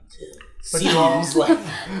 but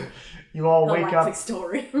you all wake up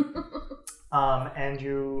story. and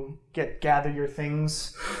you gather your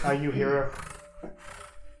things. You hear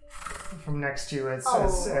from next to you as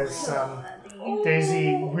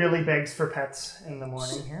Daisy really begs for pets in the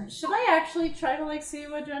morning here. Should I actually try to see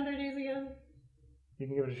what gender Daisy is? You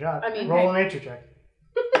can give it a shot. I mean, roll a nature check.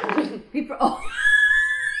 People. Oh.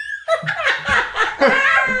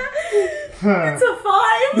 It's a 5.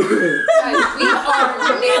 Guys, we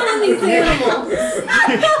are nailing these animals.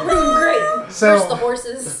 We're doing great. So- First the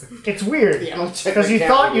horses. It's weird because you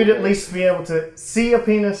thought you'd at least be able to see a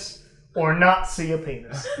penis or not see a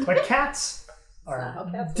penis, but cats are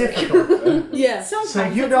difficult. Yeah. So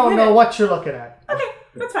you don't know what you're looking at. Okay,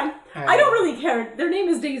 that's fine. I don't really care. Their name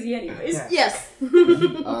is Daisy anyways. Yeah. Yes.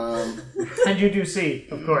 And you do see,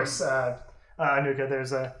 of course, Anuka,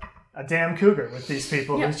 there's a damn cougar with these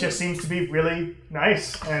people who just seems to be really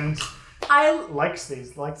nice and likes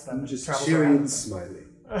them. I'm just travels cheery around and them. smiling.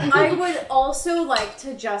 I would also like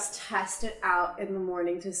to just test it out in the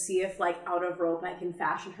morning to see if, out of rope, I can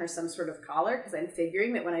fashion her some sort of collar, because I'm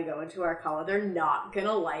figuring that when I go into our collar, they're not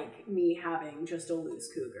gonna like me having just a loose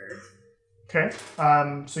cougar. Okay,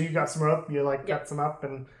 so you got some rope, you cut some up,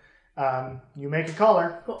 and you make a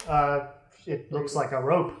collar. Cool. It looks like a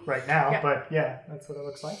rope right now, Yeah. but yeah, that's what it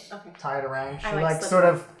looks like. Okay. Tie it around. She I like sort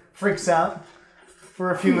of freaks out for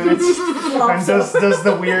a few minutes and does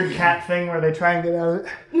the weird cat thing where they try and get out of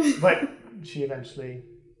it, but she eventually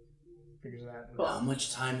figures it out. How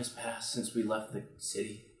much time has passed since we left the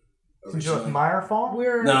city? Since you're with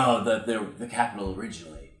Myrefall? No, the capital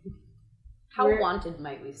originally. How wanted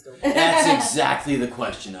might we still be? That's exactly the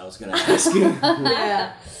question I was going to ask you.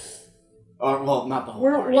 Yeah. Or, well, not the whole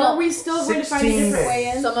party. Were we still going to find a different way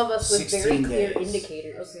in? Some of us with very 16 clear days.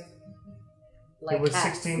 indicators. Okay. Like it was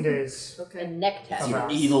hats. 16 days. Okay. And neck tats. Your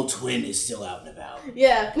evil twin is still out and about.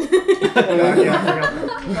 Yeah. Yeah, I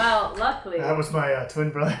forgot. Well, luckily, That was my twin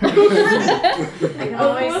brother. I can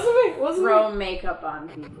always Wasn't throw makeup on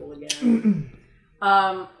people again.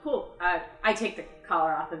 Cool. I take the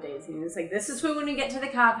collar off of Daisy, and it's like, this is for when we get to the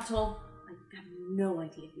capital. I have no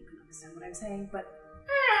idea if you can understand what I'm saying, but...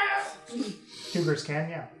 Cougars can,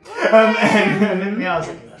 yeah. And then meows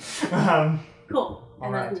at you. Cool. And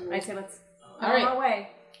Alright. then I say, let's All on right. our way.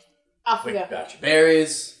 Off we Quick go. batch of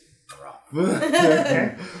berries.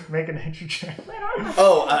 Okay. Make a nature check.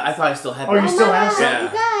 Oh, I thought I still had Oh, you still have some?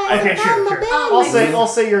 Yeah. Okay, sure. I'll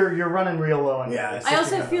say you're running real low on Yeah, your I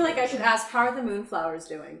also feel like I should ask, how are the moonflowers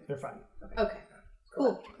doing? They're fine. Okay.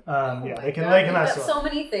 Cool. Yeah, they can We've mess got up. so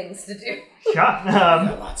many things to do.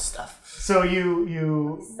 Yeah. Lots of stuff. So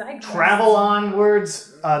you Side travel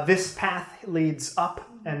onwards. This path leads up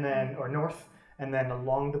and then or north and then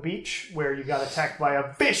along the beach where you got attacked by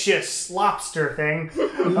a vicious lobster thing,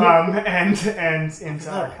 and into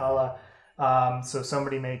Arkala. So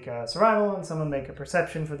somebody make a survival and someone make a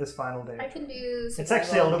perception for this final day. I can do. It's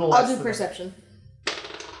actually a little less. I'll do than- perception.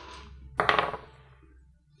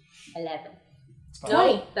 11. fine.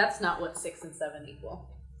 No, that's not what 6 and 7 equal.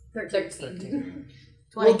 13. 13.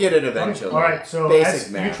 We'll get it eventually. All right, so Basic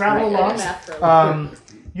as math. you travel Right, I along, did math for a little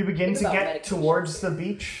you begin Think to about get medication. towards the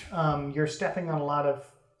beach. You're stepping on a lot of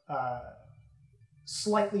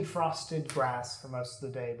slightly frosted grass for most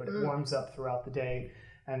of the day, but it warms up throughout the day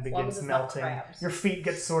and long as begins it's not melting. crabs. Your feet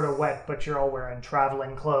get sort of wet, but you're all wearing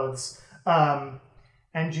traveling clothes.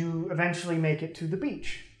 And you eventually make it to the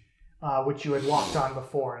beach, which you had walked on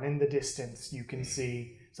before. And in the distance, you can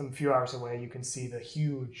see, some few hours away, you can see the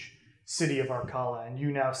huge city of Arkala. And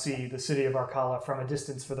you now see the city of Arkala from a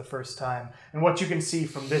distance for the first time. And what you can see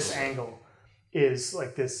from this angle is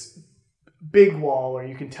like this big wall, or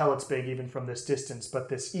you can tell it's big even from this distance, but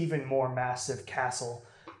this even more massive castle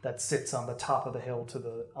that sits on the top of the hill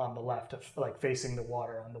on the left, like facing the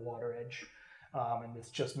water, on the water edge. And it's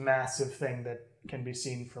just massive thing that can be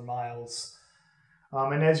seen for miles.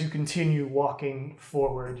 And as you continue walking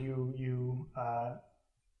forward, you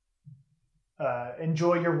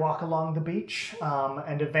enjoy your walk along the beach,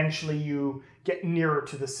 and eventually you get nearer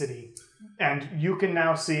to the city. And you can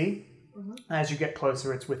now see, as you get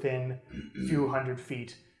closer, it's within a few hundred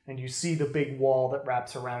feet, and you see the big wall that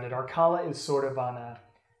wraps around it. Arkala is sort of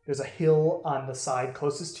there's a hill on the side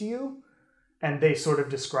closest to you, and they sort of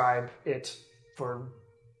describe it for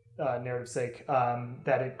narrative's sake,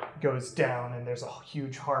 that it goes down and there's a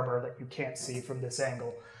huge harbor that you can't see from this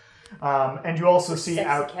angle. And you also see Sexy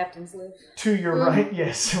out captains live. to your right,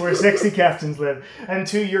 yes, where sexy captains live, and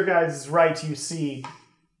to your guys' right you see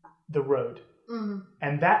the road.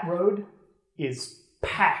 And that road is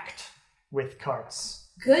packed with carts.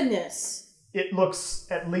 Goodness. It looks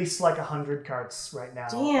at least like 100 carts right now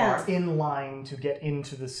Damn. are in line to get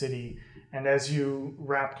into the city. And as you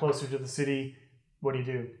wrap closer to the city, what do you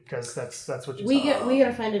do? Because that's what you saw. We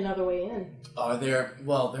gotta find another way in. Are there?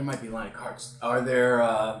 Well, there might be line of carts. Are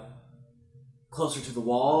there closer to the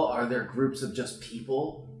wall? Are there groups of just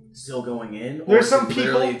people still going in? Or There's is it some people,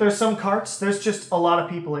 literally- there's some carts, there's just a lot of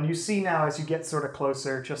people, and you see now as you get sort of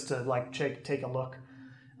closer, just to like take a look.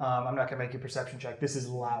 I'm not gonna make you a perception check. This is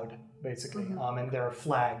loud, basically, and there are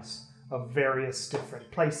flags of various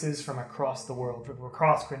different places from across the world, from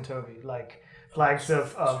across Crintovi, like flags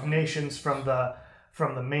of nations from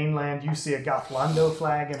the mainland. You see a Gothlando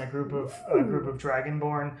flag and a group of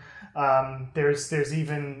Dragonborn. There's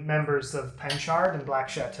even members of Penchard and Black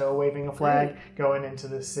Chateau waving a flag going into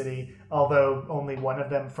this city, although only one of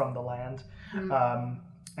them from the land.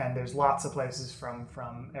 And there's lots of places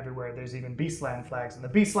from everywhere. There's even Beastland flags, and the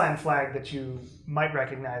Beastland flag that you might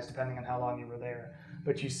recognize depending on how long you were there.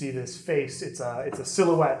 But you see this face. It's a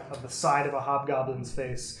silhouette of the side of a hobgoblin's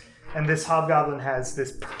face. And this hobgoblin has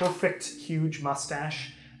this perfect, huge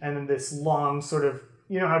mustache, and then this long sort of,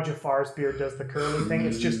 you know how Jafar's beard does the curly thing?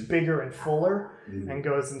 It's just bigger and fuller, and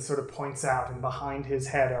goes and sort of points out, and behind his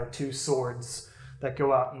head are two swords that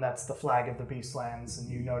go out, and that's the flag of the Beastlands, and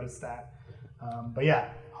you notice that. But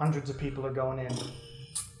yeah, hundreds of people are going in,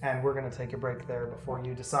 and we're going to take a break there before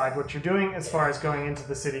you decide what you're doing as far as going into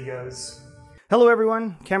the city goes. Hello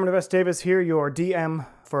everyone, Cameron Vest Davis here, your DM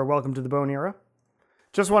for Welcome to the Bone Era.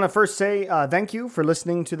 Just want to first say thank you for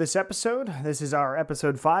listening to this episode. This is our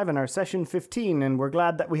episode 5 and our session 15, and we're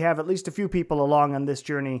glad that we have at least a few people along on this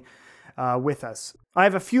journey with us. I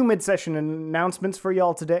have a few mid-session announcements for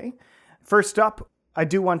y'all today. First up, I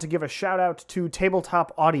do want to give a shout out to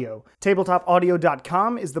Tabletop Audio.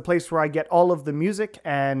 TabletopAudio.com is the place where I get all of the music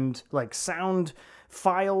and like sound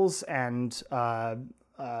files and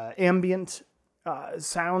ambient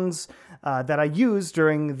sounds that I use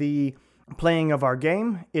during the playing of our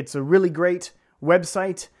game. It's a really great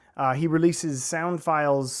website. He releases sound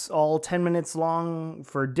files all 10 minutes long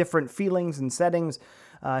for different feelings and settings.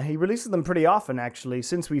 He releases them pretty often, actually.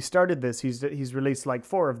 Since we started this, he's released like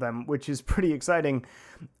 4 of them, which is pretty exciting.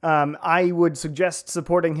 I would suggest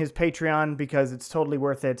supporting his Patreon because it's totally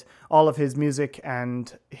worth it. All of his music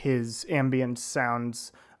and his ambient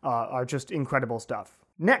sounds are just incredible stuff.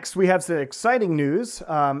 Next, we have some exciting news.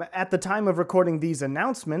 At the time of recording these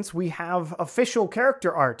announcements, we have official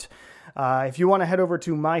character art. If you want to head over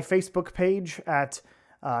to my Facebook page at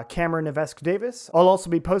Cameron Nevesque Davis. I'll also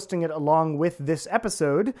be posting it along with this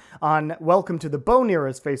episode on Welcome to the Bone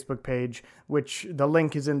Era's Facebook page, which the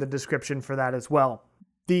link is in the description for that as well.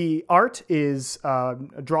 The art is a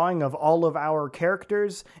drawing of all of our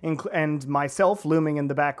characters and myself looming in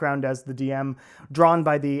the background as the DM, drawn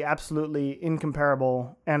by the absolutely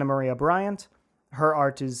incomparable Anna Maria Bryant. Her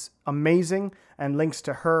art is amazing, and links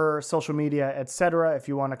to her social media, etc., if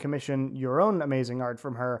you want to commission your own amazing art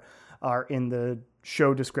from her, are in the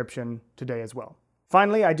show description today as well.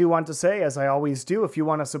 Finally, I do want to say, as I always do, if you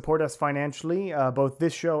want to support us financially, both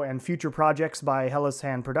this show and future projects by Hellas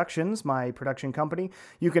Hand Productions, my production company,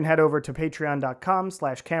 you can head over to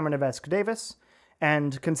patreon.com/Cameron Nevesque Davis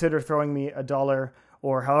and consider throwing me $1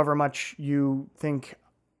 or however much you think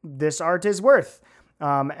this art is worth.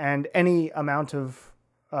 And any amount of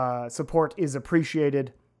support is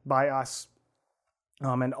appreciated by us.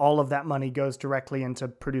 And all of that money goes directly into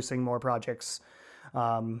producing more projects.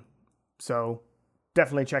 So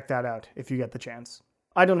definitely check that out if you get the chance.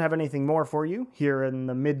 I don't have anything more for you here in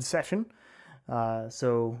the mid-session.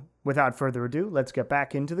 So without further ado, let's get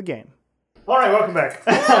back into the game. All right, welcome back.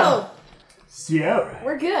 Hello. So,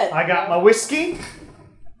 We're good. I got my whiskey.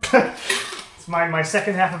 It's my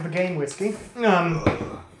second half of the game whiskey.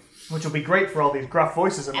 Which will be great for all these gruff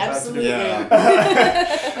voices I'm about to do.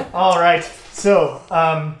 Yeah. All right. So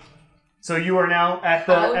you are now at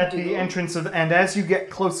the entrance of, and as you get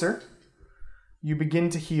closer, you begin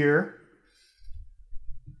to hear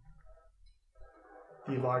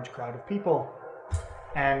the large crowd of people,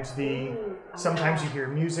 and sometimes you hear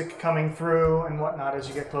music coming through and whatnot as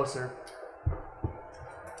you get closer.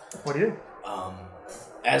 What do you do?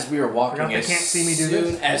 As we were walking, as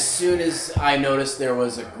soon as I noticed there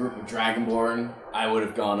was a group of Dragonborn, I would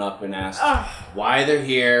have gone up and asked why they're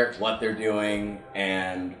here, what they're doing,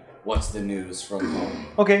 and what's the news from home.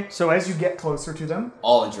 Okay, so as you get closer to them...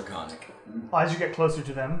 All in Draconic. As you get closer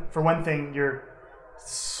to them, for one thing, you're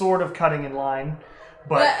sort of cutting in line,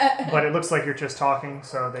 but it looks like you're just talking,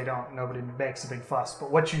 so nobody makes a big fuss.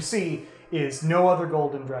 But what you see is no other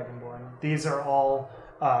golden Dragonborn. These are all...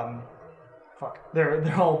 They're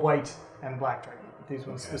all white and black dragon. These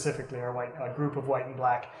ones specifically are white, a group of white and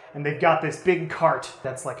black. And they've got this big cart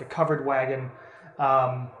that's like a covered wagon.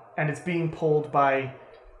 And it's being pulled by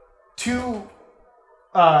 2...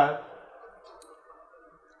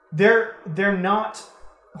 They're not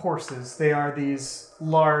horses. They are these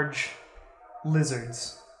large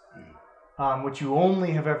lizards, which you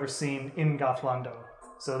only have ever seen in Gothlando.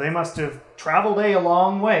 So they must have traveled a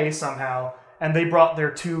long way somehow, and they brought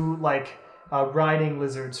their 2, riding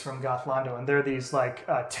lizards from Gothlando, and they're these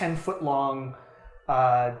 10-foot long,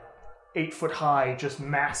 8-foot high, just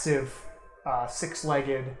massive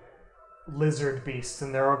 6-legged lizard beasts,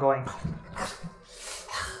 and they're all going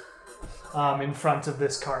in front of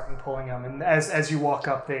this cart and pulling them. And as you walk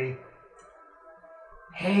up, they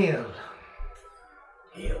hail.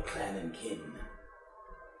 Hail, clan and kin.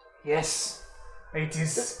 Yes, it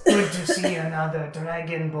is good to see another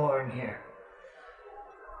Dragonborn here.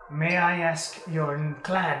 May I ask your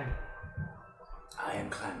clan? I am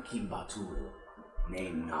Clan Kimbatul,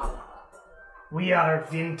 named Nala. We are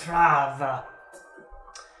Vintrava.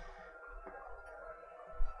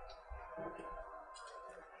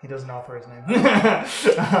 He doesn't offer his name.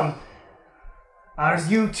 Are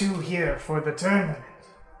you 2 here for the tournament?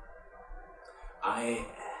 I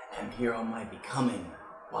am here on my becoming,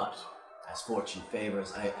 but as fortune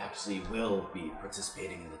favors, I actually will be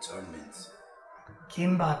participating in the tournament.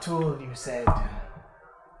 Kimbatul, you said.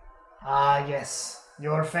 Ah, yes.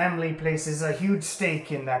 Your family places a huge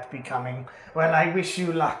stake in that becoming. Well, I wish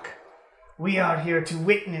you luck. We are here to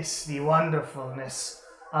witness the wonderfulness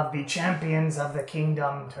of the Champions of the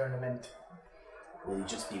Kingdom tournament. will you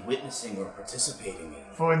just be witnessing or participating in?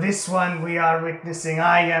 For this one, we are witnessing.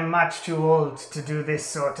 I am much too old to do this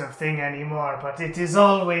sort of thing anymore, but it is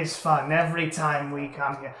always fun every time we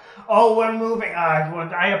come here. Oh, we're moving.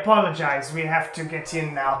 I apologize. We have to get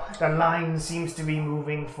in now. The line seems to be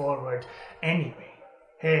moving forward. Anyway,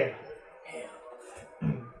 here.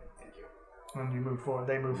 And you move forward.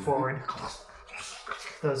 They move forward.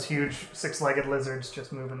 Those huge six-legged lizards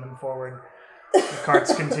just moving them forward. The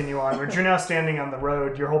carts continue onward. You're now standing on the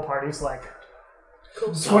road. Your whole party's like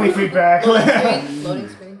 20 feet back. Loading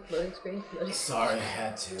screen. Sorry, I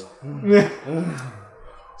had to.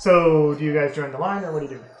 So, do you guys join the line, or what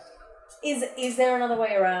do you do? Is there another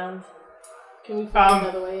way around? Can we find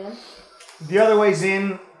another way in? The other way's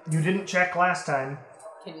in. You didn't check last time.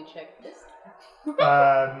 Can we check this?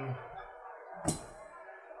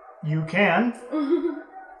 You can.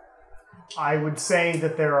 I would say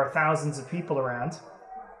that there are thousands of people around.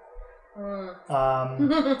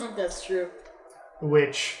 That's true.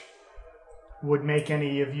 Which would make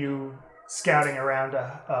any of you scouting around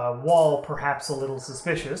a wall perhaps a little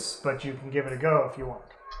suspicious, but you can give it a go if you want.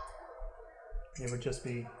 It would just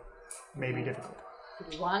be maybe difficult.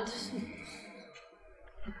 Do you want?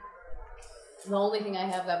 The only thing I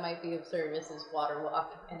have that might be of service is water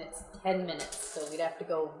walk, and it's 10 minutes, so we'd have to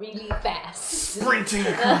go really fast. Sprinting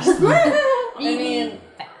really fast.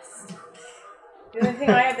 The only thing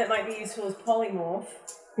I have that might be useful is polymorph.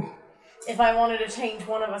 If I wanted to change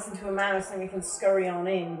one of us into a mouse, then we can scurry on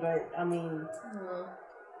in, but, I mean...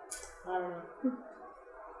 I don't know.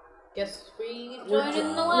 Guess we join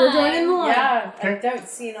in the line. We're joining the line. Yeah, Okay. I don't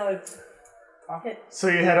see another pocket. So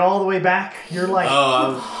you head all the way back. You're like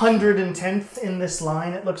 110th in this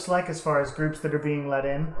line, it looks like, as far as groups that are being let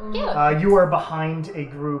in. Yeah. You are behind a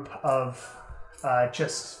group of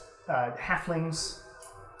just halflings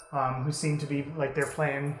who seem to be like they're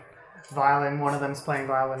playing violin. One of them's playing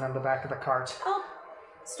violin on the back of the cart. I'll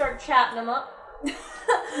start chatting them up.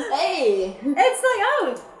 Hey!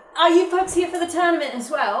 It's like, are you folks here for the tournament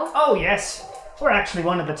as well? Oh, yes. We're actually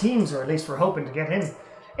one of the teams, or at least we're hoping to get in.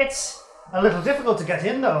 It's a little difficult to get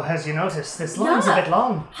in, though, as you notice. This line's a bit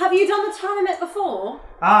long. Have you done the tournament before?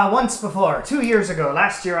 Once before. 2 years ago.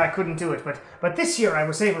 Last year I couldn't do it, but this year I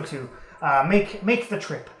was able to make the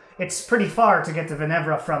trip. It's pretty far to get to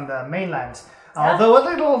Venevra from the mainland, although a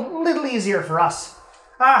little easier for us.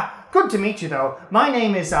 Good to meet you, though. My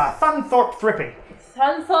name is Thunthorpe Thripping.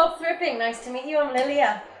 Thunthorpe Thripping. Nice to meet you. I'm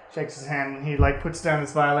Lilia. Shakes his hand and he puts down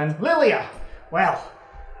his violin. Lilia! Well,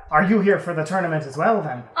 are you here for the tournament as well,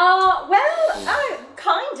 then?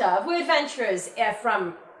 Kind of. We're adventurers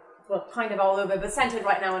from, well, kind of all over, but centered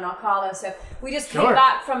right now in Arcala. So we just came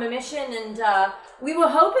back from a mission, and we were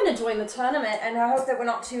hoping to join the tournament, and I hope that we're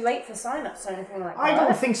not too late for sign-ups or anything like that. I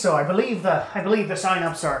don't think so. I believe the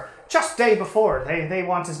sign-ups are just day before. They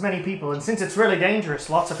want as many people, and since it's really dangerous,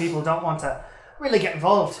 lots of people don't want to really get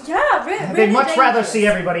involved. Yeah, really They'd much rather dangerous. see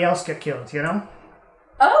everybody else get killed, you know?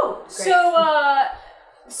 Oh, Great. so,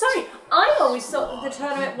 sorry, I always thought that the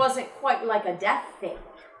tournament wasn't quite like a death thing.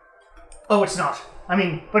 Oh, it's not. I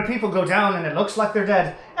mean, but people go down and it looks like they're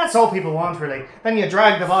dead. That's all people want, really. Then you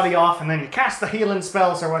drag the body off and then you cast the healing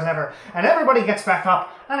spells or whatever, and everybody gets back up,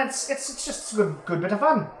 and it's just a good bit of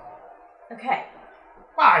fun. Okay.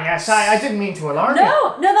 Yes, I didn't mean to alarm you.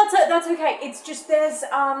 No, that's okay. It's just there's,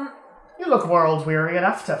 You look world-weary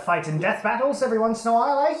enough to fight in death battles every once in a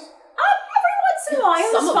while, eh? every once in a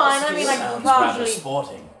while, Some it's of fine. us I mean, do. like, Sounds rather partially,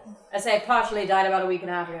 sporting. I say partially died about a week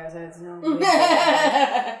and a half ago, so it's no.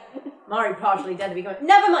 Mari partially dead to be going.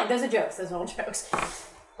 Never mind, those are jokes. Those are all jokes.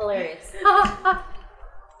 Hilarious.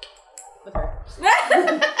 With her.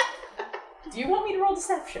 Do you want me to roll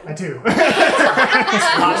deception? I do.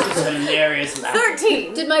 Lots of hilarious laughter.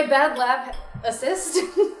 13. Did my bad laugh assist?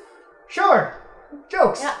 Sure.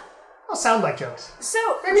 Jokes. Yeah. They'll sound like jokes. So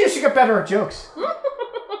Maybe you should get better at jokes.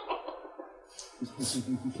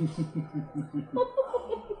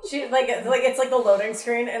 she like it's like the loading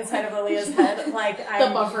screen inside of Lilia's head. Like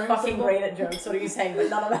I'm buffering fucking symbol. great at jokes. What are you saying? But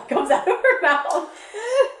none of that comes out of her mouth.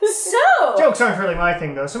 So Jokes aren't really my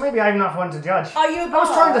thing, though, so maybe I'm not one to judge. are you? I was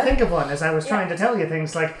trying to think of one as I was trying to tell you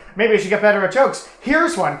things like, maybe I should get better at jokes.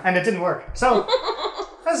 Here's one, and it didn't work. So,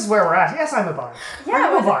 this is where we're at. Yes, I'm a bard. Yeah,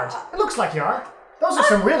 are you a but- bard? It looks like you are. Those are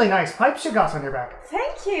some really nice pipes you got on your back.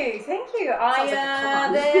 Thank you. Sounds like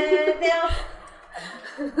a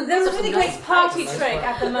They're a really great party trick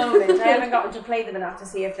at the moment. I haven't gotten to play them enough to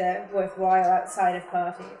see if they're worthwhile outside of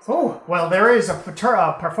parties. Oh, well, there is a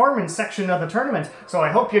performance section of the tournament, so I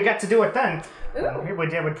hope you get to do it then. It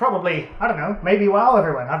would probably, I don't know, maybe wow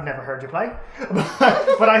everyone. I've never heard you play.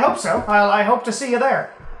 But I hope so. I hope to see you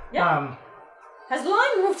there. Yeah. Has the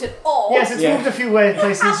line moved at all? Yes, it's moved a few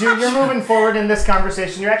places. You're moving forward in this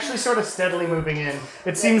conversation. You're actually sort of steadily moving in.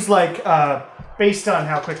 It seems like, based on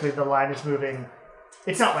how quickly the line is moving,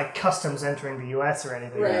 it's not like customs entering the U.S. or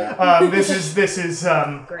anything. Right. This is.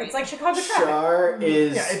 Great. It's like Chicago traffic. Char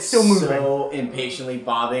is it's still moving. so impatiently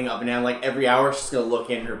bobbing up and down. Like every hour, she's gonna look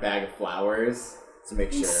in her bag of flowers to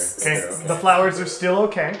make sure. Okay, the flowers are still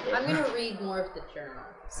okay. I'm gonna read more of the journal.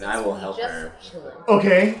 And I will help Just her.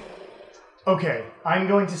 chilling. Okay. I'm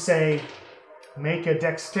going to say, make a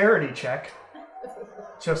dexterity check,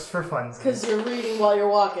 just for fun. Because you're reading while you're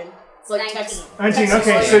walking. It's like 19. text. 19.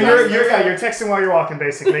 Okay, so you're texting while you're walking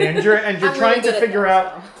basically, and you're I'm trying really to good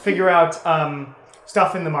at figure out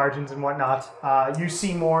stuff in the margins and whatnot. You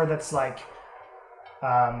see more that's like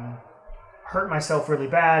hurt myself really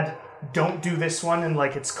bad. Don't do this one, and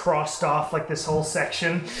like it's crossed off like this whole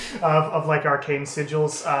section of like arcane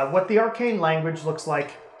sigils. What the arcane language looks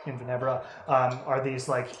like in Venebra are these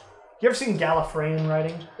like. You ever seen Gallifreyan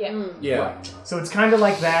writing? Yeah. Yeah. So it's kind of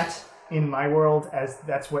like that in my world, as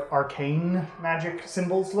that's what arcane magic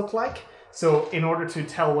symbols look like. So in order to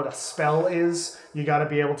tell what a spell is, you got to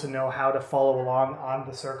be able to know how to follow along on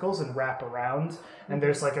the circles and wrap around. And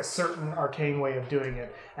there's like a certain arcane way of doing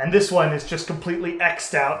it. And this one is just completely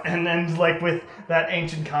X'd out. And then like with that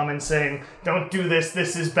ancient comment saying, don't do this,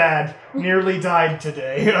 this is bad, nearly died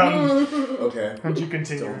today. Okay. And you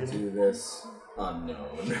continue Don't reading. do this.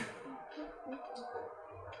 Unknown.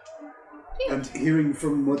 And hearing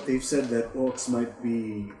from what they've said that orcs might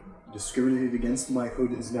be discriminated against, my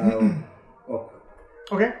hood is now up.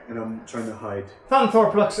 Okay. And I'm trying to hide.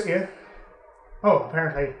 Thunthorpe looks at you. Oh,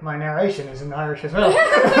 apparently my narration is in Irish as well.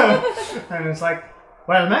 And it's like,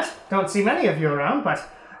 well met, don't see many of you around, but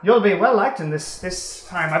you'll be well liked in this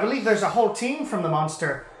time. I believe there's a whole team from the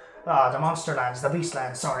Monsterlands, the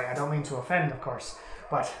Beastlands, sorry, I don't mean to offend, of course,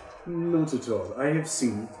 but... Not at all. I have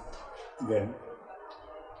seen them.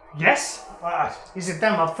 Yes? Is it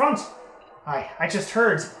them up front? I just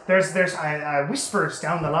heard. There's whispers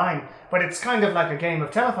down the line, but it's kind of like a game of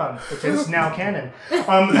telephone, which is now canon.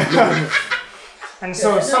 And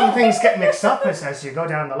so some things get mixed up as you go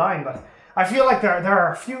down the line, but I feel like there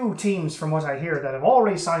are a few teams, from what I hear, that have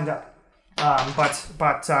already signed up.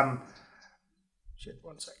 Shit,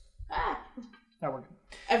 one sec. That worked.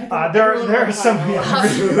 There are some.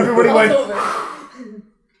 Everybody went.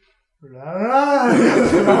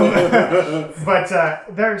 But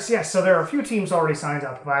so there are a few teams already signed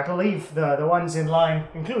up, but I believe the ones in line,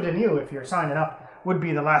 including you if you're signing up, would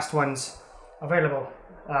be the last ones available.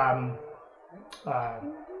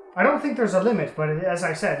 I don't think there's a limit, but as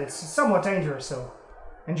I said, it's somewhat dangerous,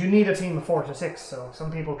 and you need a team of 4 to 6, so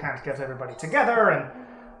some people can't get everybody together, and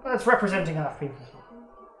it's representing enough people.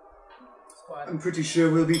 I'm pretty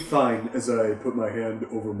sure we'll be fine as I put my hand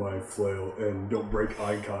over my flail and don't break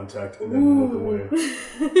eye contact and then look away.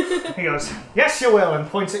 He goes, yes you will, and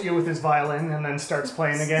points at you with his violin and then starts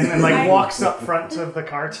playing again and like walks up front of the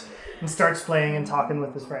cart and starts playing and talking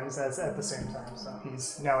with his friends at the same time. So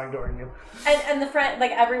he's now ignoring you. And the friend,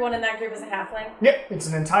 like everyone in that group is a halfling? Yep, it's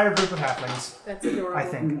an entire group of halflings. That's adorable. I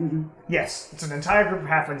think. Yes, it's an entire group of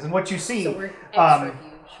halflings. And what you see... So we're extra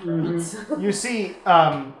huge. You see...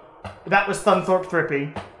 that was Thunthorpe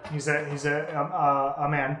Thrippy. He's a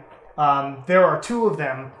man. There are two of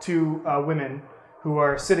them, two women, who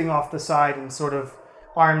are sitting off the side and sort of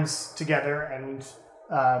arms together and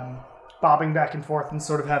bobbing back and forth and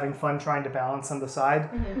sort of having fun trying to balance on the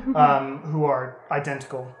side, who are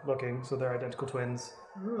identical looking, so they're identical twins.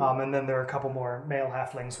 And then there are a couple more male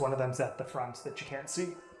halflings. One of them's at the front that you can't see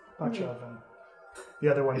much of, and the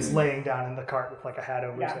other one's laying down in the cart with like a hat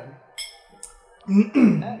over his head.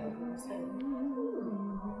 Can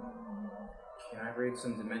I read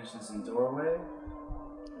some dimensions in doorway?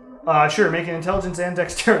 Sure, make an intelligence and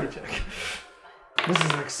dexterity check. This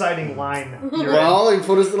is an exciting line. Well, you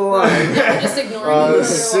put us to the line. Just ignoring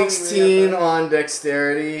 16 on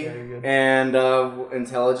dexterity and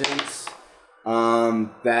intelligence.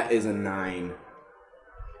 That is a 9.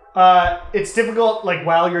 It's difficult, like,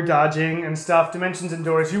 while you're dodging and stuff, dimensions and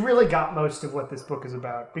doors, you really got most of what this book is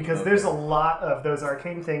about, because there's a lot of those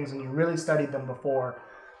arcane things, and you really studied them before.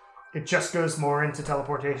 It just goes more into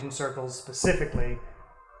teleportation circles specifically,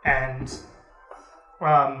 and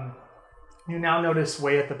you now notice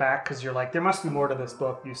way at the back, because you're like, there must be more to this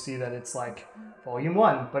book. You see that it's like volume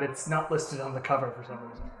 1, but it's not listed on the cover for some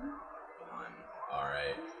reason.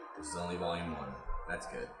 Alright, this is only volume 1. That's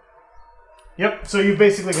good. Yep, so you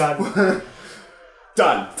basically got...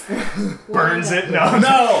 Done. Burns it? No.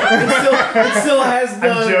 No! It still has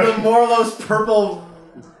the Morlos purple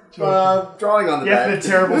Drawing on the Yes, back. the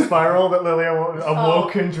terrible spiral that Lilia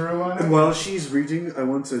awoke and drew on it. And while she's reading, I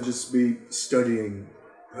want to just be studying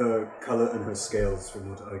her color and her scales from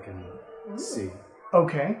what I can see.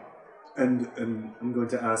 Okay. And I'm going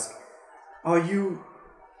to ask, are you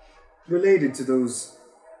related to those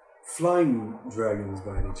flying dragons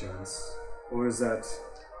by any chance? Or is that...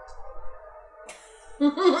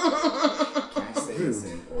 Can I say this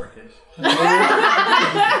in Orcish?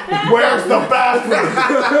 Where's the bathroom?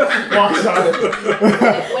 Walks out.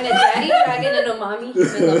 When a daddy dragon and a mommy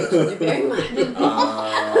human love each other very much.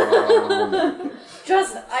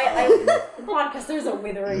 Just, I because there's a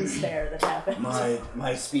withering stare that happens.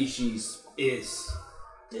 My species is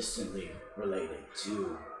distantly related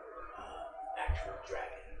to actual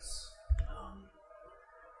dragons.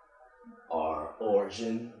 Our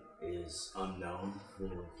origin is unknown,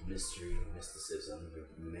 full of mystery, mysticism. There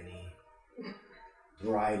are many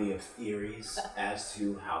variety of theories as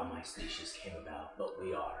to how my species came about, but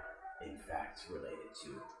we are, in fact, related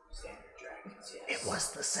to standard dragons, yes. It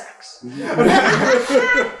was the sex.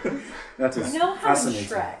 That is No, how in fascinating.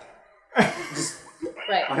 Shrek.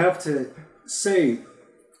 Right. I have to say,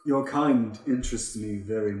 your kind interests me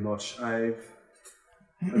very much. As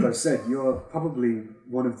I've said, you're probably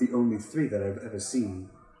one of the only 3 that I've ever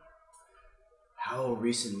seen. How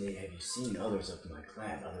recently have you seen others of my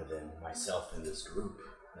clan other than myself and this group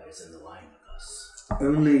that is in the line with us?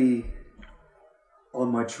 Only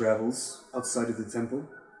on my travels outside of the temple.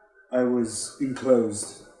 I was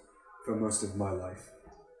enclosed for most of my life,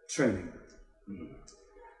 training. Do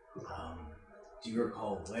you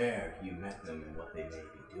recall where you met them and what they may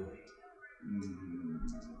be doing?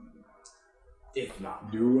 If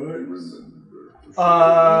not, Do I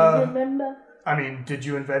remember? Remember? I mean, did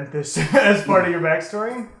you invent this as part of your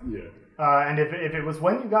backstory? Yeah. And if it was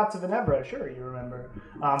when you got to Venebra, sure, you remember.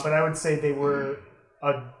 But I would say they were...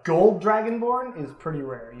 A gold dragonborn is pretty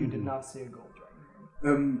rare. You did not see a gold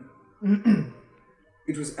dragonborn.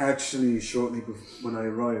 It was actually shortly when I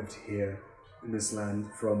arrived here in this land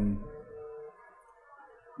from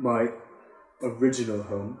my original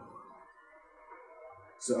home.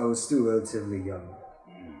 So I was still relatively young.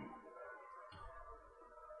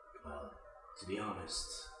 well, to be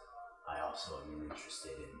honest, I also am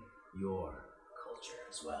interested in your culture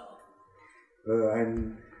as well.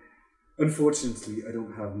 Unfortunately, I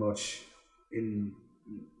don't have much in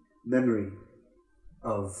memory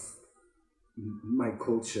of my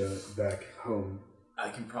culture back home. I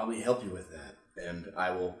can probably help you with that. And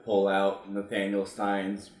I will pull out Nathaniel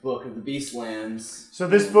Stein's Book of the Beastlands. So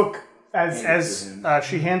this book, as Hand it to him.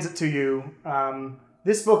 she hands it to you,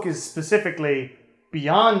 this book is specifically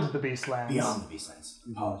Beyond the Beastlands. Beyond the Beastlands.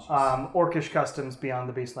 Apologies. Orcish Customs Beyond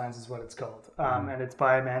the Beastlands is what it's called. And it's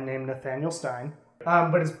by a man named Nathaniel Stein.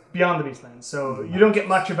 But it's Beyond the Beastlands. So you don't get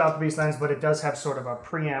much about the Beastlands, but it does have sort of a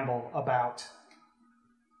preamble about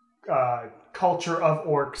culture of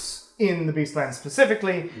orcs in the Beastlands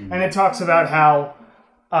specifically. And it talks about how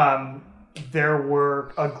there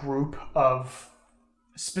were a group of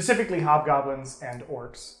specifically hobgoblins and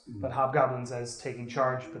orcs, but hobgoblins as taking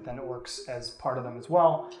charge, but then orcs as part of them as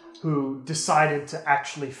well, who decided to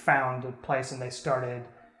actually found a place, and they started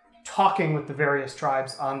talking with the various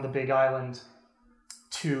tribes on the Big Island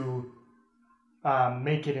to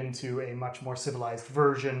make it into a much more civilized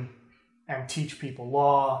version and teach people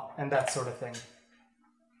law and that sort of thing.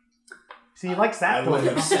 See, he likes that I would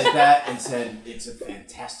book. have said that and said it's a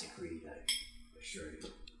fantastic read, I assure you.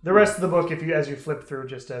 The rest of the book, as you flip through,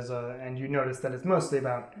 and you notice that it's mostly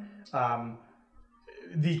about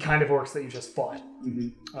the kind of orcs that you just fought.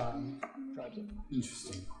 Tribes of.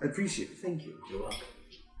 Interesting. I appreciate it. Thank you. You're welcome.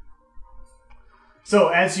 So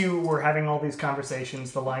as you were having all these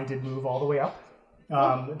conversations, the line did move all the way up.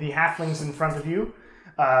 The halflings in front of you,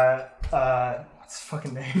 what's his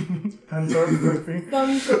fucking name? Thunthorpe.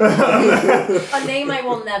 A name I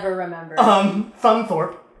will never remember.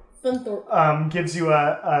 Thunthorpe gives you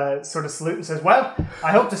a sort of salute and says, "Well,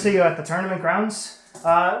 I hope to see you at the tournament grounds.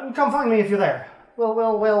 Come find me if you're there.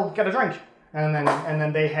 We'll get a drink." And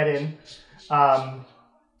then they head in.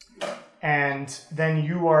 And then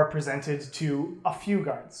you are presented to a few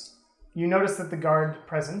guards. You notice that the guard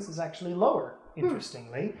presence is actually lower,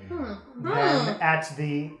 interestingly, than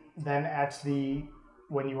at the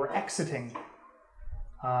when you were exiting.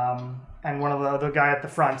 And one of the other guy at the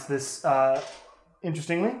front, this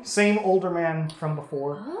interestingly, same older man from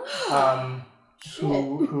before,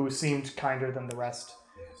 who seemed kinder than the rest,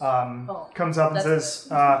 comes up and says,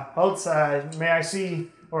 "Holtz, may I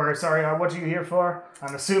see? Or, sorry, what are you here for?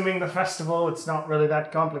 I'm assuming the festival, it's not really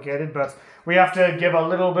that complicated, but we have to give a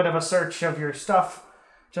little bit of a search of your stuff,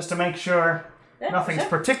 just to make sure Nothing's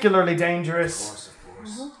particularly dangerous. Of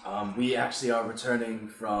course. We actually are returning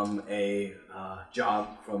from a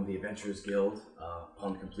job from the Adventurers Guild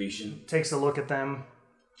upon completion. Takes a look at them.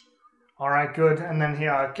 All right, good. And then he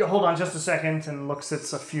hold on just a second and looks at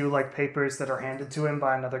a few like papers that are handed to him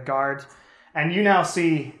by another guard. And you now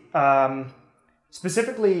see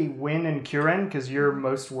specifically Wynn and Kieran, because you're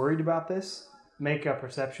most worried about this. Make a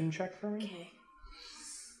perception check for me.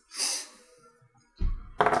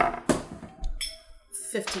 Okay.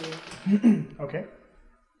 15. Okay.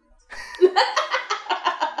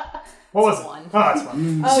 What was it? One. Oh, that's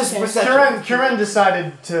fine. It's just perception. Kieran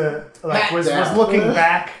decided to was looking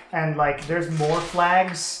back and like there's more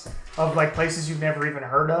flags of like places you've never even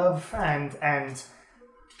heard of and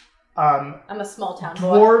I'm a small town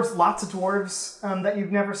boy. dwarves, lots of dwarves that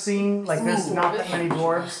you've never seen. Like there's not that many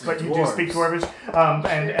dwarves, but you do speak dwarvish.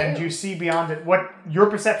 And you see beyond it. What your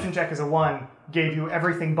perception check is a 1 gave you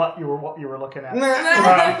everything but what you were looking at.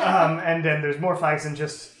 And then there's more flags and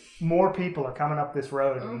just more people are coming up this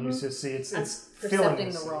road, and you just see it's filling Percepting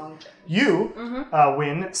this. the wrong thing. You,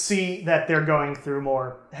 Wynn, see that they're going through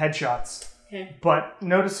more headshots, but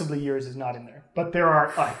noticeably yours is not in there. But there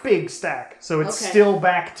are a big stack, so it's still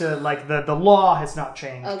back to like the law has not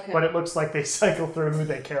changed, but it looks like they cycle through who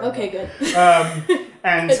they care about. Okay, good.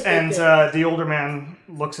 The older man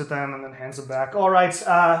looks at them and then hands them back. All right,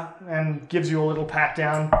 and gives you a little pat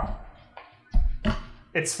down.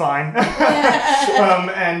 It's fine.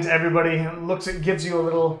 And everybody gives you a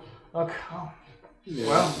little look. Oh,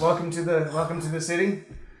 well, welcome to the city.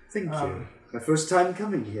 Thank you. My first time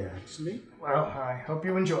coming here, actually. Well, I hope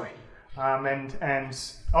you enjoy. And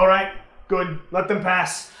all right, good. Let them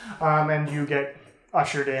pass. And you get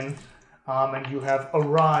ushered in. And you have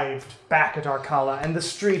arrived back at Arkala, and the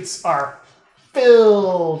streets are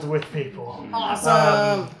filled with people.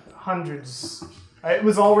 Awesome. Hundreds. It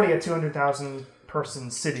was already a 200,000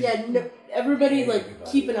 person city. Yeah, no, everybody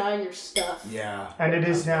keep an eye on your stuff. Yeah. And it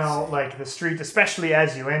is now like the street, especially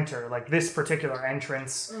as you enter, like this particular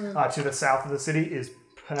entrance to the south of the city is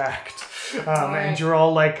packed. And you're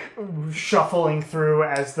all like shuffling through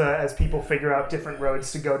as people figure out different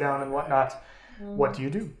roads to go down and whatnot. What do you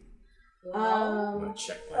do?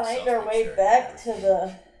 Find our way back to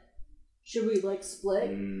the... Should we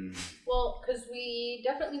split? Well, because we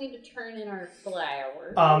definitely need to turn in our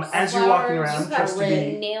flowers. As you're walking around,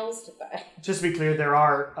 nails to buy. Just to be clear, there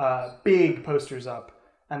are big posters up,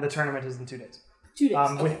 and the tournament is in 2 days. 2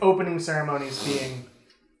 days. With opening ceremonies being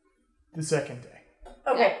the second day.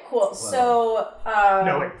 Okay, cool. So,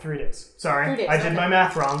 no, wait, 3 days. Sorry, 3 days, I did my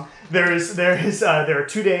math wrong. There are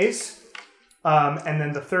 2 days, and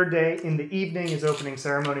then the third day in the evening is opening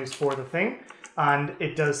ceremonies for the thing. And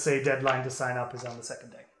it does say deadline to sign up is on the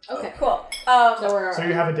second day. Okay, cool. So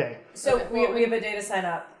you have a day. So we have a day to sign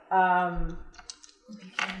up.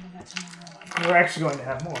 We're actually going to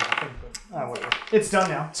have more, I think, but whatever. It's done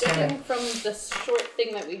now. Judging from the short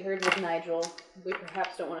thing that we heard with Nigel, we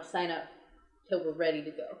perhaps don't want to sign up till we're ready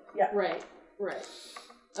to go. Yeah. Right.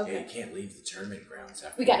 Okay. Yeah, you can't leave the tournament grounds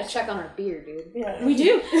after. We got to check on our beer, dude. Yeah, we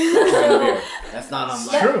do. That's not on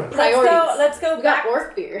true. Let's go We back. got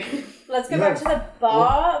orc beer. Let's go back to the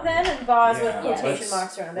bar then, and bars with quotation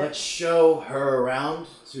marks around it. Let's show her around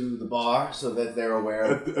to the bar so that they're aware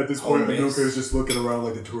of At this point, Anuka is just looking around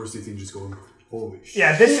like the touristy thing, just going, holy shit.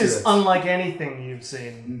 Yeah, this is unlike anything you've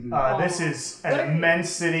seen. This is an immense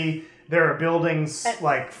city. There are buildings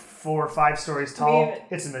like 4 or 5 stories tall.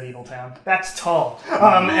 It's a medieval town. That's tall.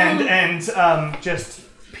 And just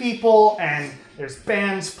people, and there's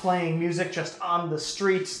bands playing music just on the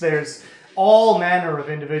streets. There's all manner of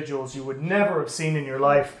individuals you would never have seen in your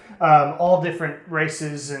life. All different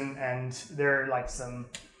races, and there are like some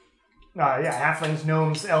halflings,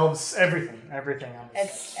 gnomes, elves, everything on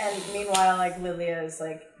this. And meanwhile, Lilia is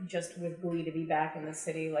just with glee to be back in the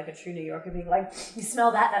city, like a true New Yorker, being like, "You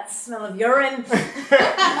smell that? That smell of urine."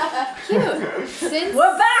 Cute. Since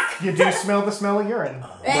we're back. You do smell the smell of urine.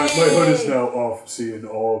 My hood is now off, seeing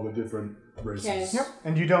all the different races. Okay. Yep.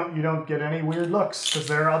 And you don't get any weird looks because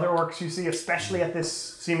there are other orcs you see, especially at this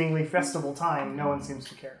seemingly festival time. No one seems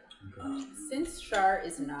to care. Since Shar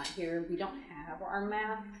is not here, we don't have our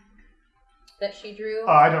map that she drew.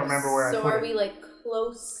 I don't remember where I So put are it. we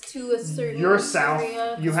close to a certain You're south.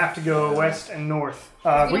 area? You have to go west and north.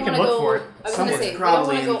 We We can look for it. I was going to say, we don't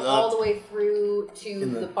want to go all the way through to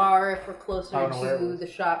the bar if we're closer to the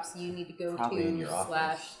shops you need to go to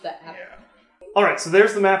 / the app. All right, so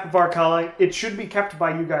there's the map of Arkala. It should be kept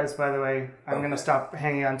by you guys, by the way. I'm going to stop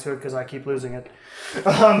hanging on to it because I keep losing it.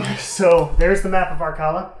 So there's the map of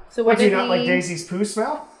Arkala. So where do you did not like Daisy's poo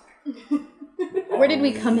smell? Where did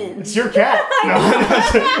we come in? It's your cat.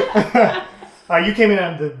 No. You came in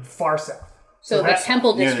on the far south. So the that's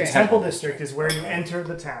Temple near the District. Temple District is where you enter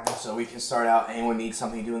the town. So we can start out. Anyone need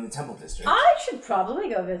something to do in the Temple District? I should probably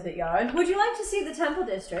go visit Yarn. Would you like to see the Temple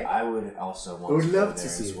District? I would also want Would to go love there to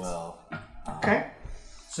see as it. well. Okay.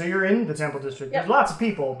 So you're in the Temple District. Yep. There's lots of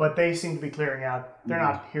people, but they seem to be clearing out. They're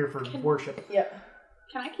not here for worship. Yep.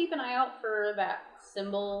 Can I keep an eye out for that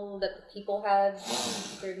symbol that the people had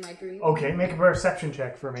during my dream? Okay, make a perception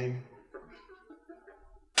check for me.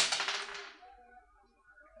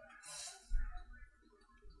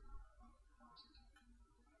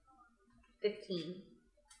 15.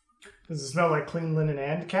 Does it smell like clean linen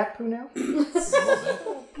and cat poo now?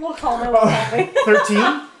 We'll call her what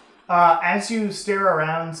 13. As you stare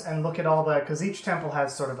around and look at all the... Because each temple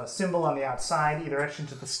has sort of a symbol on the outside, either etched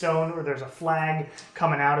into the stone or there's a flag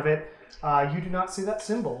coming out of it. You do not see that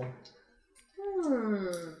symbol.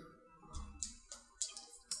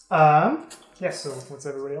 Yes, so what's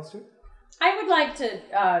everybody else do? I would like to,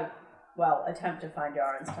 attempt to find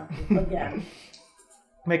Yaren's temple again.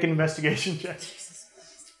 Make an investigation check.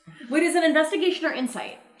 Wait, is it investigation or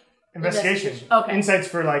insight? Investigation. Okay. Insight's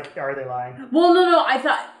for, like, are they lying? Well, no, I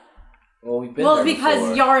thought... Well, we've been Well, there because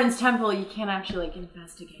before. Yaren's temple, you can't actually, like,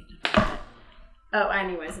 investigate it. Oh,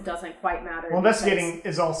 anyways, it doesn't quite matter. Well, investigating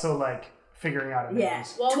is also, like, figuring out a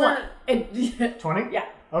names. Yeah. Well, 20? Yeah.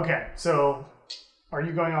 Okay, so are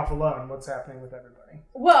you going off alone? What's happening with everybody?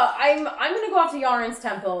 Well, I'm going to go off to Yaren's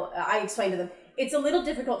temple. I explained to them. It's a little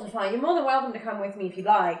difficult to find. You're more than welcome to come with me if you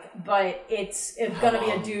like, but it's going to be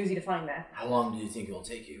a doozy to find there. How long do you think it will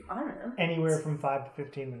take you? I don't know. Anywhere from 5 to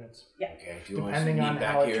 15 minutes. Yeah. Okay, do you want us to Depending meet on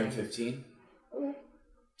how back it here in changes. 15?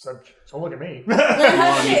 So look at me. Do you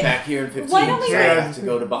want to meet back here in 15? Why don't we- So I have to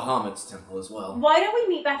go to Bahamut's temple as well. Why don't we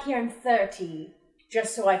meet back here in 30,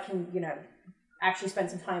 just so I can, actually spend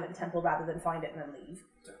some time at the temple rather than find it and then leave.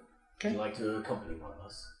 Would you like to accompany one of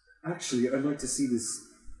us? Actually, I'd like to see this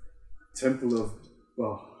temple of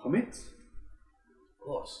Bahamut. Of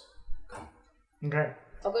course. Come. Okay.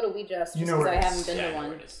 I'll go to Ouija just You know because where I it is. haven't been Yeah, I to know one.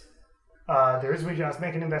 where it is. There is Ouija. Let's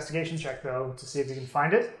make an investigation check, though, to see if you can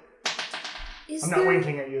find it. Is I'm not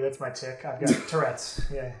winking at you. That's my tick. I've got Tourette's.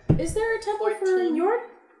 Yeah. Is there a temple for 14. Njord?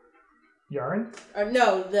 Yarn?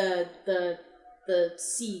 No, the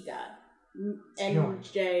sea god. Njord.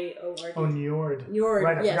 Oh, Njord. Njord,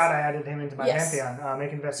 Right, I yes. forgot I added him into my Yes. pantheon.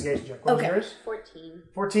 Make an investigation check. What was Okay. yours? 14.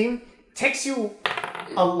 14? Takes you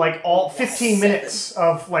all 15 minutes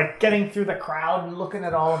of like getting through the crowd and looking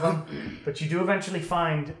at all of them, but you do eventually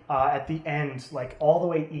find at the end, like all the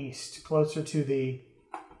way east, closer to the.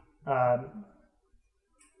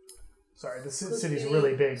 Sorry, the city's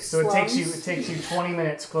really big, so it takes you 20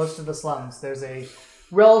 minutes close to the slums. There's a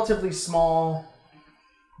relatively small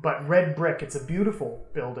but red brick. It's a beautiful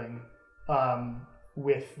building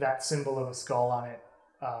with that symbol of a skull on it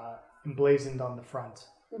emblazoned on the front.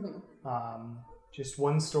 Just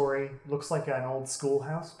one story. Looks like an old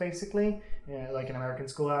schoolhouse, basically, like an American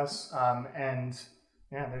schoolhouse. And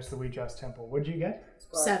yeah, there's the Ouija's temple. What'd you get?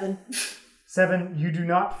 7. 7. You do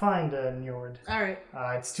not find a Njord. Alright.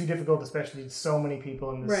 It's too difficult, especially so many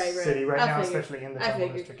people in this Right. city right I now, figured. especially in the I temple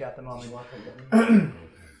figured. district at the moment.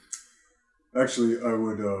 Actually, I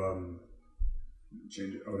would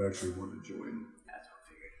change it. I would actually want to join.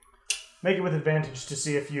 Make it with advantage to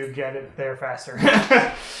see if you get it there faster.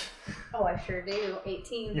 Oh, I sure do.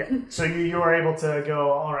 18. Yeah. So you are able to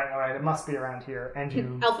go. All right. It must be around here, and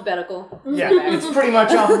you. Alphabetical. Yeah, it's pretty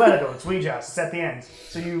much alphabetical. It's Ouija's. It's at the end.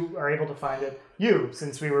 So you are able to find it.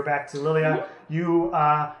 Since we were back to Lilia, you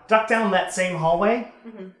duck down that same hallway.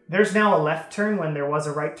 There's now a left turn when there was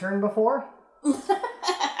a right turn before.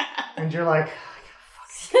 And you're like...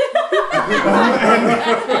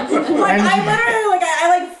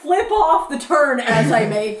 I flip off the turn as I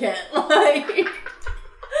make it.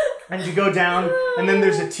 And you go down, and then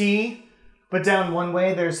there's a T, but down one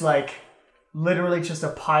way there's literally just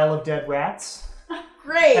a pile of dead rats.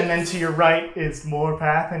 Great. And then to your right is more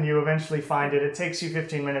path, and you eventually find it. It takes you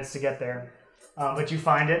 15 minutes to get there, but you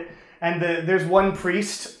find it. And there's one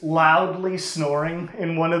priest loudly snoring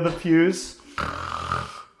in one of the pews.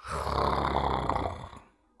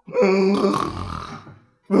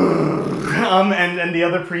 And the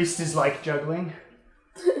other priest is juggling.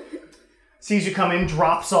 Sees you come in,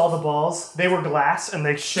 drops all the balls. They were glass and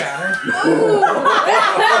they shatter.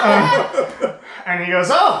 And he goes,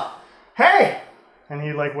 "Oh, hey!" And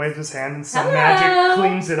he waves his hand and some magic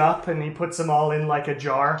cleans it up and he puts them all in a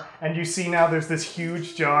jar. And you see now there's this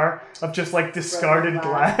huge jar of just discarded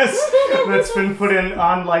glass that's been put in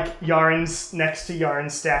on Yaren's, next to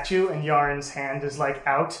Yaren's statue, and Yaren's hand is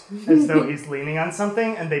out as though he's leaning on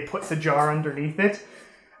something, and they put the jar underneath it.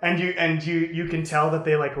 And you can tell that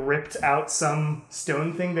they like ripped out some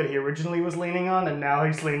stone thing that he originally was leaning on, and now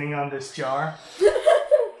he's leaning on this jar.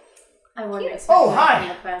 I wouldn't expect Oh, that hi. from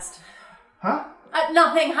the quest. Huh?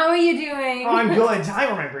 Nothing. How are you doing? Oh, I'm good. I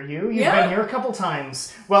remember you. You've been here a couple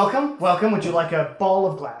times. Welcome. Would you like a ball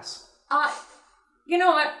of glass? You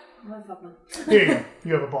know what? Here you go.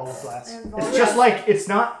 You have a ball of glass. It's just like it's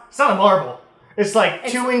not a marble. It's like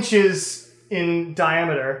 2 inches in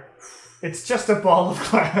diameter. It's just a ball of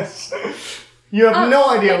glass. You have no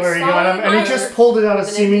idea where you got him, and he just pulled it out of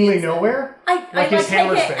seemingly nowhere. I his take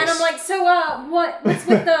hammer it, space. and I'm like, so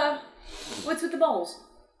what's with the bowls?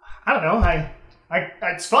 I don't know.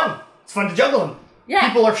 It's fun. It's fun to juggle them. Yeah.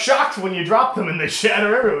 People are shocked when you drop them and they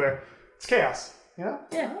shatter everywhere. It's chaos. You know?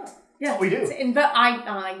 Yeah. That's what we do. But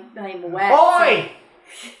I'm aware. Oi!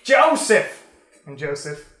 Joseph! And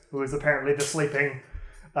Joseph, who is apparently the sleeping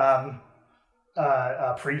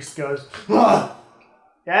priest, goes,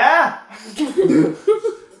 yeah?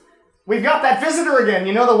 We've got that visitor again.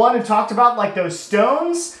 You know the one who talked about, like, those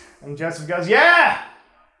stones? And Joseph goes, yeah!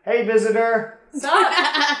 Hey, visitor. So,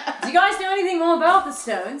 do you guys know anything more about the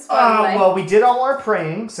stones, by the way? Well, we did all our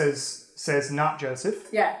praying, says not Joseph.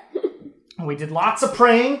 Yeah. We did lots of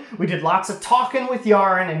praying, we did lots of talking with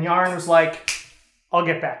Yaren, and Yaren was like, I'll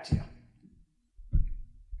get back to you.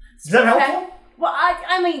 Is that helpful? Well,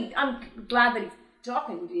 I mean, I'm glad that he's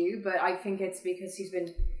talking to you, but I think it's because he's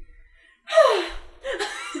been...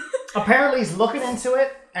 Apparently he's looking into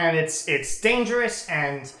it, and it's dangerous,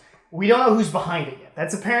 and we don't know who's behind it yet.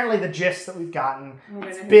 That's apparently the gist that we've gotten.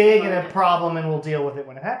 It's big and a problem, and we'll deal with it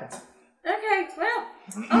when it happens. Okay, well,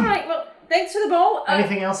 alright, well, thanks for the bowl.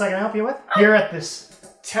 Anything else I can help you with? You're at this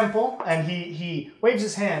temple, and he waves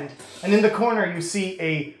his hand, and in the corner you see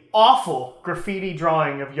a awful graffiti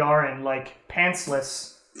drawing of Yaren, like,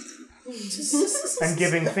 pantsless, and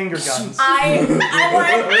giving finger guns. I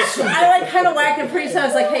kind of whacked the priest. I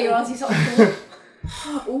was like, "Hey, you want to see something cool?"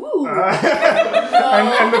 Ooh.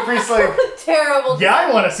 And the priest's like, terrible. Yeah,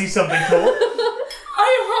 I want to see something cool.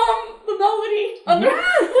 I hum the melody under.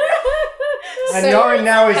 And Yaren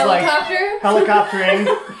now is helicopter? like helicoptering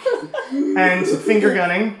and finger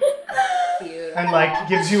gunning, and like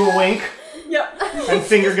gives you a wink. Yep. And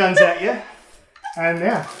finger guns at you. And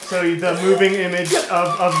yeah, so the moving image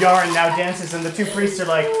of Yaren now dances, and the two priests are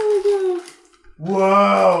like,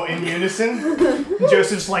 whoa, in unison. And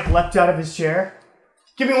Joseph's like leapt out of his chair.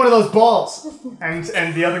 Give me one of those balls. And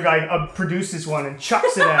the other guy produces one and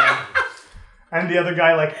chucks it at him. And the other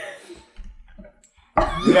guy like,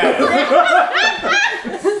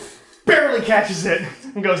 barely catches it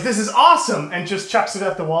and goes, this is awesome, and just chucks it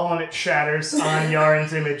at the wall, and it shatters on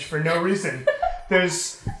Yaren's image for no reason.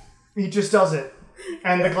 He just does it.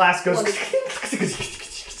 And the glass goes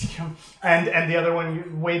and the other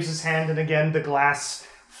one waves his hand, and again the glass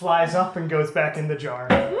flies up and goes back in the jar.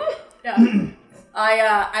 Yeah. I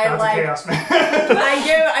That's like a chaos man.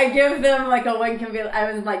 I give them like a wink and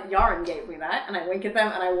I was like, Yaren gave me that, and I wink at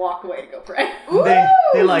them and I walk away to go pray.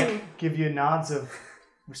 They like give you nods of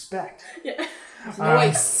respect. Yeah.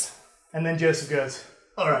 Nice. And then Joseph goes,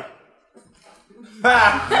 alright.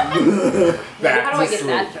 How do I get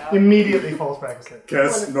that job? Immediately falls back asleep.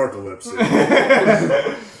 Cast narcolepsy.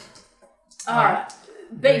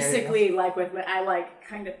 Basically, like with me,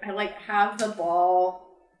 I have the ball,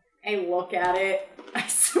 I look at it, I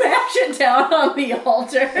smash it down on the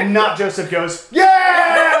altar. And not Joseph goes,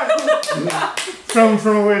 yeah!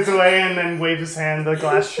 from a ways away, and then waves his hand, the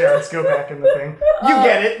glass shards go back in the thing. You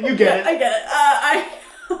get it. I get it.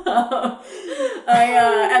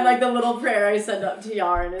 And like the little prayer I send up to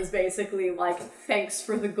Yaren is basically like, thanks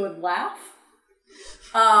for the good laugh.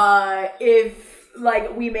 If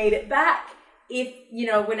like we made it back, if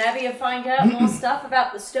whenever you find out more stuff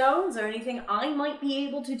about the stones or anything I might be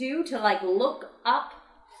able to do to like look up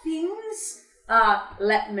things,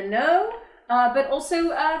 let me know. But also,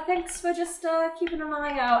 thanks for just keeping an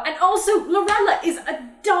eye out. And also, Lorella is a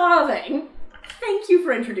darling. Thank you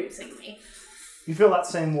for introducing me. You feel that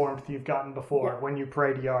same warmth you've gotten before when you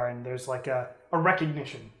pray to Yaren. There's like a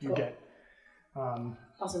recognition you get.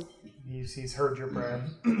 Awesome. He's heard your prayer.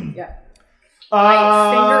 Yeah.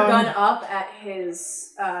 I finger gun up at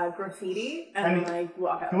his graffiti and I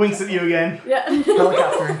walk out. He winks at you again. Yeah.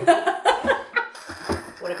 Helicopter.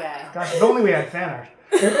 What a guy. Gosh, if only we had fan art.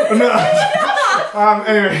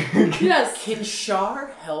 Anyway. Yes. Can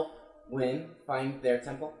Shar help Wynn find their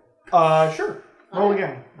temple? Sure. Roll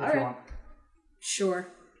again if you want. Sure.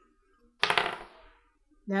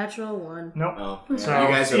 Natural 1. Nope. Oh, So you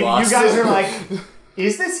guys are lost. You guys are like,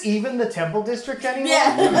 is this even the temple district anymore?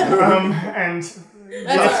 Yeah. And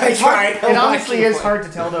It's hard. it honestly is hard to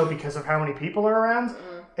tell though because of how many people are around.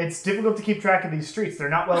 It's difficult to keep track of these streets. They're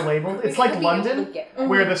not well labeled. It's like London,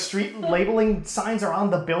 where the street labeling signs are on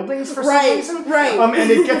the buildings for some reason. Right. And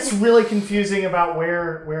it gets really confusing about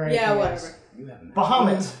where anything is.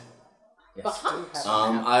 Bahamut. Yes.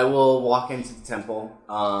 I will walk into the temple.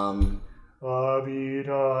 Any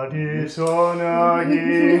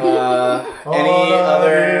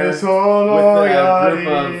other with a group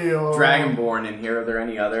of Dragonborn in here? Are there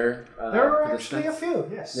any other? There are actually a few.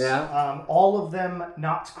 Yes. Yeah. All of them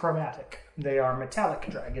not chromatic. They are metallic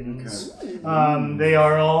dragons. Okay. They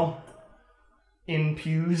are all in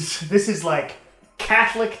pews. This is like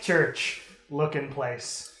Catholic church looking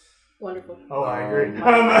place. Wonderful. Oh, I agree.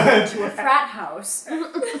 To a frat house.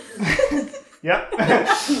 Yep.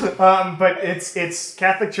 But it's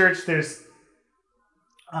Catholic church. There's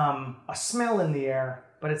a smell in the air,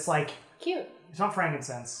 but it's like cute. It's not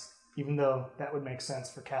frankincense, even though that would make sense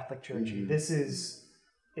for Catholic church. Mm-hmm.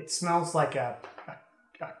 It smells like a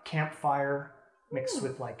campfire mixed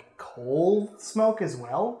with like coal smoke as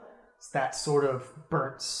well. It's that sort of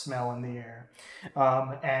burnt smell in the air.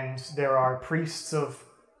 And there are priests of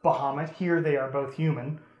Bahamut. Here they are both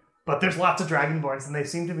human. But there's lots of Dragonborns, and they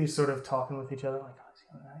seem to be sort of talking with each other, like,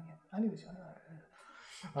 I knew he was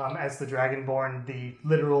as the Dragonborn, the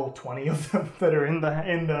literal 20 of them that are in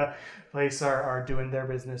the place are doing their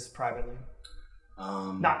business privately.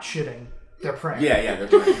 Not shitting. They're praying. Yeah, they're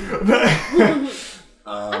praying.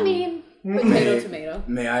 I mean, tomato.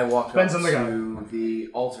 May I walk up to the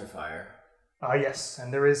altar fire? Yes,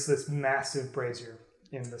 and there is this massive brazier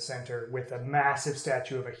in the center with a massive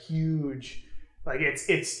statue of a huge... Like,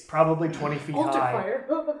 it's probably 20 feet high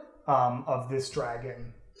of this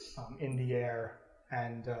dragon in the air.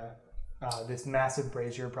 And this massive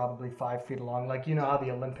brazier, probably 5 feet long. Like, you know how the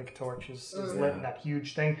Olympic torch is lit in that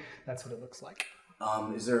huge thing? That's what it looks like.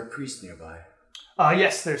 Is there a priest nearby?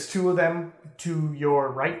 Yes, there's two of them to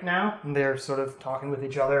your right now. And they're sort of talking with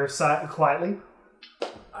each other quietly.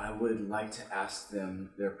 I would like to ask them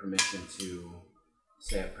their permission to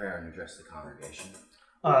say a prayer and address the congregation.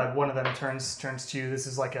 One of them turns to you. This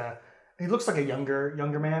is he looks like a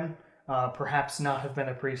younger man. Perhaps not have been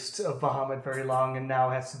a priest of Bahamut very long and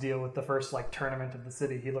now has to deal with the first tournament of the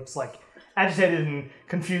city. He looks like agitated and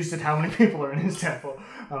confused at how many people are in his temple.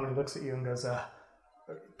 And he looks at you and goes,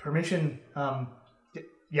 permission?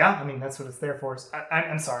 Yeah, I mean, that's what it's there for.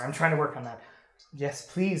 I'm sorry, I'm trying to work on that. Yes,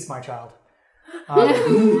 please, my child.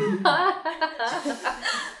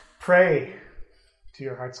 Pray to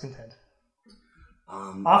your heart's content.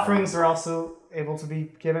 Offerings are also able to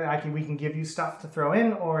be given. We can give you stuff to throw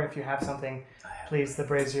in, or if you have something, please, the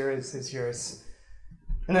brazier is yours.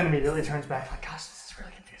 And then immediately turns back like, gosh, this is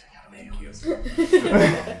really confusing.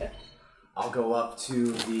 Thank you. I'll go up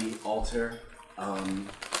to the altar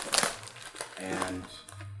and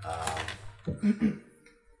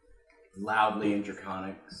loudly in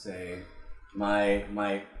Draconic say, my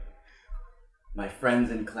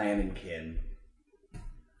friends and clan and kin,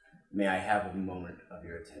 may I have a moment of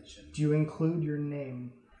your attention? Do you include your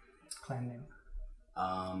name, clan name?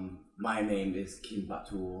 My name is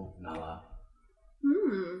Kimbatul Nala.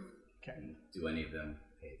 Okay. Do any of them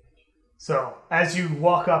pay attention? So, as you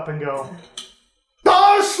walk up and go,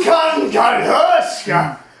 Doshkan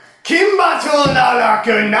Kalhuska, Kimbatul Nala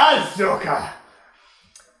Kunazuka.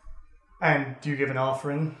 And do you give an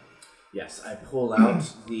offering? Yes, I pull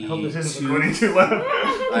out the I hope this isn't tooth. recording too loud.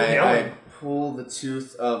 I pull the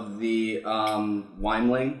tooth of the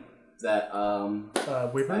Wineling that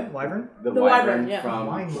Wyvern? The wyvern, yeah. from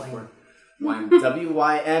Wineling. Wymling.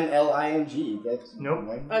 That's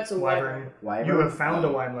Nope. That's a wyvern. You have found a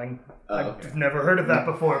Wineling. Okay. I've never heard of that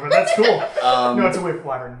before, but that's cool. No, it's a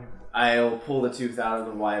wyvern. I'll pull the tooth out of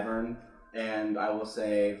the wyvern, and I will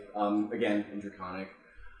say, again, in Draconic,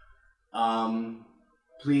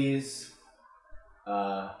 please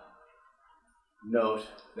note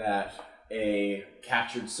that a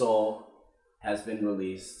captured soul has been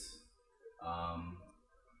released.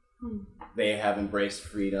 They have embraced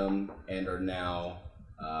freedom and are now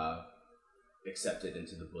accepted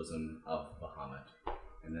into the bosom of Bahamut.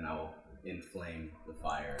 And then I will inflame the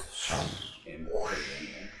fire and put it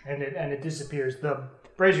in there. And it disappears. The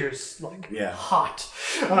brazier's hot,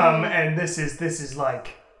 Mm-hmm. and this is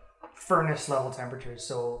like furnace level temperatures.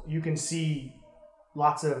 So you can see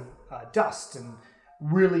lots of dust and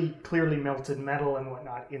really clearly melted metal and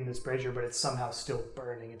whatnot in this brazier, but it's somehow still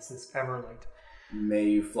burning. It's this everlight. May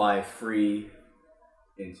you fly free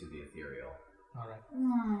into the ethereal. All right.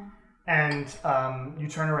 And you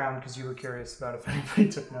turn around because you were curious about if anybody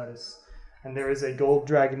took notice. And there is a gold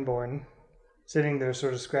dragonborn sitting there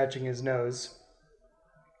sort of scratching his nose.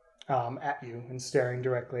 at you and staring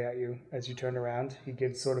directly at you as you turn around. He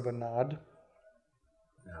gives sort of a nod.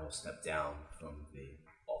 And I will step down from the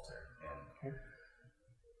altar and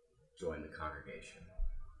join the congregation.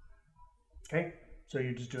 Okay, so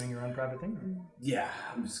you're just doing your own private thing? Yeah,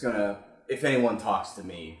 I'm just gonna... If anyone talks to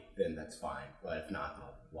me, then that's fine. But if not,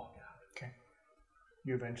 I'll walk out. Okay.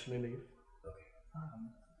 You eventually leave. Okay.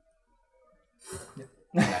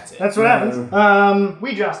 That's it. That's what happens.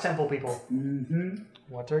 Ouija's temple people. Mm-hmm.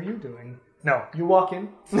 What are you doing? No, you walk in.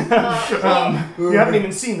 You haven't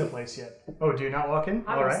even seen the place yet. Oh, do you not walk in? I'm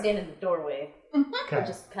All gonna right. stand in the doorway. Okay. I'm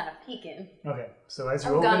just kind of peeking. Okay, so as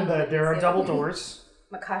you I'm open, gone. there are double doors.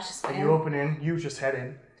 I'm a cautious And man. you open in, you just head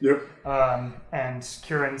in. Yep. And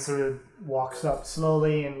Kieran sort of walks up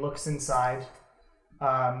slowly and looks inside.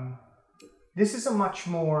 This is a much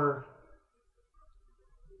more...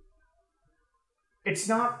 It's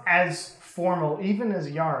not as formal, even as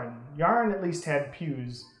Yaren. Yaren at least had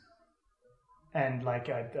pews and like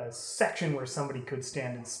a section where somebody could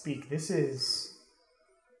stand and speak. This is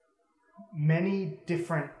many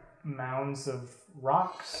different mounds of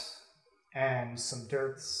rocks and some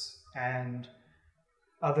dirts and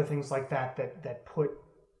other things like that that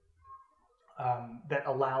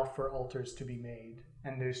allow for altars to be made.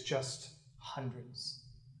 And there's just hundreds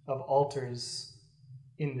of altars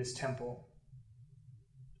in this temple.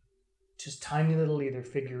 Just tiny little either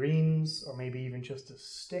figurines or maybe even just a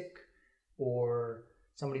stick, or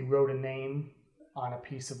somebody wrote a name on a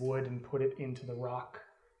piece of wood and put it into the rock,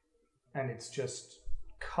 and it's just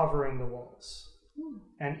covering the walls.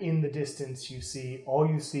 And in the distance all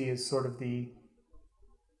you see is sort of the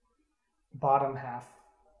bottom half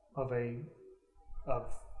of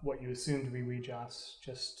what you assume to be Ouija's,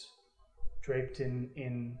 just draped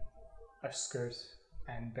in a skirt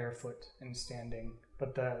and barefoot and standing.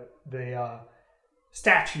 But the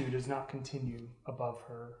statue does not continue above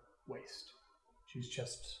her waist. She's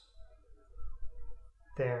just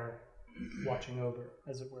there watching over,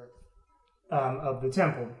 as it were, of the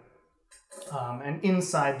temple. And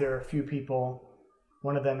inside there are a few people.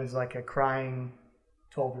 One of them is like a crying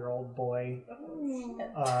 12-year-old boy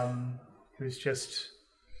who's just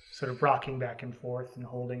sort of rocking back and forth and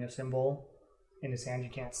holding a symbol in his hand. You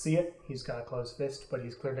can't see it. He's got a closed fist, but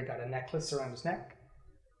he's clearly got a necklace around his neck.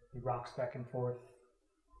 He rocks back and forth,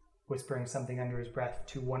 whispering something under his breath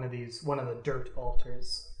to one of the dirt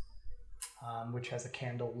altars, which has a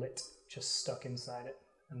candle lit, just stuck inside it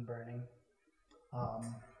and burning.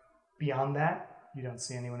 Beyond that, you don't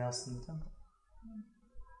see anyone else in the temple.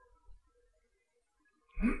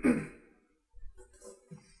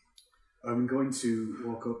 I'm going to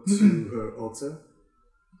walk up to her altar.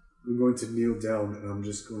 I'm going to kneel down and I'm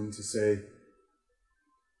just going to say,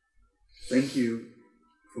 thank you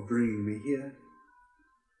for bringing me here.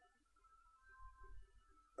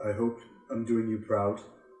 I hope I'm doing you proud,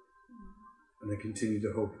 and I continue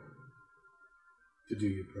to hope to do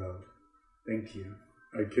you proud. Thank you.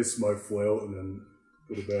 I kiss my flail and then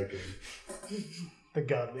put it back in. The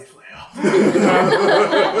godly flail.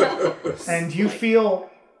 And you feel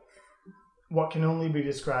what can only be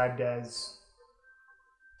described as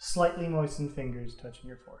slightly moistened fingers touching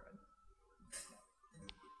your forehead.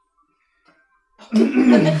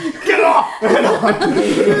 Get off!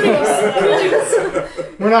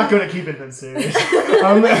 We're not going to keep it that serious.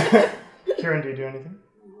 Kieran, do you do anything?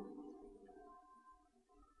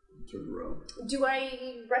 Turn around. Do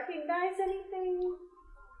I recognize anything?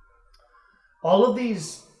 All of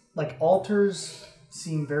these altars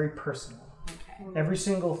seem very personal. Okay. Every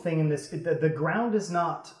single thing in this, the ground is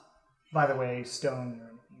not, by the way, stone or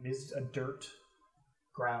anything. It is a dirt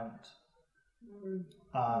ground.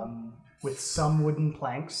 With some wooden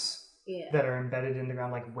planks that are embedded in the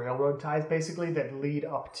ground, like railroad ties, basically, that lead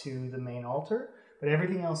up to the main altar. But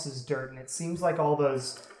everything else is dirt, and it seems like all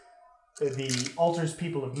those, the altars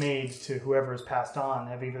people have made to whoever has passed on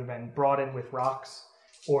have either been brought in with rocks,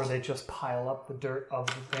 or they just pile up the dirt of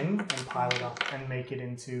the thing and pile it up and make it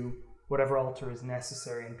into whatever altar is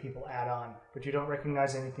necessary, and people add on. But you don't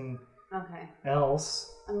recognize anything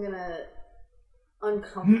else. I'm gonna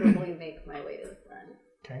uncomfortably make my way to the front.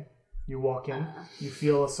 Okay. You walk in. You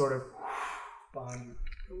feel a sort of behind you.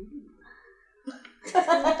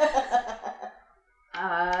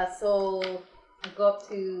 So I go up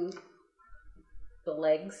to the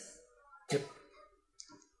legs. Yep.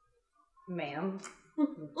 Ma'am.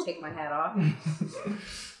 Take my hat off.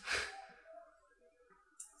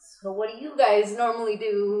 So what do you guys normally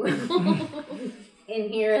do in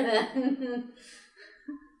here then?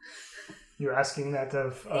 You're asking that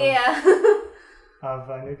of yeah. Of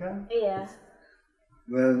Nuka? Yeah.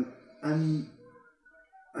 Well, I'm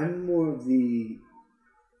more of the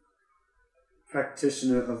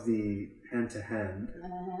practitioner of the hand-to-hand,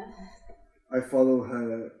 I follow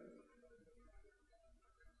her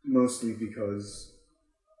mostly because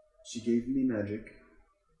she gave me magic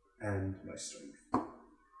and my strength.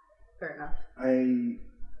 Fair enough. I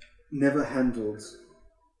never handled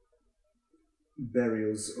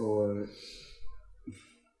burials or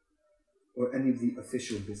any of the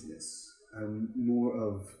official business. I'm more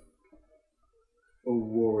of a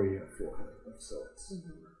warrior for her of sorts.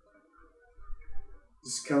 Mm-hmm.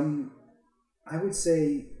 Just come, I would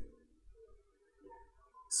say,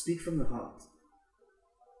 speak from the heart.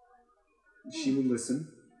 She will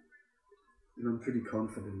listen, and I'm pretty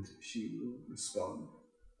confident she will respond.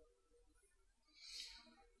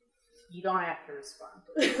 You don't have to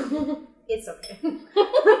respond. It's okay.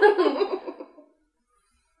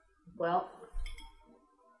 Well,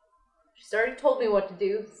 she's already told me what to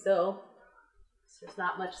do, so there's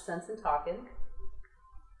not much sense in talking.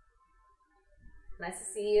 Nice to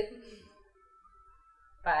see you.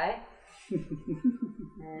 Bye.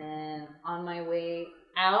 And on my way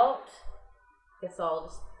out, guess I'll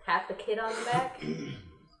just pat the kid on the back.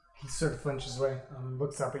 He sort of flinches away,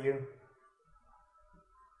 looks up at you,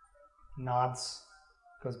 nods,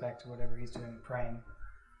 goes back to whatever he's doing, praying.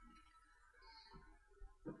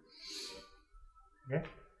 Okay.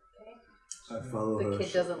 I follow her. The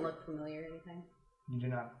kid doesn't look familiar or anything. You do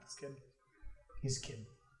not with this kid. He's a kid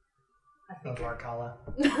of Arkala.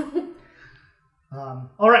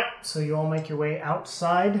 All right, so you all make your way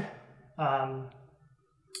outside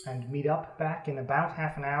and meet up back in about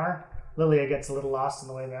half an hour. Lilia gets a little lost on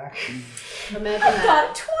the way back. Imagine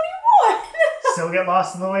that. 21! Still get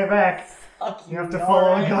lost on the way back. Fuck You have to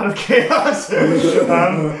follow a god of chaos.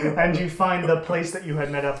 And you find the place that you had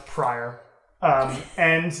met up prior.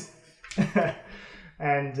 And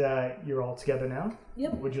you're all together now.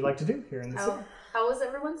 Yep. What would you like to do here in the city? How was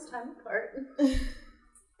everyone's time apart? It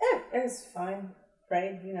was fine.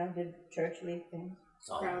 Prayed, did churchly things.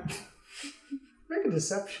 Proud. Make a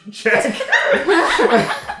deception check.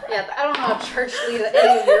 Yeah, I don't know how churchly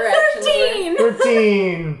any of your actions were.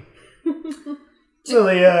 13.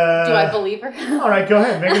 Lilia. Do I believe her? All right, go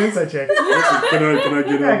ahead. Make an insight check. Can I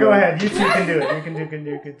get Yeah, go ahead. You two can do it.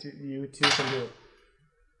 You two can do it.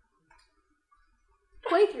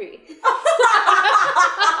 23.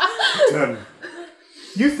 10.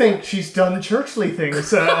 You think she's done churchly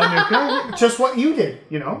things, Anuka. Just what you did.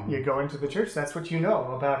 You go into the church. That's what you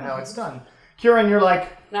know about how it's done. Kieran, you're like,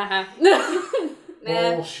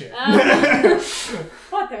 bullshit.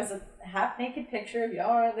 What? There was a half-naked picture of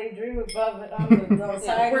Yara they drew above it on the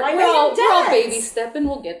side. We're all baby stepping.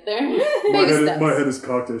 We'll get there. My head is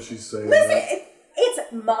cocked as she's saying Listen, that.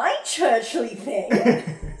 it's my churchly thing.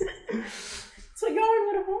 That's what Yara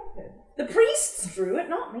would have wanted. The priests drew it,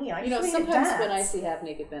 not me. I sometimes when I see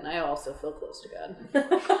half-naked men, I also feel close to God.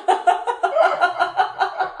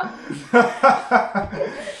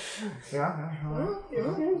 Yeah.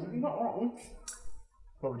 You're not wrong.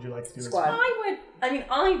 What would you like to do? Squad.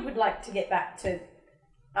 I would like to get back to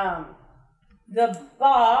the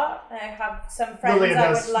bar. I have some friends Lilia I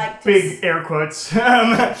does would like to big air quotes.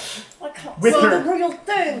 I can't with see her. the real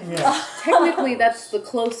thing. Yeah. Technically, that's the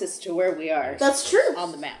closest to where we are. That's true.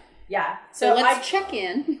 On the map. Yeah. So let's check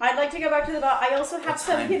in. I'd like to go back to the bar. I also have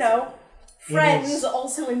some, friends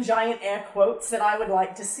also in giant air quotes that I would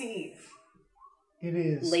like to see. It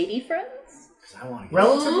is Lady friends? I want to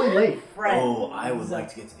relatively late. Friends. Oh, I would like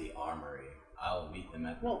to get to the armory. I'll meet them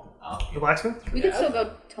at The blacksmith? We could still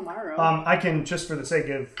go tomorrow. I can, just for the sake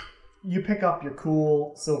of, you pick up your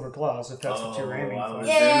cool silver claws if that's what you're aiming I for. was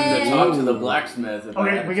aiming to talk to the blacksmith.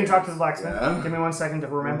 Okay, we can talk to the blacksmith. Yeah. Give me 1 second to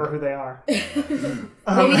remember who they are. We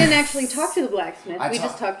didn't actually talk to the blacksmith. We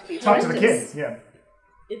just talked to the Talk to the apprentice. kid, yeah.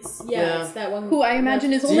 It's that one. Who I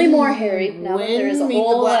imagine is only more hairy now that there is a meet the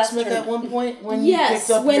whole blacksmith last at one point when Yes,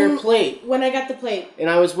 you picked up your plate. When I got the plate. And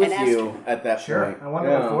I was with And you at that Sure. point. I wonder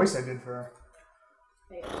what voice I did for her.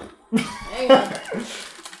 Hang on.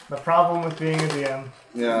 The problem with being a DM.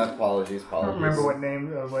 Yeah, apologies. I don't remember what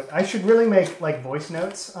name. I should really make voice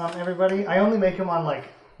notes on everybody. I only make them on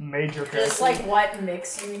major characters. Just what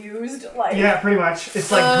mix you used. Yeah, pretty much. It's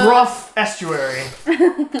gruff estuary.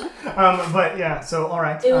 But yeah, so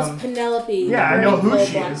alright. It was Penelope. Yeah, I know who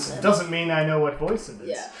she blacksmith. is. Doesn't mean I know what voice it is.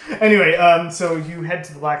 Yeah. Anyway, so you head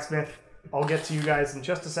to the blacksmith. I'll get to you guys in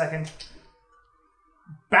just a second.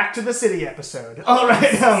 Back to the city episode. All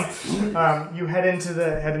right. You head into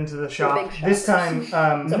the shop. This time,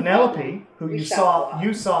 Penelope, who you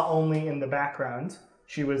saw only in the background.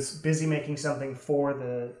 She was busy making something for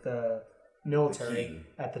the military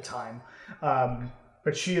at the time,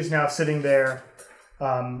 but she is now sitting there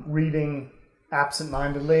reading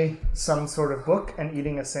absent-mindedly some sort of book and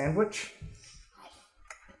eating a sandwich.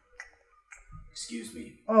 Excuse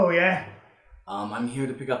me. Oh, yeah? I'm here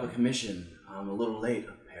to pick up a commission. I'm a little late,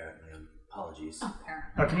 apparently. Apologies.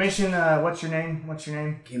 A commission, what's your name?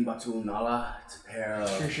 Kimbatul Nala. It's a pair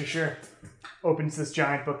of... Sure. Opens this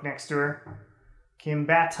giant book next to her.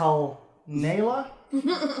 Kimbatul Nala?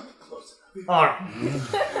 Close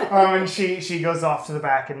enough. Alright. And she goes off to the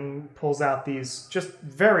back and pulls out these just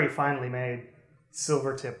very finely made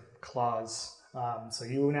silver tip claws. So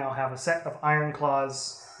you now have a set of iron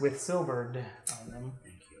claws with silvered on them.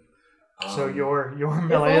 Thank you. So your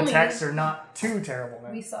melee only- attacks are not too terrible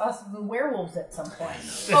now. We saw some werewolves at some point.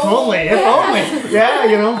 If only. Yeah,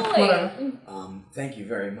 whatever. Thank you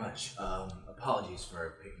very much. Apologies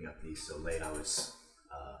for picking up these so late. I was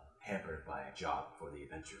hampered by a job for the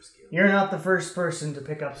Adventurers Guild. You're not the first person to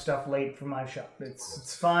pick up stuff late from my shop.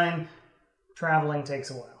 It's fine. Traveling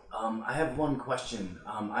takes a while. I have one question.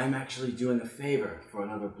 I'm actually doing a favor for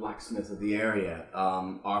another blacksmith of the area,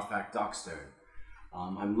 Arfak Dockster.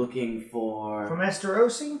 I'm looking for... From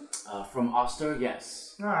Esterosi? From Oster,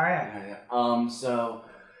 yes. Alright. So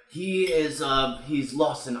he is, he's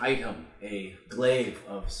lost an item, a glaive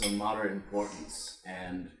of some moderate importance,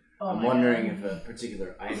 and I'm wondering if a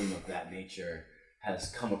particular item of that nature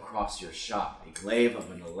has come across your shop, a glaive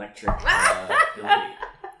of an electric ability.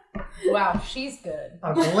 Wow, she's good.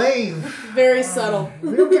 A glaive. Very subtle.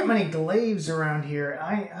 We don't get many glaives around here.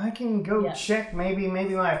 I can go check. Maybe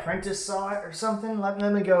my apprentice saw it or something. Let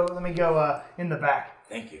me go in the back.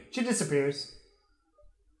 Thank you. She disappears.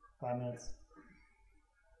 5 minutes.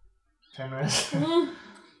 10 minutes.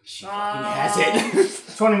 She fucking has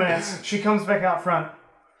it. 20 minutes. She comes back out front.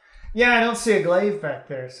 Yeah, I don't see a glaive back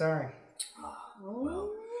there. Sorry.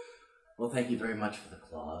 Well, thank you very much for the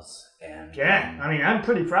claws. And Yeah, I mean, I'm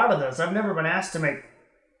pretty proud of those. I've never been asked to make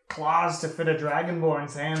claws to fit a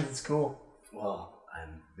Dragonborn's hands. It's cool. Well,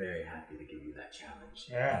 I'm very happy to give you that challenge.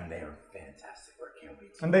 Yeah. And they are fantastic work. Can't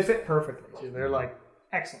wait to. And they fit perfectly, too. They're, like,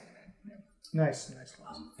 excellent. Nice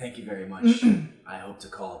claws. Thank you very much. I hope to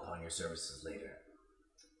call upon your services later.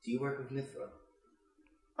 Do you work with Mithril?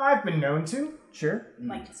 I've been known to, sure.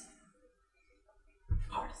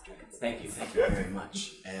 Thank you very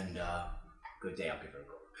much. And good day, I'll give her a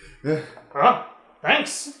call. Oh,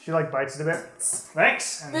 thanks. She like bites it a bit.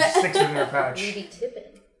 Thanks, and sticks it in her pouch. Maybe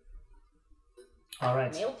tipping. All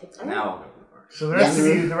right. Nail tips. Now I'll go to work. So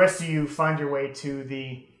the rest of you find your way to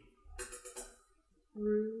the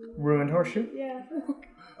ruined horseshoe. Yeah.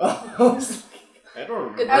 I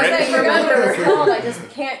don't Good I was thing like, remember remember. it's called, I just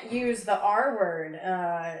can't use the R word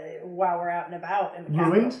while we're out and about in the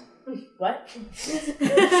capital. Ruined? What?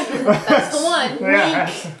 That's the one.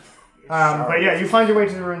 Yeah. But yeah, you find your way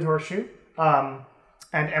to the ruined horseshoe. And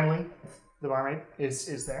Emily, the barmaid,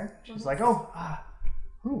 is there. She's like,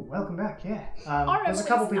 welcome back, yeah. There's a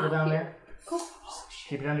couple people down there. Cool.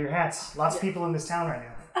 Keep it under your hats. Lots of people in this town right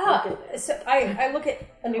now. So I look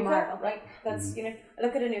at Anuka, right? That's, I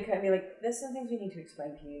look at Anuka and be like, there's some things we need to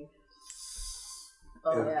explain to you.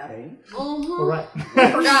 Oh, yeah. Okay. All right.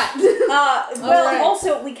 I forgot.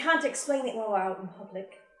 Also, we can't explain it while we're out in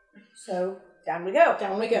public. So, down we go.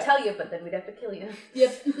 We can tell you, but then we'd have to kill you.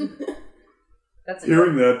 Yep. That's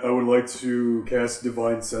Hearing that, I would like to cast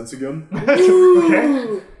Divine Sense again.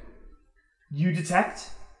 Okay. You detect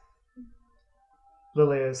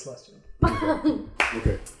Lilia Celestial.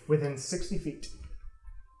 Okay. Within 60 feet.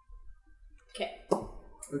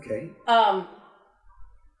 Okay.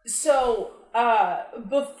 So,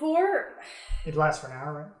 before... It lasts for an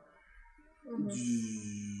hour, right?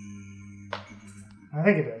 I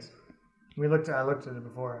think it does. I looked at it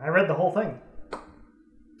before. I read the whole thing.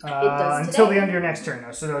 does until today. the end of your next turn,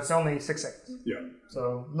 though, so it's only 6 seconds. Yeah.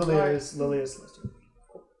 So Lilia is Celestial.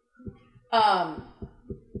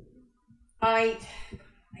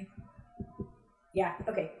 Yeah,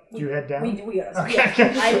 okay. Do you head down? We go downstairs.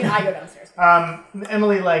 Okay. Yeah, I go downstairs.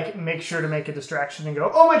 Emily, makes sure to make a distraction and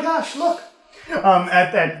go, oh my gosh, look!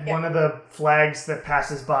 At one of the flags that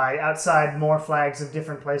passes by. Outside, more flags of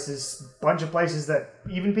different places. Bunch of places that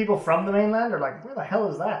even people from the mainland are like, where the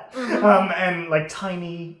hell is that? And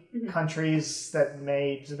tiny countries that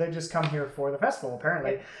they just come here for the festival,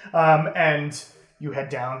 apparently. And you head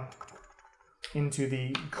down into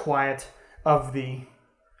the quiet of the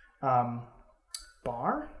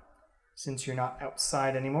bar. Since you're not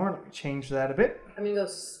outside anymore, let me change that a bit. I'm gonna go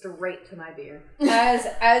straight to my beer.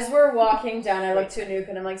 As we're walking down, I look to Anuka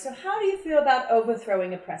and I'm like, so how do you feel about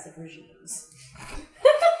overthrowing oppressive regimes?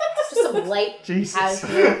 Just some light Jesus.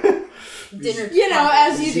 casual dinner.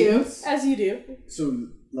 As you do. So,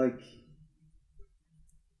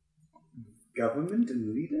 government and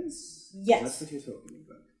leaders? Yes. That's what you're talking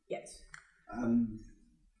about. Yes.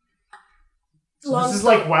 So this is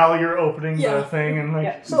like while you're opening the thing and like,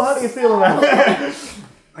 Yeah. so how do you feel about it?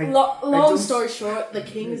 Long story short, the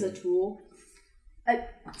king is a tool.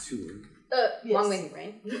 Tool. Yes. Long may he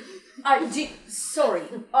reign. Sorry.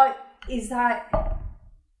 Is that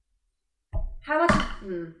how much?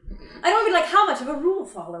 I don't want to be like, how much of a rule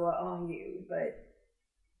follower are you? But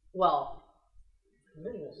Well, I'm a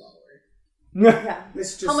little lower. yeah.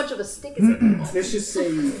 How much of a stick is it? Let's just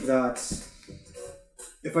say that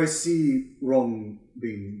if I see wrong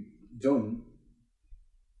being done,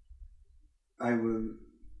 I will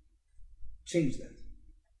change that.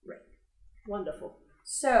 Wonderful.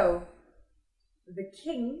 So the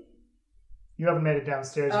king. You haven't made it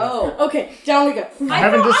downstairs yet. Oh, okay. Down we go. I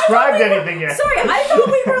haven't described anything yet. Sorry, I thought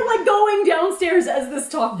we were like going downstairs as this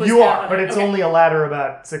talk was You are, happening. but it's only a ladder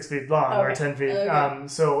about 6 feet long or Okay. 10 feet. Okay.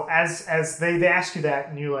 So as they ask you that,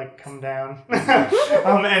 and you like come down,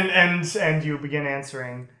 and you begin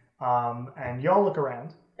answering, and y'all look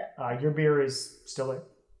around. Your beer is still there,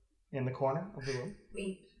 in the corner of the room.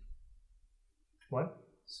 Sweet. What?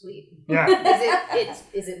 Sweet. Yeah.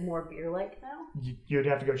 Is it more beer like now? You'd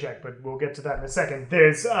have to go check, but we'll get to that in a second.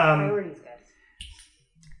 There's Priorities,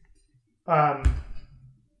 guys.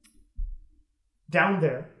 down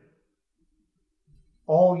there,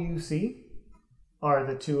 all you see are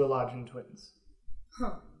the two Elijah twins.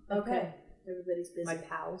 Huh. Okay. Everybody's busy. My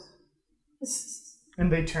pals.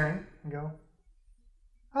 And they turn and go,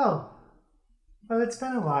 "Oh, well, it's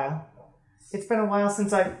been a while. It's been a while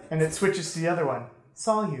since I..." And it switches to the other one.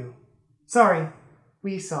 "Saw you. Sorry,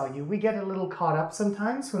 we saw you. We get a little caught up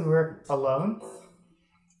sometimes when we're alone."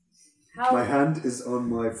 My hand is on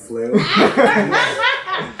my flail.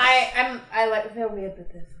 I like feel weird,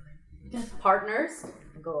 but they're fine. Partners.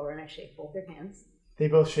 I go over and I shake both their hands. They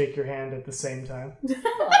both shake your hand at the same time.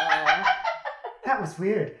 That was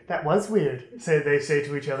weird. That was weird, they say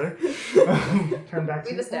to each other. Turn back to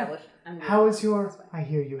We've you. established. How was your... I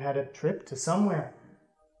hear you had a trip to somewhere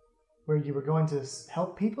where you were going to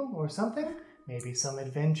help people or something? Maybe some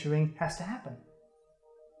adventuring has to happen.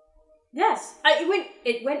 Yes,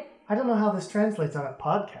 it went. I don't know how this translates on a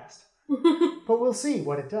podcast, but we'll see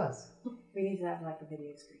what it does. We need to have like a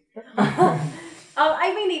video screen.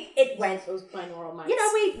 I mean, it went. Those binaural mics. You know,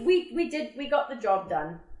 we got the job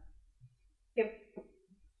done.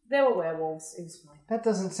 There were werewolves. It was fine. That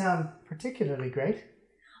doesn't sound particularly great.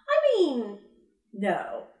 I mean,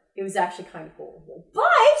 no, it was actually kind of horrible,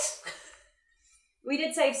 but we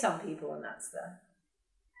did save some people, and that's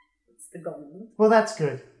the goal. Well, that's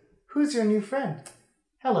good. Who's your new friend?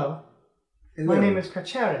 Hello. My name is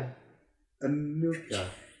Kracharin. Anuka.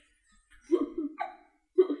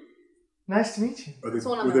 Nice to meet you. This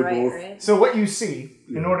one on the right, right? So what you see,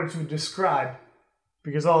 in order to describe,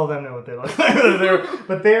 because all of them know what they look like,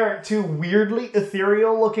 but they're two weirdly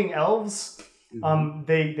ethereal-looking elves. Mm-hmm.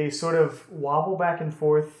 They sort of wobble back and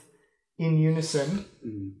forth in unison.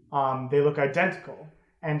 Mm-hmm. They look identical.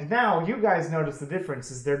 And now you guys notice the difference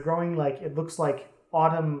is they're growing like, it looks like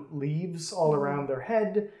autumn leaves all around their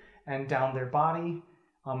head and down their body.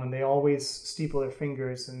 And they always steeple their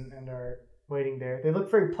fingers and are waiting there. They look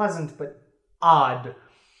very pleasant, but odd.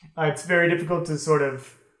 It's very difficult to sort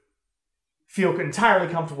of feel entirely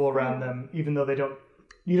comfortable around them, even though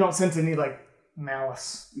you don't sense any like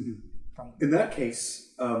malice from them. In that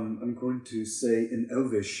case, I'm going to say in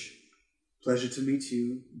Elvish, pleasure to meet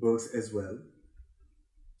you both as well.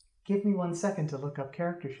 Give me 1 second to look up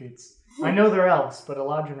character sheets. I know they're elves, but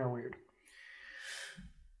Eladrin are weird.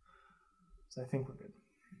 So I think we're good.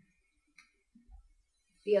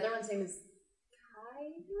 The other one's name is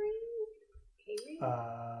Kyrie?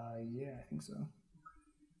 Yeah, I think so.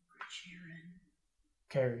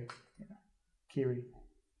 Carrie. Yeah. Kiri.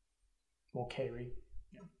 Well, Carrie.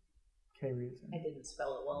 Yeah. Carrie is I didn't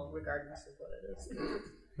spell it well, regardless of what it is.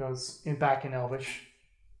 goes back in Elvish.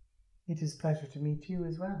 It is a pleasure to meet you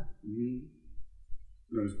as well.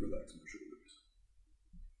 Mm-hmm. I'll just relax my shoulders.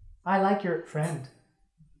 I like your friend.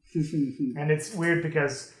 And it's weird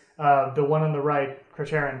because the one on the right,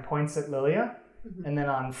 Kracharin, points at Lilia, and then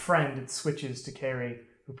on friend it switches to Carrie,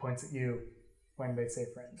 who points at you when they say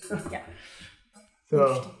friend. Yeah.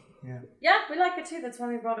 So, yeah. Yeah, we like it too. That's why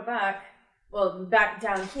we brought it back. Well, back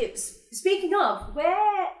down here. Speaking of,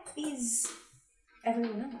 where is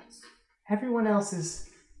everyone else? Everyone else is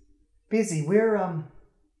busy. We're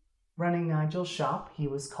running Nigel's shop. He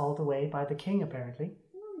was called away by the king, apparently.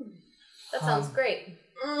 That sounds great.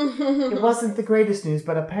 It wasn't the greatest news,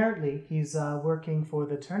 but apparently he's working for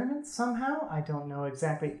the tournament somehow. I don't know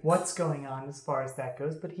exactly what's going on as far as that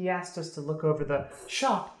goes, but he asked us to look over the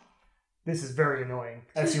shop This is very annoying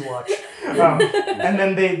as you watch. And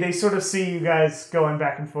then they sort of see you guys going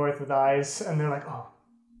back and forth with eyes, and they're like, oh,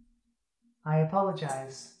 I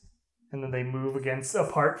apologize. And then they move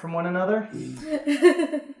apart from one another.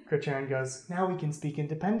 Kercharan goes, now we can speak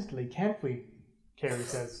independently, can't we? Carrie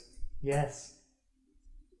says, yes.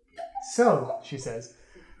 So, she says,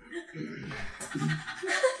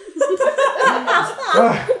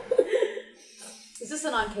 Is this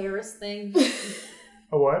an Oncaris thing?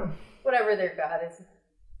 a what? Whatever their god is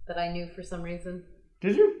that I knew for some reason.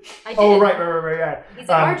 Did you? I did. Oh, right, yeah. He's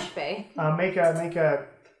an archfey.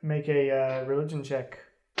 Make a religion check.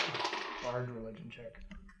 Large religion check.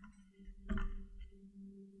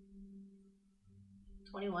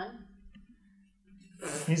 21.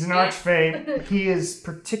 He's an archfey. He is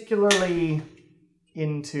particularly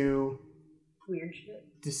into weird shit,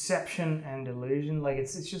 deception and illusion. Like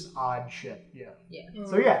it's just odd shit. Yeah. Yeah.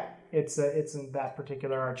 So yeah, it's in that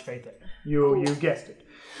particular archfey thing. You guessed it.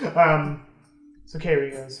 So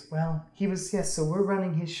Carrie goes, well, he was, yes, so we're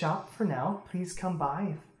running his shop for now. Please come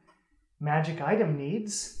by if magic item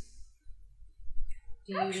needs.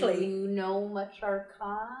 Do you know much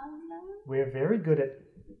Arcana? We're very good at,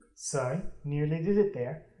 sorry, nearly did it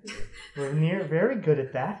there. We're very good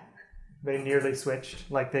at that. They nearly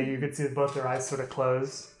switched. Like you could see both their eyes sort of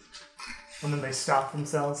close. And then they stopped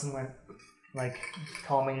themselves and went, like,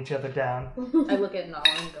 calming each other down. I look at Nala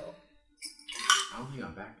and go, I don't think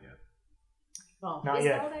I'm back yet. oh, Not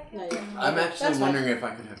yet. I'm actually wondering if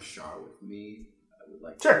I could have Shar with me. I would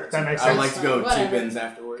like to Sure, that makes I would sense. like to go Whatever. 2 bins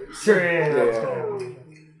afterwards. Sure, yeah. That's good.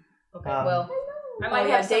 Okay, well, I might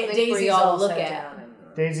yeah, have something for Daisy's y'all to also look at. down.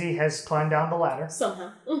 Daisy has climbed down the ladder.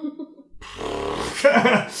 Somehow.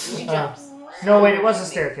 She jumps. No, wait, it was a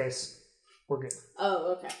staircase. We're good.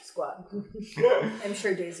 Oh, okay. Squat. I'm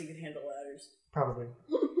sure Daisy could handle ladders. Probably.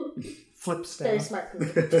 Flips down. Very smart.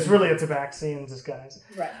 It's really a tabaxi in disguise.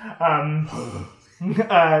 Right.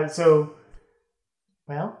 So,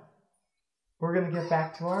 well, we're going to get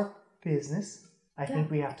back to our business. I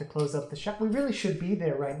think we have to close up the shop. We really should be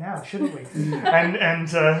there right now, shouldn't we? and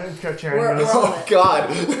Coach Aaron goes, Oh,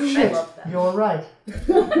 God. shit, you're right.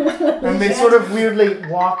 And they sort of weirdly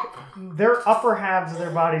walk. Their upper halves of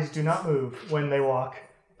their bodies do not move when they walk,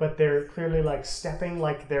 but they're clearly like stepping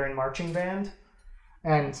like they're in marching band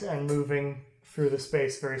and moving through the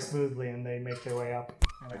space very smoothly, and they make their way up.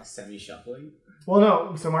 Like semi-shuffling? Well,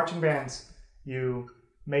 no. So marching bands, you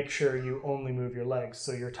make sure you only move your legs,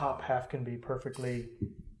 so your top half can be perfectly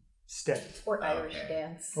steady. Or Irish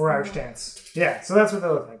dance. Or Irish dance. Yeah, so that's what they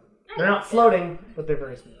look like. They're not floating, but they're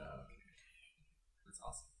very smooth. That's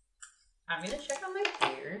awesome. I'm gonna check on my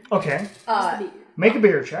beer. Okay. Make a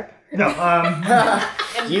beer check. No.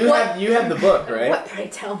 You have the book, right? What, did I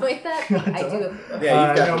tell my that? I do have the book. Yeah,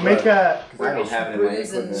 you've got no, the make book. a. 'Cause I don't have it in my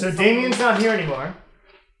equipment. So Damien's not here anymore.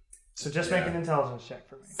 So just make an intelligence check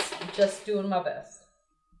for me. I'm just doing my best.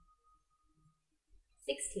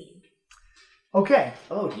 16. Okay.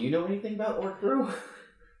 Oh, do you know anything about Orc Brew?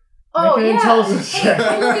 Oh, Make an yeah. intelligence Hey, check.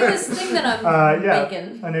 look at this thing that I'm yeah.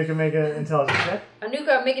 making. Anuka, make an intelligence check.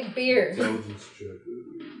 Anuka, I'm making beer. Intelligence check.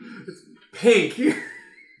 It's pink.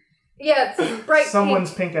 Yeah, it's bright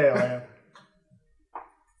Someone's pink ale. Yeah.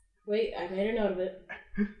 Wait, I made a note of it.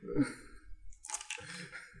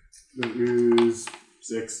 There is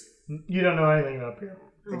 6. You don't know anything about beer.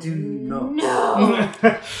 I do not. No!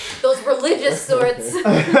 Those religious sorts.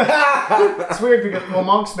 It's weird because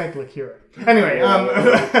monks make liqueur. Anyway,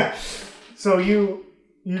 so you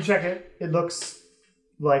check it. It looks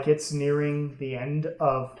like it's nearing the end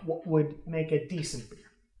of what would make a decent beer.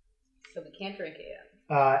 So we can't drink it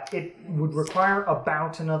yet. It would require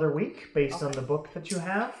about another week, based on the book that you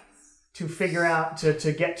have, to figure out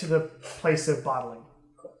to get to the place of bottling.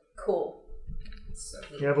 Cool.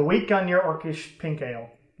 You have a week on your orcish pink ale,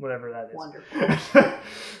 whatever that is. Wonderful.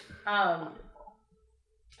 I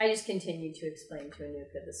just continue to explain to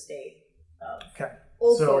Anuka the state of Okay.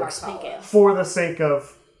 Old So, Forks pink ale. for the sake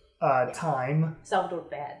of time, Salvador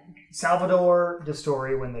bad. Salvador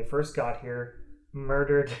Destori, when they first got here,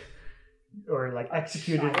 murdered or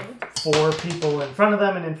executed 4 people in front of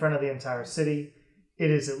them and in front of the entire city.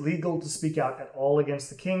 It is illegal to speak out at all against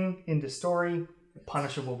the king in Destori,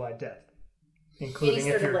 punishable by death, including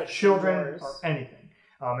if you're children or anything.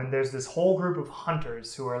 And there's this whole group of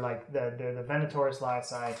hunters who are they're the Venatores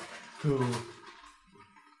Laesae, who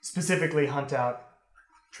specifically hunt out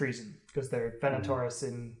treason, because they're Venatores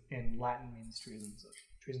in Latin means treason, so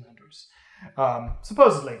treason hunters.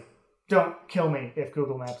 Supposedly. Don't kill me if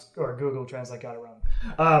Google Maps or Google Translate got it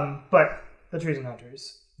wrong. But the treason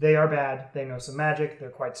hunters, they are bad. They know some magic. They're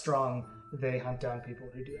quite strong. They hunt down people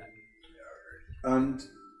who do that. And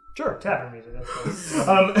Sure, tavern music. That's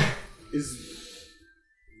fine. Is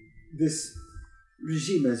this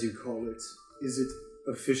regime, as you call it, is it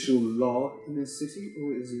official law in this city,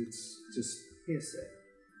 or is it just hearsay?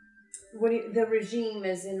 The regime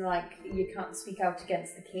is in, like, you can't speak out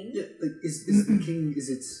against the king? Yeah, like, is the king, is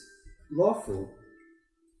it lawful?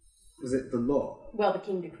 Is it the law? Well, the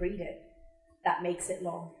king decreed it. That makes it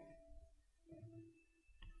law.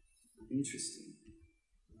 Interesting.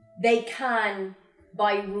 They can,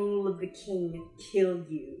 by rule of the king, kill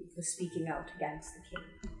you for speaking out against the king.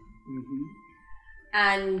 Mm-hmm.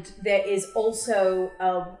 And there is also,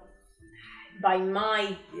 by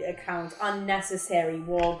my account, unnecessary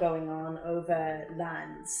war going on over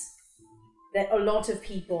lands that a lot of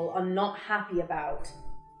people are not happy about.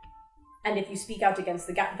 And if you speak out against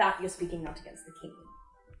that, you're speaking out against the king.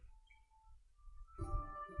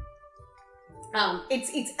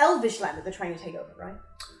 It's Elvish land that they're trying to take over, right?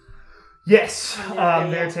 Yes,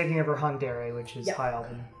 they're taking over Hundare, which is High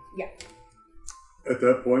Elven. Yeah. At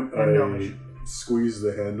that point, And Gnomish. squeeze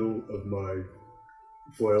the handle of my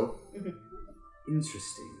flail. Mm-hmm.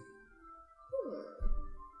 Interesting.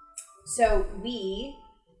 So we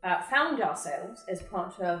found ourselves as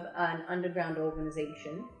part of an underground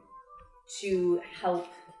organization to help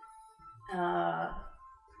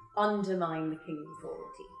undermine the king's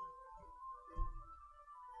authority.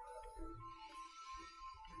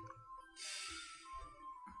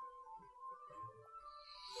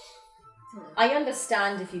 I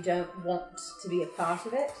understand if you don't want to be a part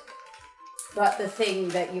of it, but the thing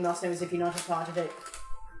that you must know is if you're not a part of it,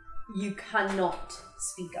 you cannot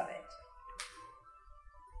speak of it.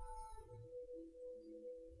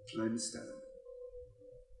 I understand.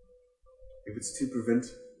 If it's to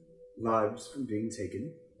prevent lives from being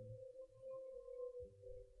taken,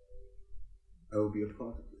 I will be a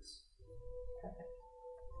part of this. Perfect.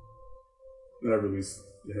 And I release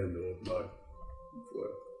the handle of my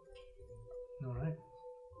flail. All right.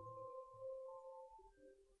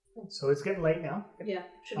 So it's getting late now. Yeah.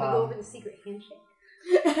 Should we go over the secret handshake?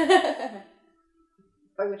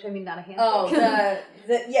 By which I mean not a handshake. Oh,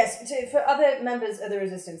 yes. For other members of the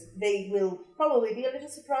Resistance, they will probably be a little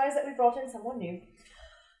surprised that we brought in someone new.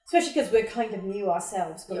 Especially because we're kind of new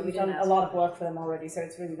ourselves, but we've done a lot of work for them already, so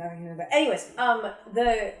it's really very new. But anyways,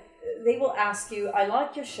 they will ask you, I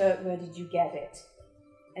like your shirt, where did you get it?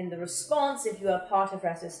 And the response, if you are part of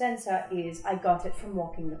Resistenza, is, I got it from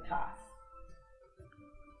walking the path.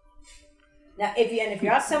 Now, if you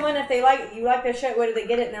ask someone if you like their shirt, where did they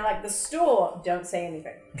get it? And they're like, the store. Don't say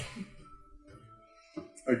anything.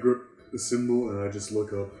 I grip the symbol and I just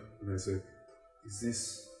look up and I say, is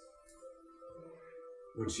this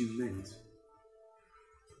what you meant?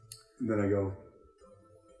 And then I go,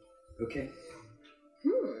 okay.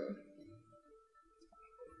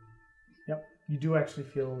 Yep. You do actually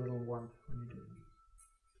feel a little warm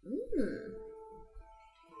when you do it.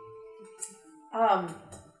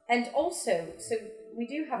 And also, so we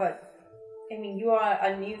do have you are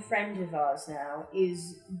a new friend of ours now,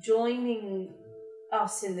 is joining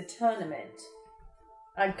us in the tournament.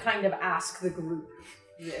 I'd kind of ask the group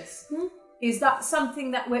this. Is that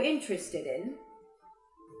something that we're interested in?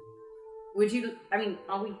 Do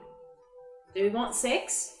we want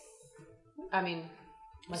 6? I mean,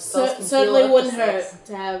 my certainly wouldn't hurt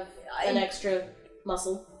to have an extra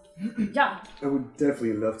muscle. Yeah. I would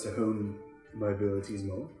definitely love to hone my abilities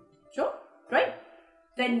more. Sure. Great.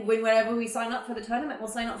 Then whenever we sign up for the tournament, we'll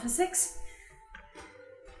sign up for 6.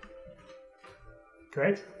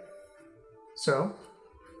 Great. So,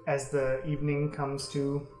 as the evening comes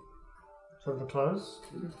to sort of a close,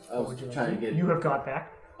 I was trying to get... You have got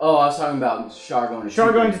back. Oh, I was talking about Shar going to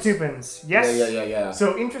Shar going to Tupin's. Yes. Yeah.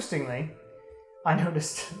 So, interestingly, I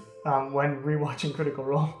noticed when rewatching Critical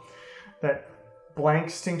Role that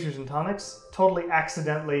Blank's Tinctures and Tonics totally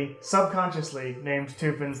accidentally, subconsciously named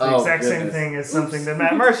Tupin's the exact same thing as something that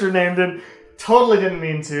Matt Mercer named it. Totally didn't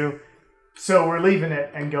mean to. So we're leaving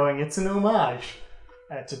it and going, it's an homage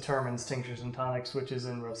to Termin's Tinctures and Tonics, which is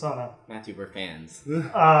in Rosanna. Matthew, we're fans. We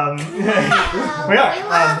are.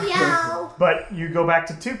 But you go back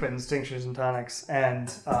to Tupin's Tinctures and Tonics, and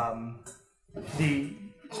the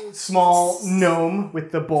small gnome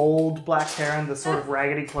with the bold black hair and the sort of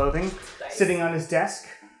raggedy clothing sitting on his desk.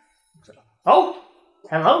 Oh,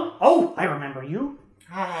 hello. Oh, I remember you.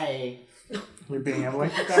 Hi. You're being Emily.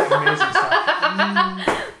 That's amazing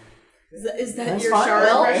stuff. Is that That's your fine. Char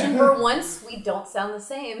Well, impression? for once, we don't sound the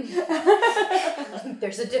same.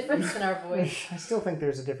 There's a difference in our voice. I still think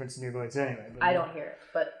there's a difference in your voice anyway. But I don't hear it,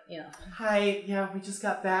 but, Hi, yeah, we just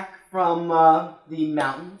got back from the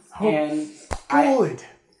mountains, Oh, and good. I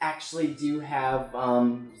actually do have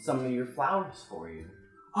some of your flowers for you.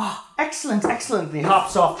 Excellent. And he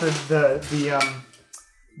hops off the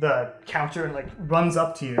counter and like runs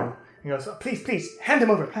up to you. He goes, please, hand him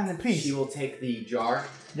over, please. She will take the jar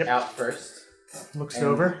out first. Looks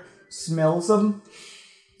over, smells them.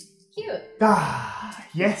 Cute.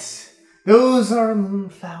 Yes. Those are a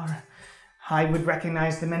moonflower. I would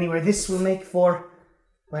recognize them anywhere. This will make for,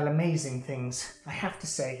 well, amazing things. I have to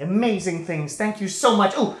say, amazing things. Thank you so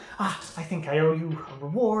much. I think I owe you a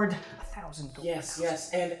reward. 1,000 gold. Yes,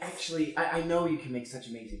 and actually, I know you can make such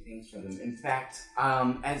amazing things for them. In fact,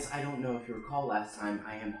 as I don't know if you recall last time,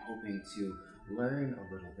 I am hoping to learn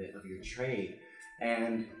a little bit of your trade.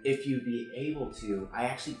 And if you'd be able to, I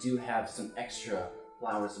actually do have some extra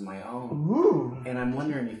flowers of my own. Ooh. And I'm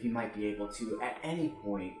wondering if you might be able to, at any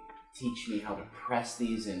point, teach me how to press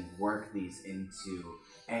these and work these into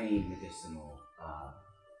any medicinal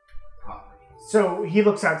properties. So he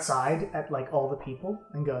looks outside at like all the people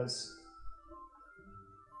and goes,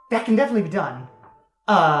 that can definitely be done.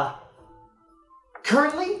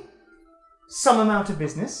 Currently, some amount of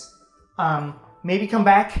business. Maybe come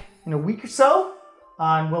back in a week or so,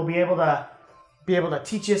 and we'll be able to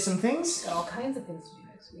teach you some things. Got all kinds of things to do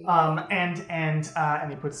next week.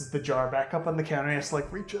 And he puts the jar back up on the counter and it's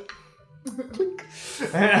like reach it. Clink.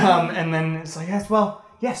 And then it's like,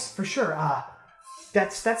 yes, for sure.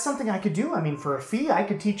 That's something I could do. I mean, for a fee, I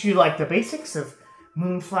could teach you like the basics of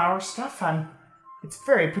moonflower stuff. It's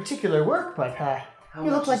very particular work, but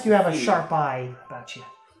you look like you have a sharp eye about you.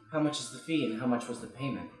 How much is the fee and how much was the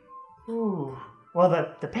payment? Ooh. Well,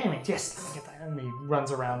 the payment, yes. Let me get that. And he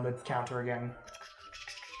runs around the counter again.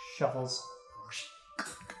 Shuffles.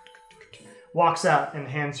 Walks out and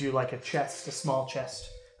hands you like a small chest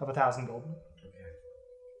of 1,000 gold. Okay.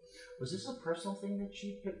 Was this a personal thing that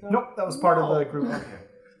she picked up? Nope, that was part of the group. Okay.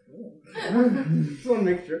 Just want to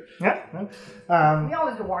make sure. Yeah. We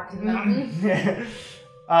always go walk to the mountain.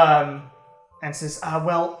 And says,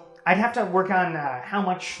 I'd have to work on how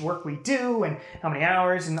much work we do and how many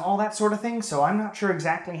hours and all that sort of thing, so I'm not sure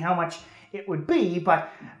exactly how much it would be,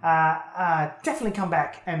 but definitely come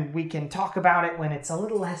back and we can talk about it when it's a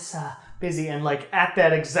little less busy. And like at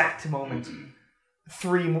that exact moment,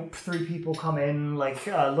 three people come in, like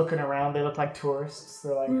looking around. They look like tourists.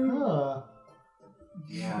 They're like,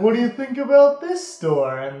 Yeah. What do you think about this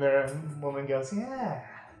store? And the woman goes, yeah.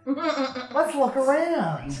 Let's look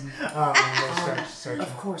around.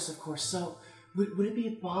 Of course. So, would it be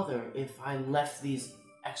a bother if I left these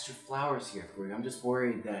extra flowers here for you? I'm just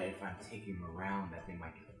worried that if I'm taking them around, that they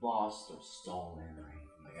might get lost or stolen or anything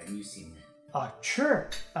like that. Have you seen that? Sure.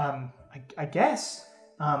 I guess.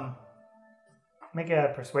 Make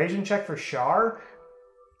a persuasion check for Shar.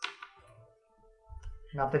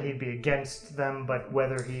 Not that he'd be against them, but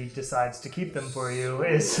whether he decides to keep them for you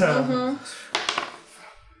is... 17,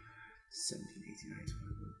 18, 19,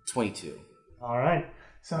 22. All right.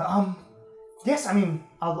 So, yes, I mean,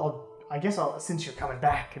 I guess since you're coming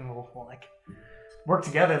back and we'll like work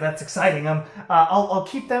together, that's exciting. I'll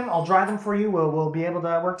keep them. I'll dry them for you. We'll be able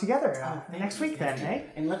to work together next week then, eh?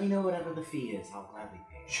 And let me know whatever the fee is. I'll gladly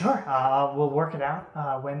pay. Sure. We'll work it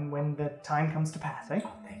out when the time comes to pass, eh?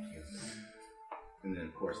 Oh, thank you. And then,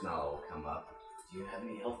 of course, Nala will come up. Do you have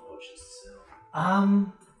any health potions to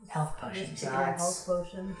sell? Health potions. Health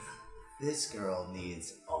potions. This girl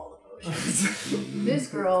needs all the potions. This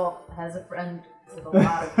girl has a friend with a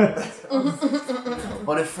lot of potions.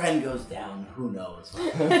 But if friend goes down, who knows?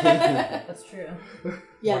 That's true.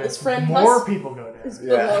 Yeah, this friend more people go down. is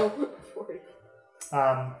below 40.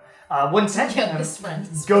 1 second. Yeah, this friend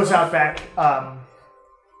goes out back.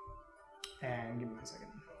 And give me 1 second.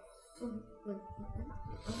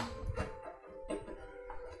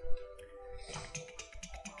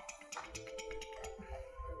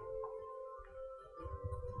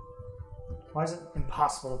 Why is it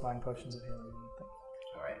impossible to find potions of healing?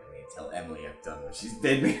 Alright, I need to tell Emily I've done what she's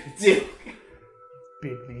bid me to do.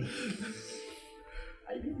 Bid me.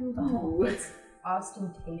 I didn't know. It's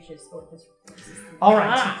ostentatious orchestra.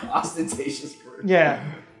 Alright. Ostentatious fruit. Yeah.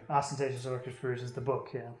 Ostentatious Orchestra is the book,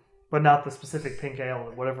 yeah. But not the specific pink ale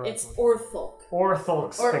or whatever. It's Ortholk.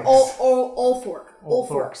 Ortholk's Or Pink. Olfork.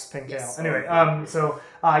 Olfork's Pink Yes. Ale. Anyway,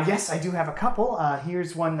 yes, I do have a couple.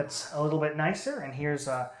 Here's one that's a little bit nicer, and here's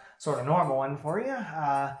a sort of normal one for you.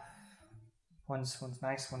 One's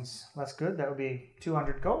nice, one's less good. That would be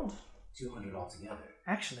 200 gold. 200 altogether.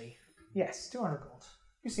 Actually, yes, 200 gold.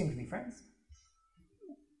 You seem to be friends.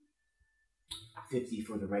 50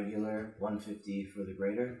 for the regular, 150 for the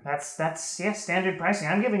greater. That's standard pricing.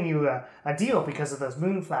 I'm giving you a deal because of those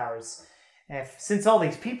moonflowers. Since all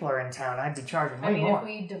these people are in town, I'd be charging way more. If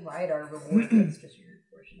we divide our rewards, that's just your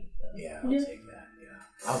portion of the... Yeah, I'll take that,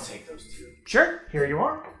 I'll take those 2. Sure. Here you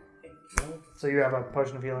are. So you have a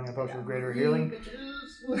potion of healing and a potion of greater healing.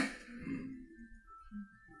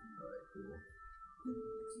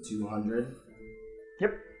 200.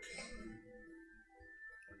 Yep.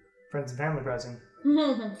 Friends and family pricing.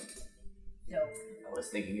 I was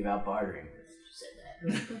thinking about bartering.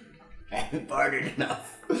 You said that. I haven't bartered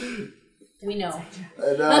enough. We know.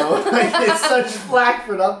 I know. It's such flack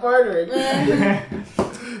for not bartering.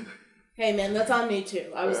 Hey man, that's on me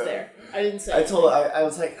too. I was there. I didn't say. I told her, I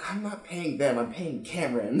was like, I'm not paying them. I'm paying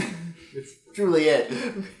Cameron. It's truly it.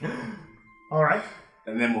 All right.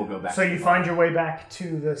 And then we'll go back. So you find your way back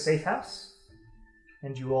to the safe house,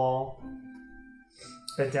 and you all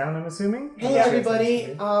bed down, I'm assuming? Hey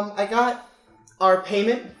everybody, I got our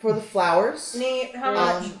payment for the flowers. Neat. How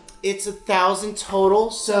much? It's 1,000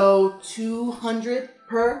 total, so 200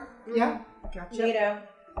 per. Yeah. Gotcha. Neato.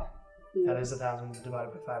 That is 1,000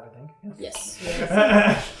 divided by 5, I think. Yes.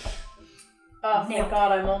 Oh, thank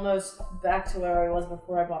God, I'm almost back to where I was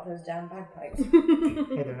before I bought those damn bagpipes.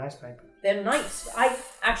 Hey, they're nice, babe. They're nice. I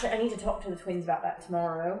need to talk to the twins about that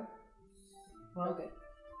tomorrow. Well, okay.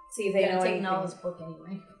 See if they know taking anything. all this book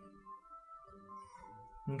anyway.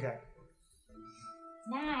 Okay.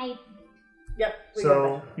 Night. Yep.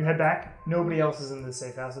 So you head back. Nobody else is in the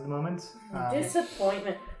safe house at the moment.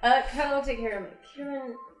 Disappointment. Kind of take care of me.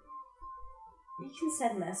 Kieran, you can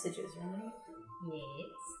send messages, right? Yes.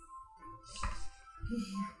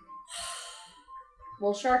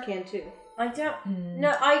 Well, Char can too. I don't. No,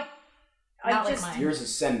 I Not just. like mine. Yours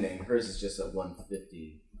is sending. Hers is just a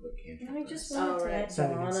 150 foot cantrip. I just wanted to let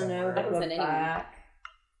Send it in Donna know somewhere. that I can we're send anyone. back.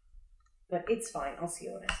 But it's fine. I'll see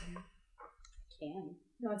you when I see you. Can.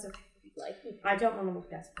 No, it's okay. Like me. I don't want to look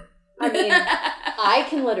desperate. I mean, I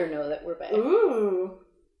can let her know that we're back. Ooh.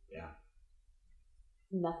 Yeah.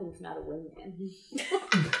 Nothing's not a win, man.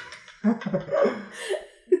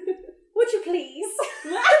 Would you please?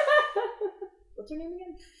 What's her name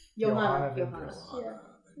again? Johanna. Johanna.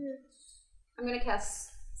 Yeah. I'm gonna cast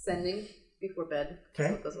Sending before bed. Okay.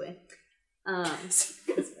 So it goes away. Because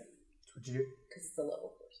What'd you do? it's the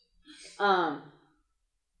level first.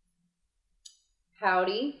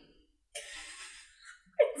 Howdy.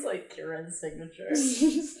 It's like Kieran's signature.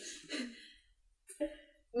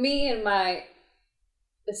 Me and my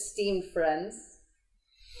esteemed friends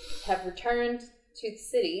have returned to the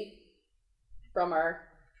city from our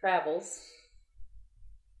travels.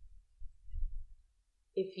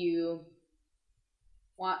 If you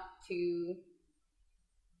want to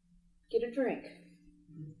get a drink.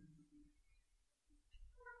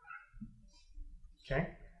 Okay.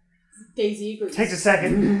 Daisy agrees. Takes a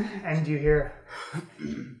second, and you hear,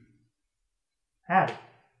 howdy.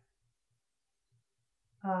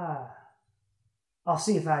 I'll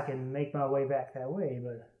see if I can make my way back that way,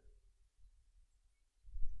 but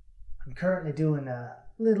I'm currently doing a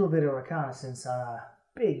little bit of reconnaissance on a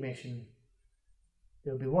big mission.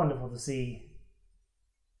 It would be wonderful to see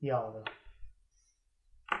y'all, though.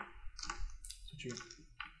 That's what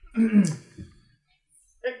you...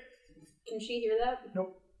 Can she hear that?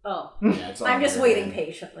 Nope. Oh. Yeah, it's all I'm just good, waiting man.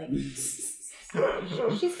 patiently.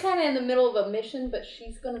 She's kind of in the middle of a mission, but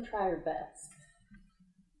she's going to try her best.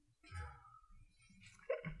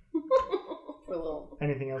 For a little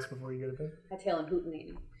Anything else before you go to bed? hightail and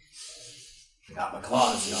hootenanny. Got my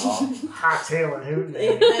claws, y'all. Hot tail and hootin'.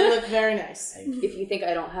 They look very nice. If you think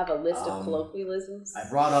I don't have a list of Um, colloquialisms. I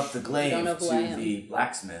brought up the glaive don't know who I to am. the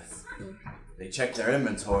blacksmith. They checked their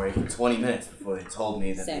inventory for 20 minutes before they told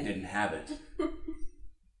me that Same. they didn't have it.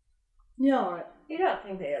 No, you don't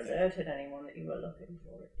think they alerted anyone that you were looking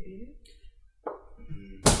for it, do you?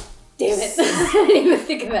 Damn it. I didn't even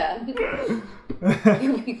think of that.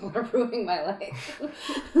 You people are ruining my life.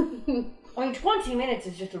 I mean, 20 minutes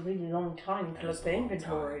is just a really long time to look for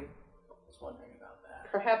inventory. I was wondering about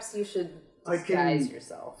that. Perhaps you should I disguise can-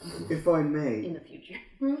 yourself If I may, in the future.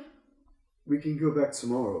 we can go back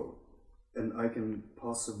tomorrow, and I can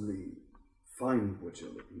possibly find what you're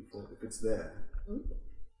looking for if it's there.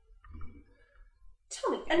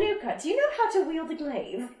 Tell me, Anuka, do you know how to wield a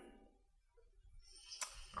glaive?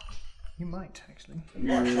 You might, actually.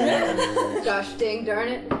 Gosh dang darn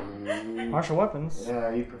it. Martial weapons. Yeah,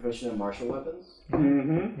 are you proficient in martial weapons?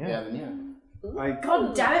 Mm-hmm. Yeah. Then yeah.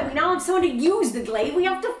 God damn it, we now have someone to use the glaive, we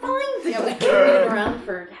have to find the Yeah, we glaive. carried it around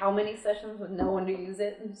for how many sessions with no one to use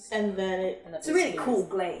it? And then It's a really cool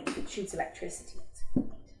glaive, it shoots electricity.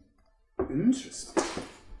 Interesting.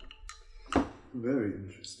 Very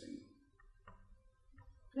interesting.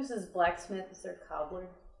 This is blacksmith, is there cobbler?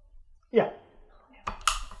 Yeah.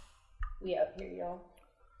 We out here, y'all.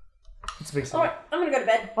 It's a big city. Alright, I'm gonna go to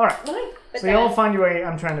bed. Alright. Night. So you all find your way,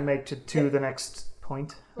 I'm trying to make to the next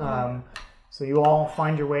point. So you all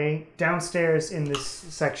find your way downstairs in this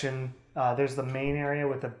section. There's the main area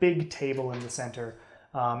with a big table in the center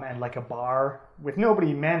and like a bar with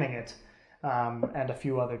nobody manning it and a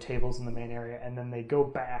few other tables in the main area. And then they go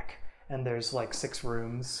back and there's like 6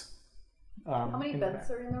 rooms. How many beds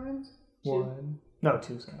are in the rooms? 1. No,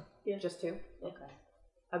 2, sorry. Yeah, just 2? Okay.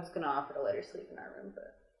 I was going to offer to let her sleep in our room,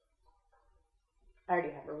 but I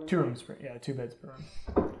already have a room. 2 rooms per, 2 beds per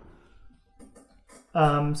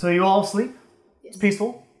room. So you all sleep? Yes. It's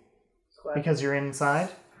peaceful? Squad. Because you're inside?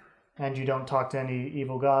 And you don't talk to any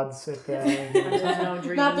evil gods at the... There's no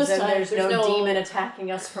dreams, Not this time. and there's no no demon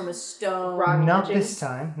attacking us from a stone. Not this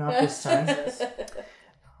time. Not this time.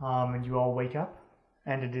 And you all wake up,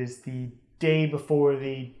 and it is the day before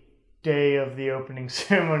the day of the opening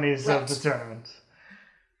ceremonies of the tournament.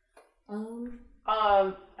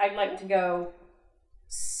 I'd like to go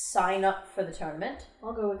sign up for the tournament.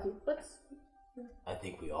 I'll go with you. Let's. I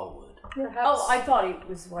think we all would. Perhaps. Oh, I thought it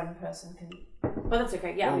was one person can, but that's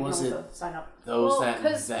okay. Yeah, Or we was can it also sign up. Those Well, that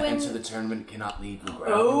 'cause when- enter the tournament cannot leave the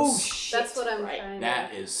grounds. Oh shit! That's what I'm trying to.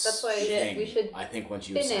 That is That's why the thing. we should I think once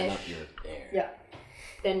you sign up, finish. you're there. Yeah.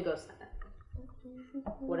 then go sign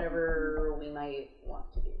up. Whatever we might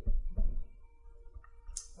want to do.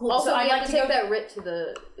 Also, I'd we like have to to take go- that writ to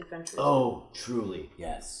the adventurers. Oh, truly,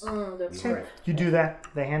 yes. That's You're right. right. You do that,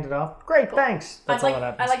 they hand it off. Great, thanks. That's all that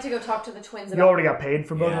happens. I'd like to go talk to the twins You about. already got paid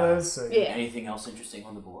for both of those. So Yeah. Anything else interesting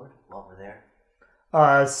on the board while we're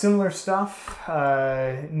there? Similar stuff.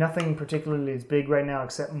 Nothing particularly as big right now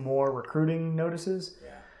except more recruiting notices.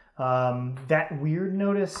 Yeah. That weird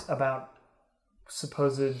notice about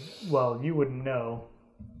supposed... Well, you wouldn't know,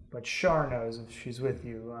 but Shar knows if she's with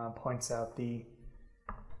you. Points out the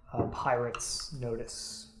pirates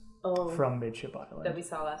notice from Midship Island. That we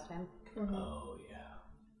saw last time. Oh,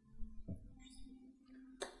 yeah.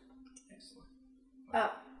 Excellent. No,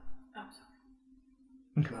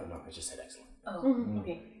 I just said excellent. Oh,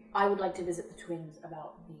 okay. I would like to visit the twins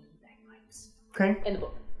about the bagpipes. Okay. In the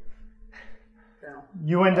book. Journal.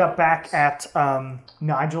 You end up back at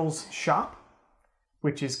Nigel's shop,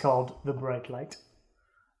 which is called The Bright Light.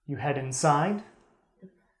 You head inside.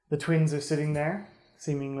 The twins are sitting there,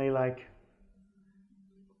 seemingly like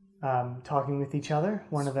talking with each other.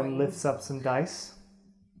 One of them lifts up some dice.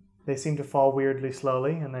 They seem to fall weirdly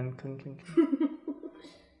slowly and then clink, clink, clink.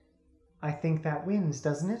 I think that wins,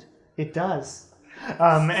 doesn't it? It does.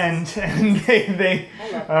 And they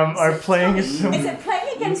are playing some... Is it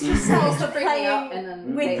playing against yourselves or Freak me out, playing and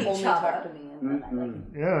then with they each only other? talk to me. And then I like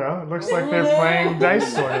Yeah, it looks like they're playing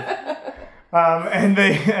dice, sort of. And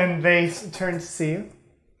they turn to see you.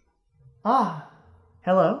 Ah,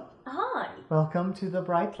 hello. Hi. Welcome to the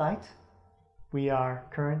Bright Light. We are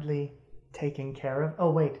currently taking care of...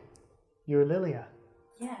 Oh, wait. You're Lilia.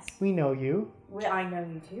 Yes. We know you. I know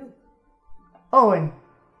you too. Oh, and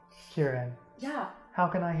Kieran. Yeah. How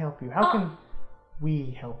can I help you? How can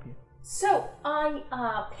we help you? So I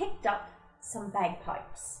picked up some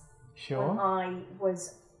bagpipes Sure. when I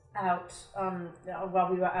was out while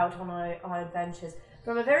we were out on our adventures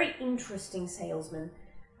from a very interesting salesman,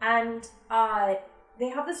 and they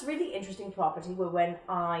have this really interesting property where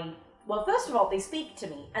first of all they speak to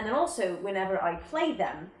me, and then also whenever I play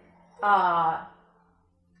them,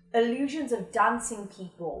 illusions of dancing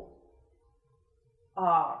people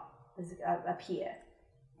appear.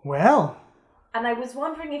 Well, And I was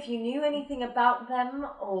wondering if you knew anything about them,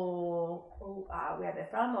 or where they're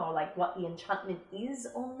from, or like what the enchantment is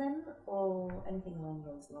on them, or anything along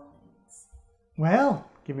those lines. well,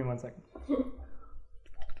 give me 1 second.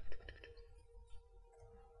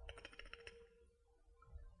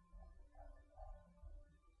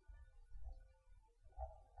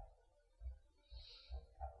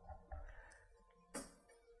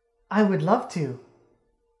 I would love to.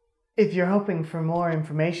 If you're hoping for more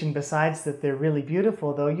information besides that they're really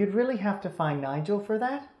beautiful, though, you'd really have to find Nigel for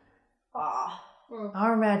that.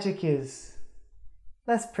 Our magic is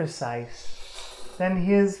less precise than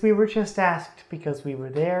his. We were just asked because we were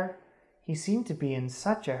there. He seemed to be in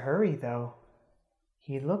such a hurry, though.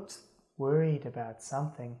 He looked worried about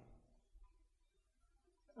something.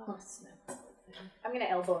 Oh, snap. I'm gonna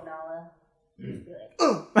elbow Nala. Just be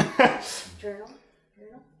like, journal?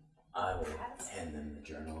 I will hand them the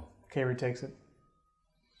journal. Kairi takes it.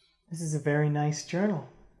 This is a very nice journal.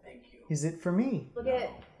 Thank you. Is it for me? Look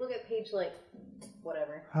at page like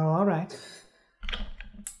whatever. Oh, all right.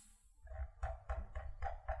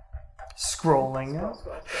 Scrolling. Oh,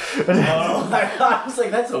 I was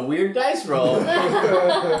like, that's a weird dice roll.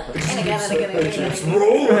 And again. It's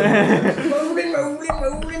rolling.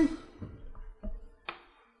 Rolling.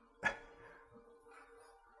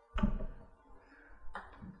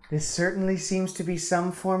 This certainly seems to be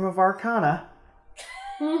some form of arcana.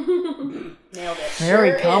 Nailed it.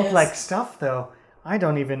 Very complex stuff, though. I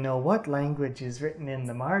don't even know what language is written in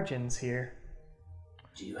the margins here.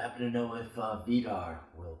 Do you happen to know if Vidar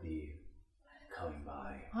will be coming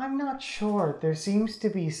by? I'm not sure. There seems to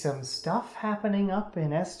be some stuff happening up in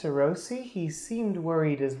Esterosi. He seemed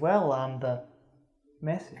worried as well on the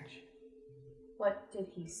message. What did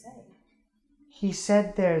he say? He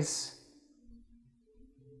said there's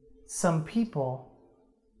some people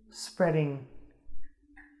spreading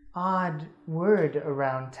odd word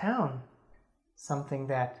around town. Something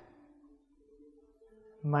that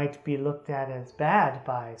might be looked at as bad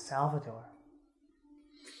by Salvador.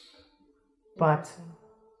 But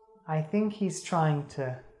I think he's trying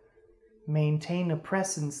to maintain a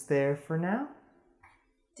presence there for now.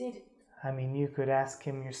 I mean, you could ask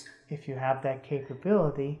him if you have that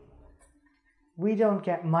capability. We don't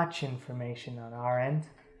get much information on our end.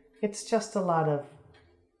 It's just a lot of,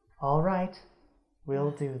 all right, we'll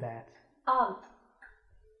do that.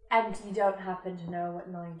 And you don't happen to know what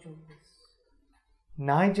Nigel is?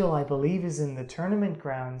 Nigel, I believe, is in the tournament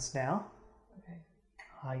grounds now. Okay.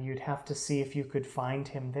 You'd have to see if you could find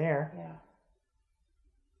him there. Yeah.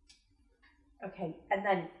 Okay, and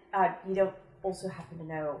then you don't also happen to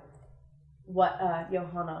know what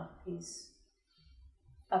Johanna is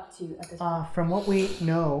up to at this point? From what we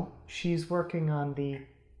know, she's working on the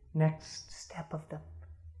next step of the...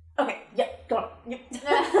 Okay, yeah, got it.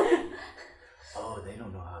 Yep. Oh, they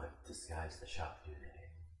don't know how to disguise the shop, do they?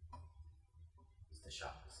 Is the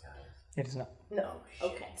shop disguised? It is not. No. Oh,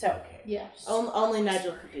 okay, so... Yeah, only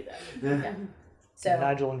Nigel could do that. Yeah. So,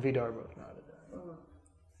 Nigel and Vidar both know how to do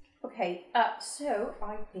that. Okay, so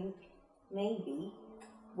I think maybe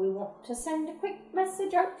we want to send a quick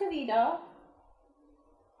message out to Vidar.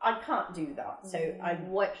 I can't do that, so I...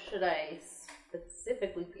 What should I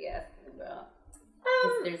specifically be asking about?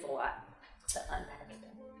 Because there's a lot to unpack.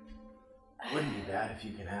 Wouldn't be bad if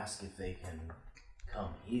you can ask if they can come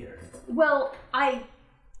here. Well, I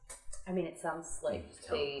mean, it sounds like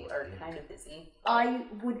they are kind of busy. I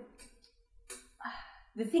would...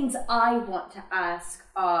 The things I want to ask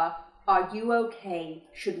are you okay?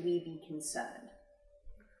 Should we be concerned?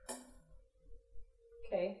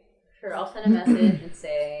 Okay, sure, I'll send a message and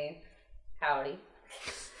say, howdy.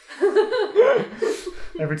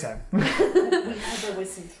 Every time. We had there was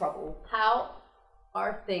some trouble. How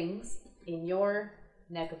are things in your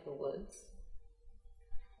neck of the woods?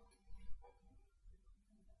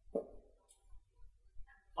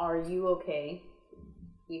 Are you okay?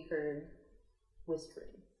 We heard whispering.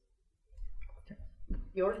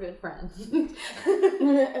 Your good friend,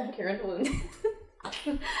 Karen DeLune.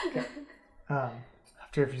 Okay.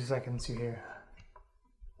 After a few seconds, you hear,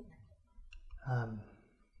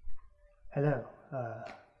 hello,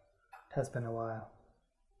 it has been a while.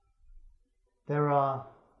 There are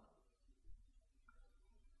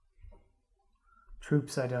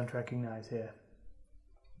troops I don't recognize here.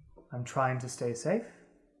 I'm trying to stay safe.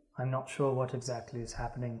 I'm not sure what exactly is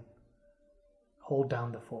happening. Hold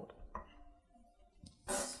down the fort.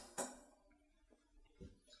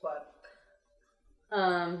 Squad.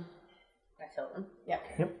 I tell them. Yeah.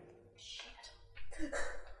 Yep. Shit.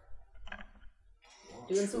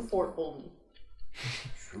 Doing some fort holding.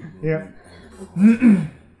 Yep.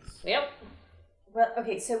 Yep. Well,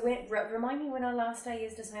 okay, so remind me when our last day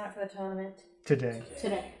is to sign up for the tournament. Today.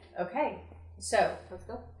 Okay, so Let's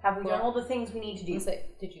go. have we done all the things we need to do?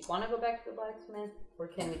 Did you want to go back to the blacksmith, or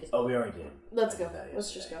can we just? Oh, we already did. Let's I go. did that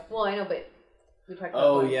Let's yesterday. just go. Well, I know, but we talked about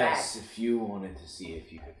Oh, going yes, back. if you wanted to see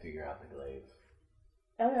if you could figure out the glaive.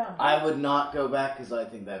 Oh yeah. I would not go back because I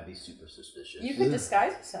think that'd be super suspicious. You could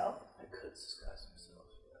disguise yourself. I could disguise myself,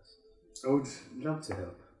 yes. I would love to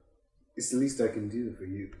help. It's the least I can do for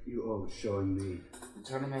you. You all showing me. The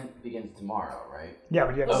tournament begins tomorrow, right? Yeah,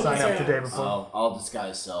 but you have to sign up the day before. I'll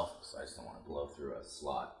disguise self because I just don't want to blow through a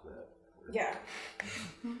slot. Yeah.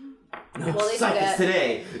 No, Well, they do psych, that. it's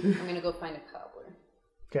today. I'm gonna go find a cobbler.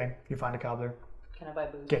 Okay, you find a cobbler. Can I buy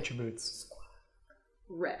boots? Get your boots.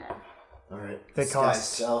 Red. Alright. They Disguise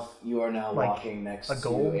cost, self. You are now like, walking next a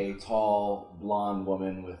gold? to a tall blonde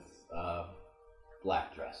woman with a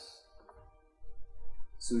black dress.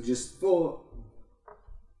 So just for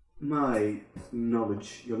my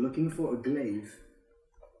knowledge, you're looking for a glaive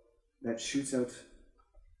that shoots out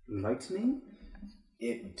lightning?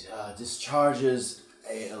 It discharges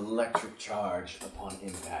an electric charge upon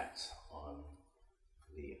impact on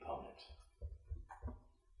the opponent.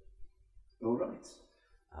 All right.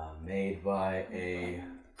 Made by a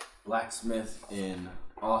blacksmith in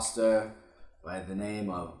Oster by the name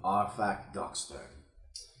of Arfak Dockster.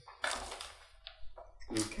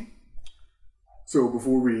 Okay. So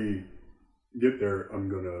before we get there,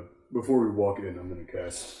 before we walk in, I'm gonna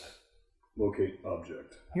cast Locate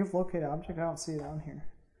Object. You have Locate Object? I don't see it on here.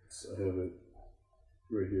 So I have it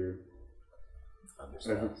right here. I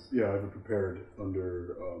have it prepared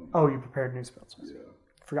under... you prepared new spells. Yeah.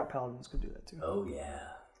 Forgot Paladins could do that too. Oh, yeah.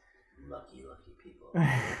 Lucky people.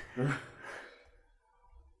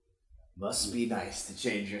 Must be nice to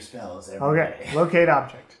change your spells every day. Locate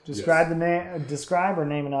Object. Describe or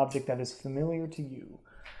name an object that is familiar to you.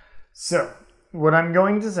 So, what I'm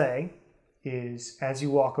going to say is, as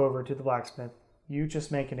you walk over to the blacksmith, you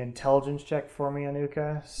just make an intelligence check for me,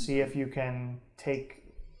 Anuka. See if you can take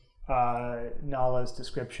Nala's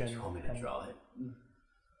description. Do you want me to draw it?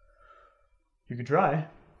 You could try.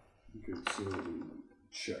 Okay, so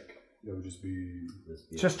check. That would just be...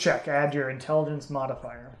 Just check. Add your intelligence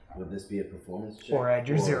modifier. Would this be a performance check? Or add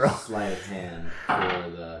your 0. Sleight of hand for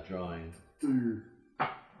the drawing.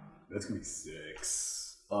 That's going to be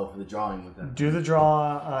 6. Oh, for the drawing with that. Do the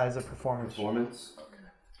draw as a performance. Performance?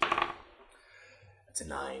 Okay. That's a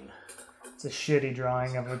 9. It's a shitty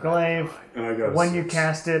drawing of a glaive. And I got when you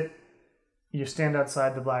cast it, you stand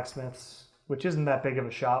outside the blacksmith's, which isn't that big of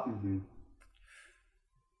a shop. Mm-hmm.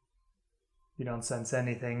 You don't sense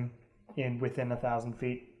anything within 1,000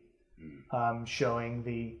 feet showing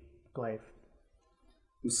the glaive.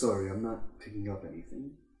 I'm sorry, I'm not picking up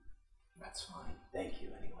anything. That's fine. Thank you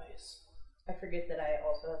anyways. I forget that I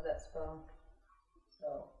also have that spell.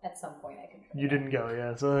 So at some point I can try. You didn't go,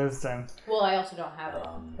 yeah, so this time. Well, I also don't have it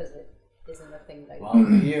because it isn't the thing that I While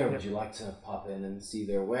we're here, would you like to pop in and see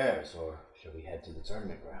their wares, or should we head to the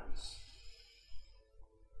tournament grounds?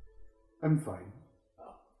 I'm fine. Oh,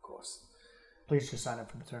 of course. Please just sign up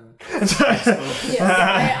for the tournament. Yes, I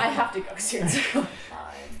have to go soon. Fine.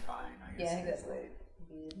 I guess exactly.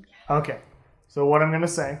 Okay, so what I'm going to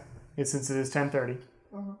say is, since it is 10:30,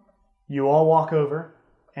 you all walk over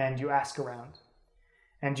and you ask around.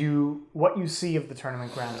 And what you see of the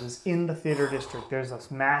tournament grounds is in the theater district, there's a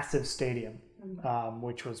massive stadium,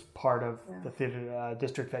 which was part of the theater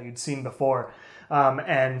district that you'd seen before.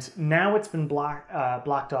 And now it's been blocked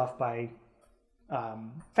off by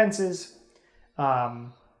fences.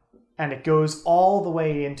 And it goes all the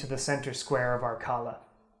way into the center square of Arkala.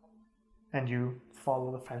 And you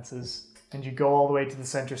follow the fences, and you go all the way to the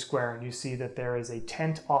center square, and you see that there is a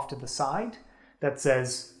tent off to the side that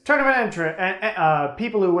says, "Tournament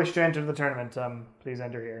people who wish to enter the tournament, please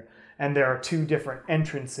enter here." And there are 2 different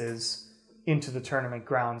entrances into the tournament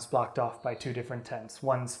grounds blocked off by 2 different tents.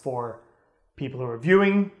 One's for people who are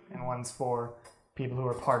viewing, and one's for people who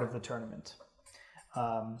are part of the tournament.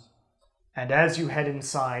 And as you head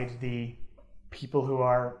inside, the people who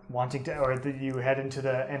are wanting to, you head into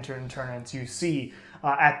the tournaments, you see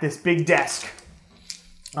at this big desk,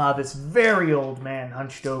 this very old man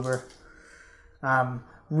hunched over,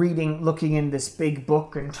 looking in this big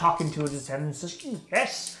book and talking to his attendant, says,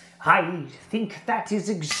 "Yes, I think that is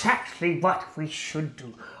exactly what we should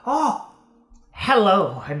do. Oh,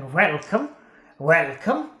 hello and welcome.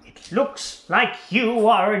 Welcome. It looks like you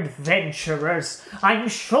are adventurers. I'm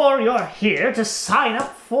sure you're here to sign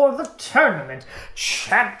up for the tournament.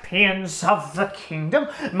 Champions of the Kingdom.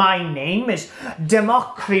 My name is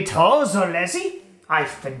Democrito Zolesi.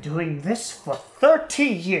 I've been doing this for 30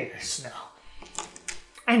 years now.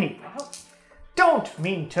 Anyway, don't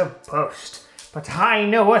mean to boast, but I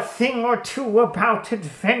know a thing or two about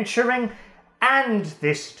adventuring and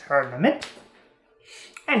this tournament.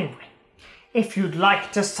 Anyway, if you'd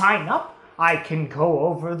like to sign up, I can go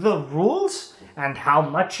over the rules and how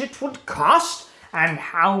much it would cost and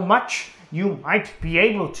how much you might be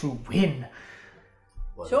able to win."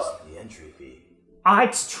 What is the entry fee?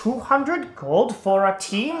 It's 200 gold for a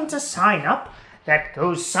team to sign up. That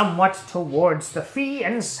goes somewhat towards the fee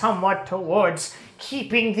and somewhat towards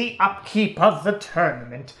keeping the upkeep of the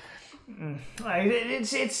tournament.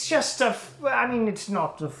 It's just it's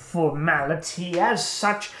not a formality as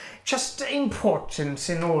such, just important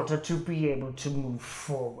in order to be able to move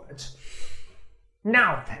forward.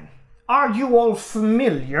 Now then, are you all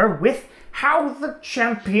familiar with how the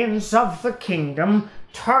Champions of the Kingdom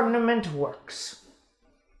tournament works?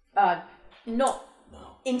 Not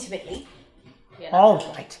intimately. All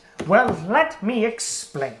right. Well, let me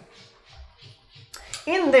explain.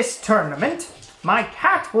 In this tournament, my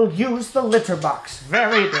cat will use the litter box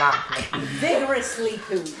very loudly. Vigorously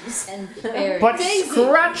poos. But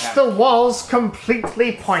scratch the walls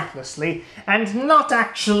completely pointlessly and not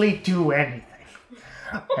actually do anything.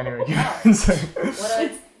 Anyway, you can say.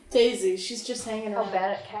 It's Daisy. She's just hanging around. How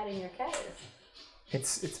bad at catting your cat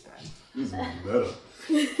is. It's bad.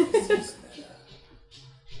 This is better.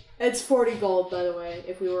 It's 40 gold, by the way,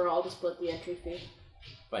 if we were all to split the entry fee.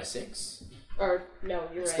 By 6? Or, no,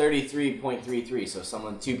 you're It's right. 33.33,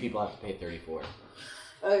 so two people have to pay 34.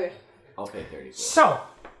 Okay. I'll pay 34. So,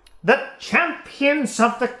 the Champions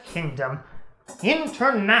of the Kingdom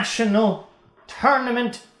International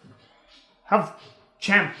Tournament of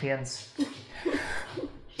Champions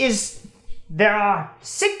there are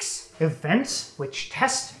 6 events which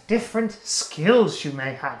test different skills you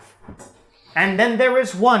may have. And then there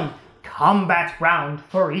is one combat round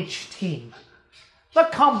for each team. The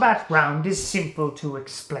combat round is simple to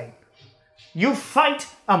explain. You fight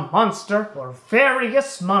a monster or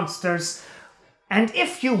various monsters, and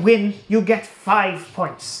if you win, you get 5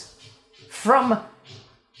 points.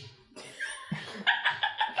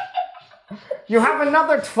 You have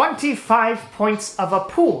another 25 points of a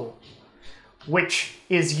pool, which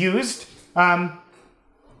is used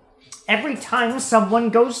every time someone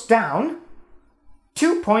goes down.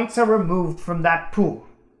 2 points are removed from that pool.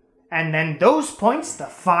 And then those points, the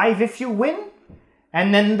 5 if you win,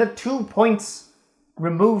 and then the 2 points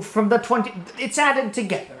removed from the 20, it's added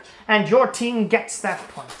together, and your team gets that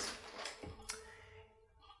point.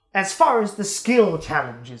 As far as the skill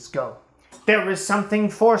challenges go, there is something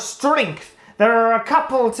for strength. There are a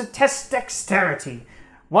couple to test dexterity.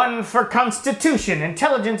 One for constitution,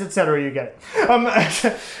 intelligence, etc. You get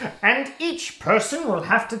it. And each person will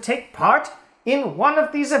have to take part in one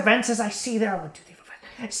of these events, as I see there are 1, 2, 3, 4,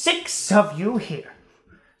 5, 6 of you here.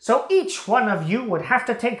 So each one of you would have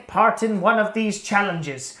to take part in one of these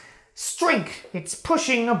challenges. Strength, it's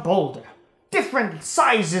pushing a boulder. Different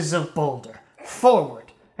sizes of boulder.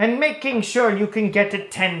 Forward. And making sure you can get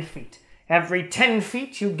it 10 feet. Every 10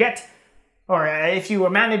 feet you get, or if you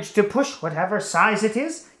manage to push whatever size it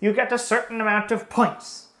is, you get a certain amount of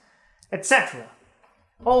points, etc.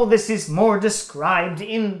 All this is more described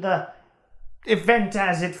in the event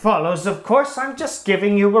as it follows, of course. I'm just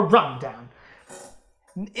giving you a rundown.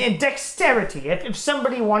 In dexterity, if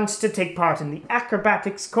somebody wants to take part in the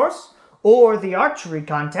acrobatics course or the archery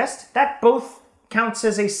contest, that both counts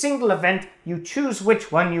as a single event. You choose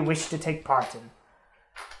which one you wish to take part in.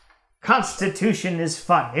 Constitution is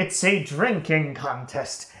fun. It's a drinking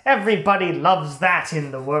contest. Everybody loves that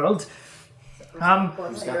in the world.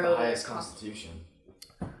 Who's got the highest constitution?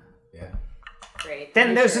 Yeah. Great.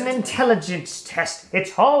 Then there's an intelligence test.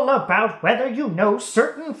 It's all about whether you know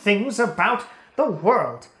certain things about the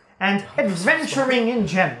world and adventuring in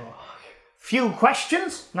general. Few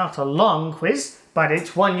questions, not a long quiz, but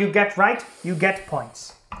it's one you get right, you get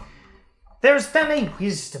points. There's then a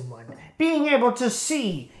wisdom one, being able to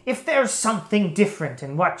see if there's something different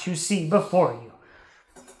in what you see before you.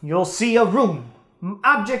 You'll see a room.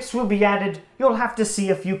 Objects will be added. You'll have to see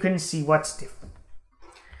if you can see what's different.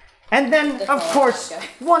 And then, of course,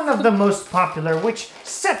 one of the most popular, which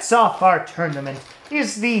sets off our tournament,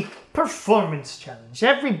 is the performance challenge.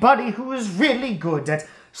 Everybody who is really good at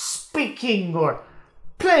speaking or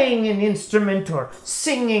playing an instrument or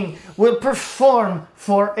singing will perform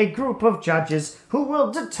for a group of judges who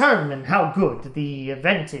will determine how good the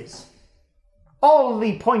event is. All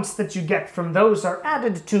the points that you get from those are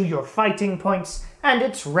added to your fighting points, and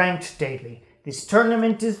it's ranked daily. This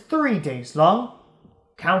tournament is 3 days long.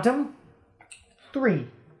 Count them. 3.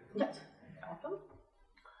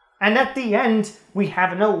 And at the end, we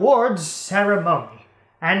have an awards ceremony.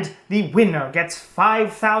 And the winner gets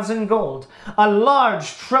 5,000 gold, a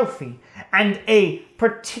large trophy, and a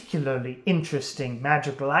particularly interesting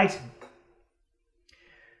magical item.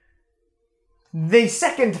 The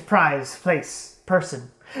second prize place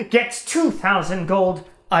person gets 2,000 gold,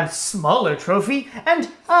 a smaller trophy, and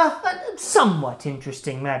a somewhat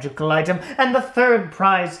interesting magical item. And the third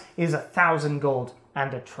prize is 1,000 gold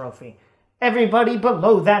and a trophy. Everybody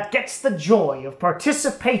below that gets the joy of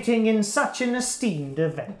participating in such an esteemed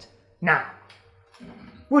event. Now,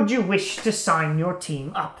 would you wish to sign your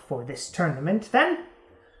team up for this tournament, then?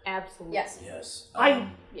 Absolutely. Yes.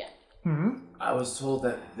 Yeah. I was told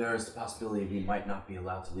that there is the possibility we might not be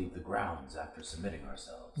allowed to leave the grounds after submitting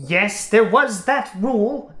ourselves. Yes, there was that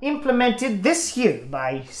rule implemented this year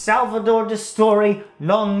by Salvador de Story,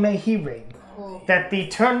 long may he reign, that the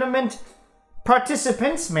tournament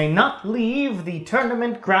participants may not leave the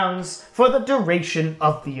tournament grounds for the duration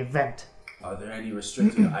of the event. Are there any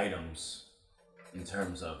restricted items in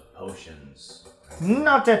terms of potions?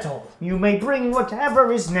 Not at all. You may bring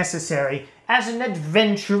whatever is necessary as an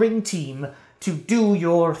adventuring team to do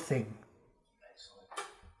your thing.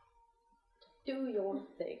 Do your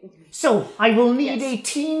thing. So, I will need a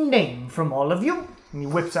team name from all of you. And he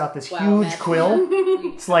whips out this huge quill.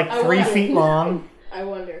 It's like 3 feet long. I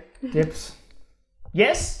wonder. Dips.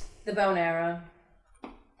 Yes? The bone arrow.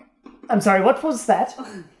 I'm sorry, what was that?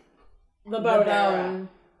 The bone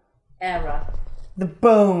era. The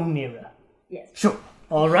bone era. Yes. Sure.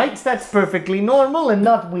 All right, that's perfectly normal and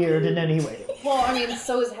not weird in any way. Well, I mean,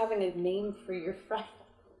 so is having a name for your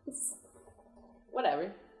friends.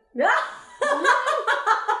 Whatever.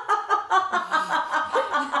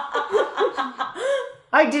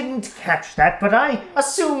 I didn't catch that, but I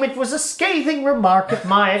assume it was a scathing remark at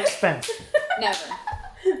my expense. Never.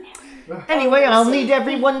 Anyway, I'll need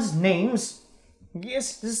everyone's names.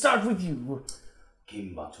 Yes, let's start with you.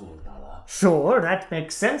 Kimbatul Nala. Sure, that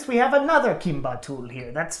makes sense. We have another Kimbatul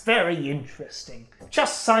here. That's very interesting.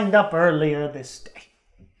 Just signed up earlier this day.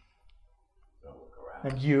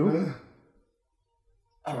 And you?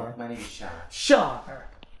 My name is Shar. Shar.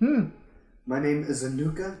 My name is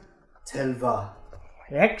Anuka Telva.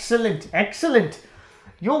 Excellent, excellent.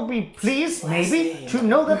 You'll be pleased, maybe, to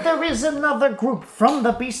know that there is another group from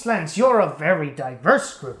the Beastlands. You're a very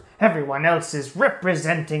diverse group. Everyone else is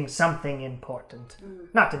representing something important.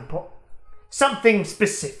 Not important. Something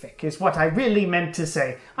specific is what I really meant to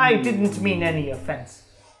say. I didn't mean any offense.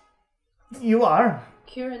 You are?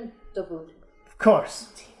 Kieran Davud. Of course.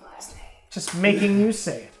 Just making you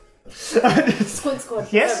say it. Squid Squad.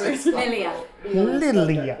 Yes? Lilia.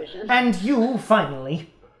 Lilia. And you,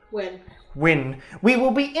 finally. Win. We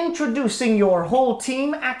will be introducing your whole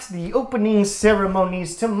team at the opening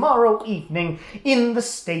ceremonies tomorrow evening in the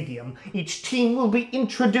stadium. Each team will be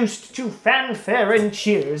introduced to fanfare and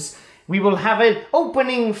cheers. We will have an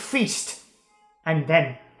opening feast. And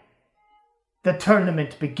then the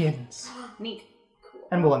tournament begins. Neat.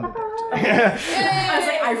 And we'll end it. I was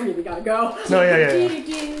like, I really gotta go. No,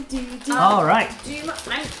 yeah. All right.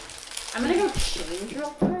 I'm gonna go change real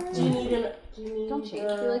quick. Don't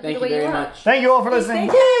change. Thank you very much. Thank you all for listening.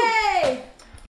 Yay!